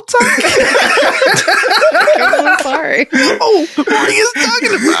dick oil talk? I'm sorry. Oh, what are you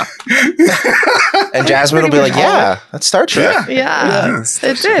talking about? And Jasmine will be like, yeah, that's Star Trek. Yeah.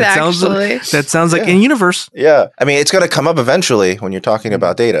 It did, actually. That sounds like in universe. Yeah. I mean, it's going to come up eventually when you're talking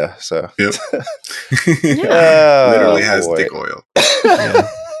about data. So, literally has dick oil.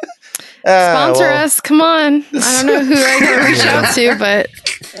 Sponsor us. Come on. I don't know who I gotta reach out to, but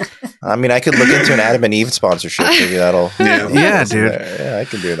I mean, I could look into an Adam and Eve sponsorship. Maybe that'll. Yeah, dude. Yeah, I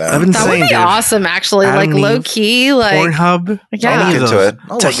can do that. That would be awesome, actually. Adam like low key, like Pornhub. Yeah, I'll look into it.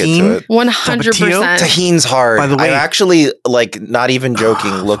 I'll look into it. 100%. Tahine's hard. By the way, I actually like not even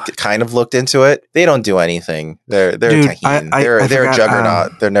joking. Looked into it. They don't do anything. They're Tahine. They're a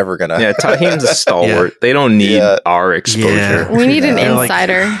juggernaut. They're never gonna. Yeah, Tahine's a stalwart. They don't need our exposure. Yeah. We need an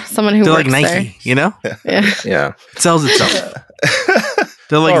insider, someone who. They're like Nike, there. You know? Yeah. It sells itself.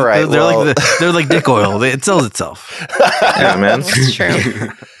 They're like they're like dick oil. It sells itself. Yeah, man. That's true.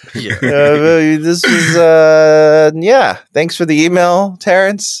 This was thanks for the email,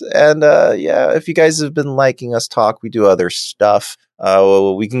 Terrence. And if you guys have been liking us talk, we do other stuff.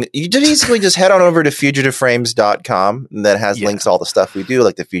 You basically just head on over to fugitiveframes.com, and that has links to all the stuff we do,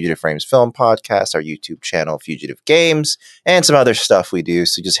 like the Fugitive Frames Film Podcast, our YouTube channel, Fugitive Games, and some other stuff we do.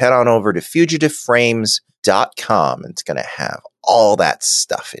 So just head on over to fugitiveframes.com, and it's going to have all that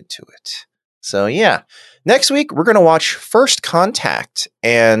stuff into it. So yeah. Next week, we're going to watch First Contact,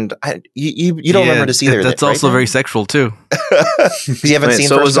 and you don't remember this either. That's also very sexual, too. You haven't seen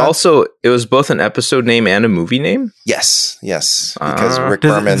First Contact? It was both an episode name and a movie name? Yes. Because Rick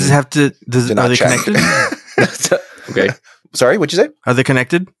Berman are they connected? Okay. Sorry, what'd you say? Are they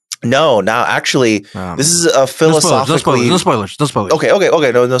connected? No, actually, this is a philosophically... No spoilers.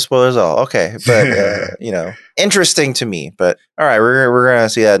 Okay, no spoilers at all. Okay, but, interesting to me. But, all right, we're going to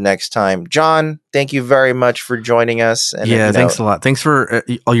see that next time. John, thank you very much for joining us. And, thanks a lot. Thanks for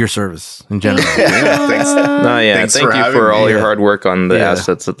all your service in general. Thanks. Thank you for all your hard work on the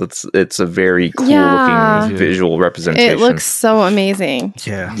assets. It's a very cool looking visual representation. It looks so amazing.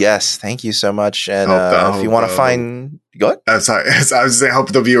 Yeah. Yes, thank you so much. And if you want to find... Go ahead. I'm sorry. I was saying,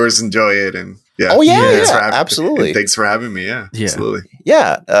 hope the viewers enjoy it. And absolutely. Thanks for having me. Yeah, absolutely.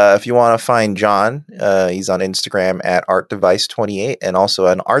 Yeah. If you want to find John, he's on Instagram at ArtDevice28 and also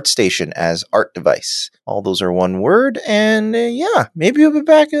on ArtStation as ArtDevice. All those are one word. And maybe we'll be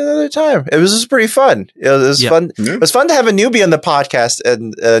back another time. It was just pretty fun. It was fun. Yeah. It was fun to have a newbie on the podcast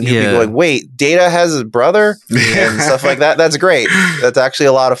and a newbie going, wait, Data has a brother and stuff like that. That's great. That's actually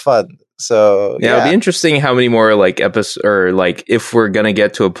a lot of fun. So it'll be interesting how many more episodes, or if we're gonna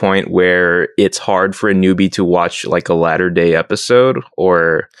get to a point where it's hard for a newbie to watch a latter day episode,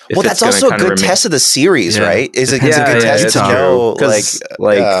 or if that's also a good test of the series, right? Is it a good test to know? Because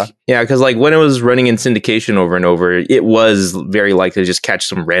when it was running in syndication over and over, it was very likely to just catch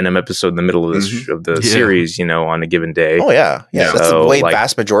some random episode in the middle of the series, on a given day. Oh yeah. That's the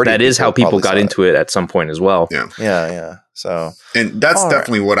vast majority. That is how people got into it at some point as well. Yeah. So, and that's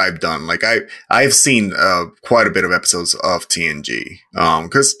definitely what I've done. I've seen quite a bit of episodes of TNG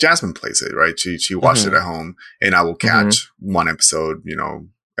because Jasmine plays it, right? She watched it at home, and I will catch one episode,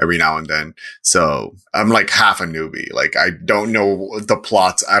 every now and then. So I'm like half a newbie. Like I don't know the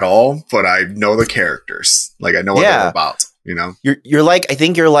plots at all, but I know the characters. Like I know what they're about. You know, you're like, I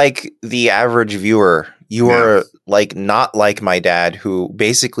think you're like the average viewer. You are like not like my dad, who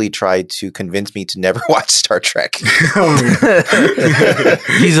basically tried to convince me to never watch Star Trek. He's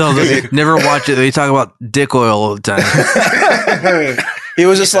all never watch it. They talk about dick oil all the time. He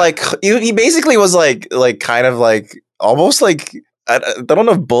was just like, he basically was like kind of like almost like, I don't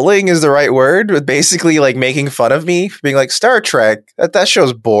know if bullying is the right word, but basically like making fun of me for being like, Star Trek, that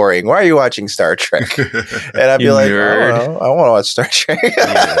show's boring. Why are you watching Star Trek? And I'd be like, nerd. I don't know. I want to watch Star Trek.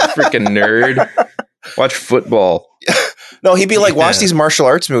 Freaking nerd. Watch football. No, he'd be like, watch these martial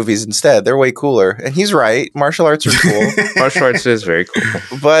arts movies instead. They're way cooler. And he's right. Martial arts are cool. Martial arts is very cool.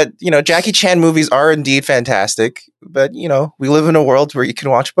 But, Jackie Chan movies are indeed fantastic. But, we live in a world where you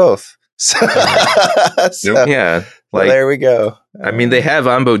can watch both. So, yeah. Like, there we go. I mean, they have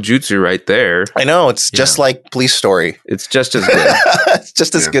Anbo Jutsu right there. I know. It's just like Police Story. It's just as good. It's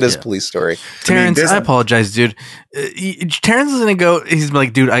just as good as Police Story. Terrence, I apologize, dude. Terrence is going to go, he's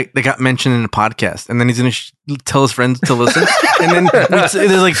like, dude, they got mentioned in a podcast. And then he's going to tell his friends to listen. And then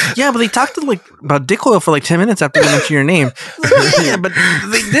they're like, yeah, but they talked about dick oil for like 10 minutes after they mentioned your name. Yeah, but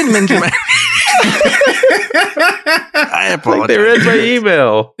they did mention my I apologize. They read my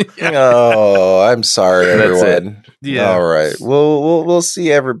email. Oh, I'm sorry, everyone. Yeah. All right. We'll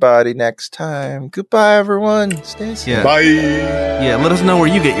see everybody next time. Goodbye, everyone. Stay safe. Yeah. Bye. Yeah. Let us know where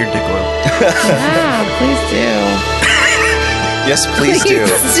you get your dick oil. Yeah, please do. Yes, please do.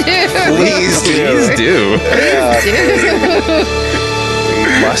 Please do. We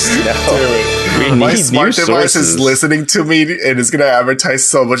must know. My smart device is listening to me and is going to advertise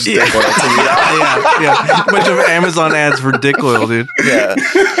so much dick oil to me. Yeah. A bunch of Amazon ads for dick oil, dude. Yeah.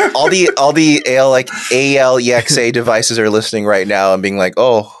 All the ALEXA devices are listening right now and being like,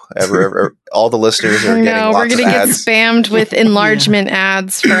 oh, all the listeners are getting lots of ads. We're going to get spammed with enlargement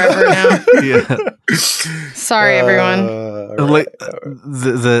ads forever now. Yeah. Sorry, everyone. Like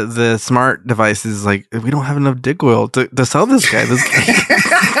the smart device is like, we don't have enough dick oil to sell this guy.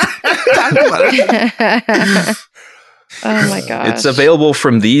 Talk about it. Oh my god! It's available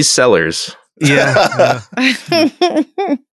from these sellers. Yeah.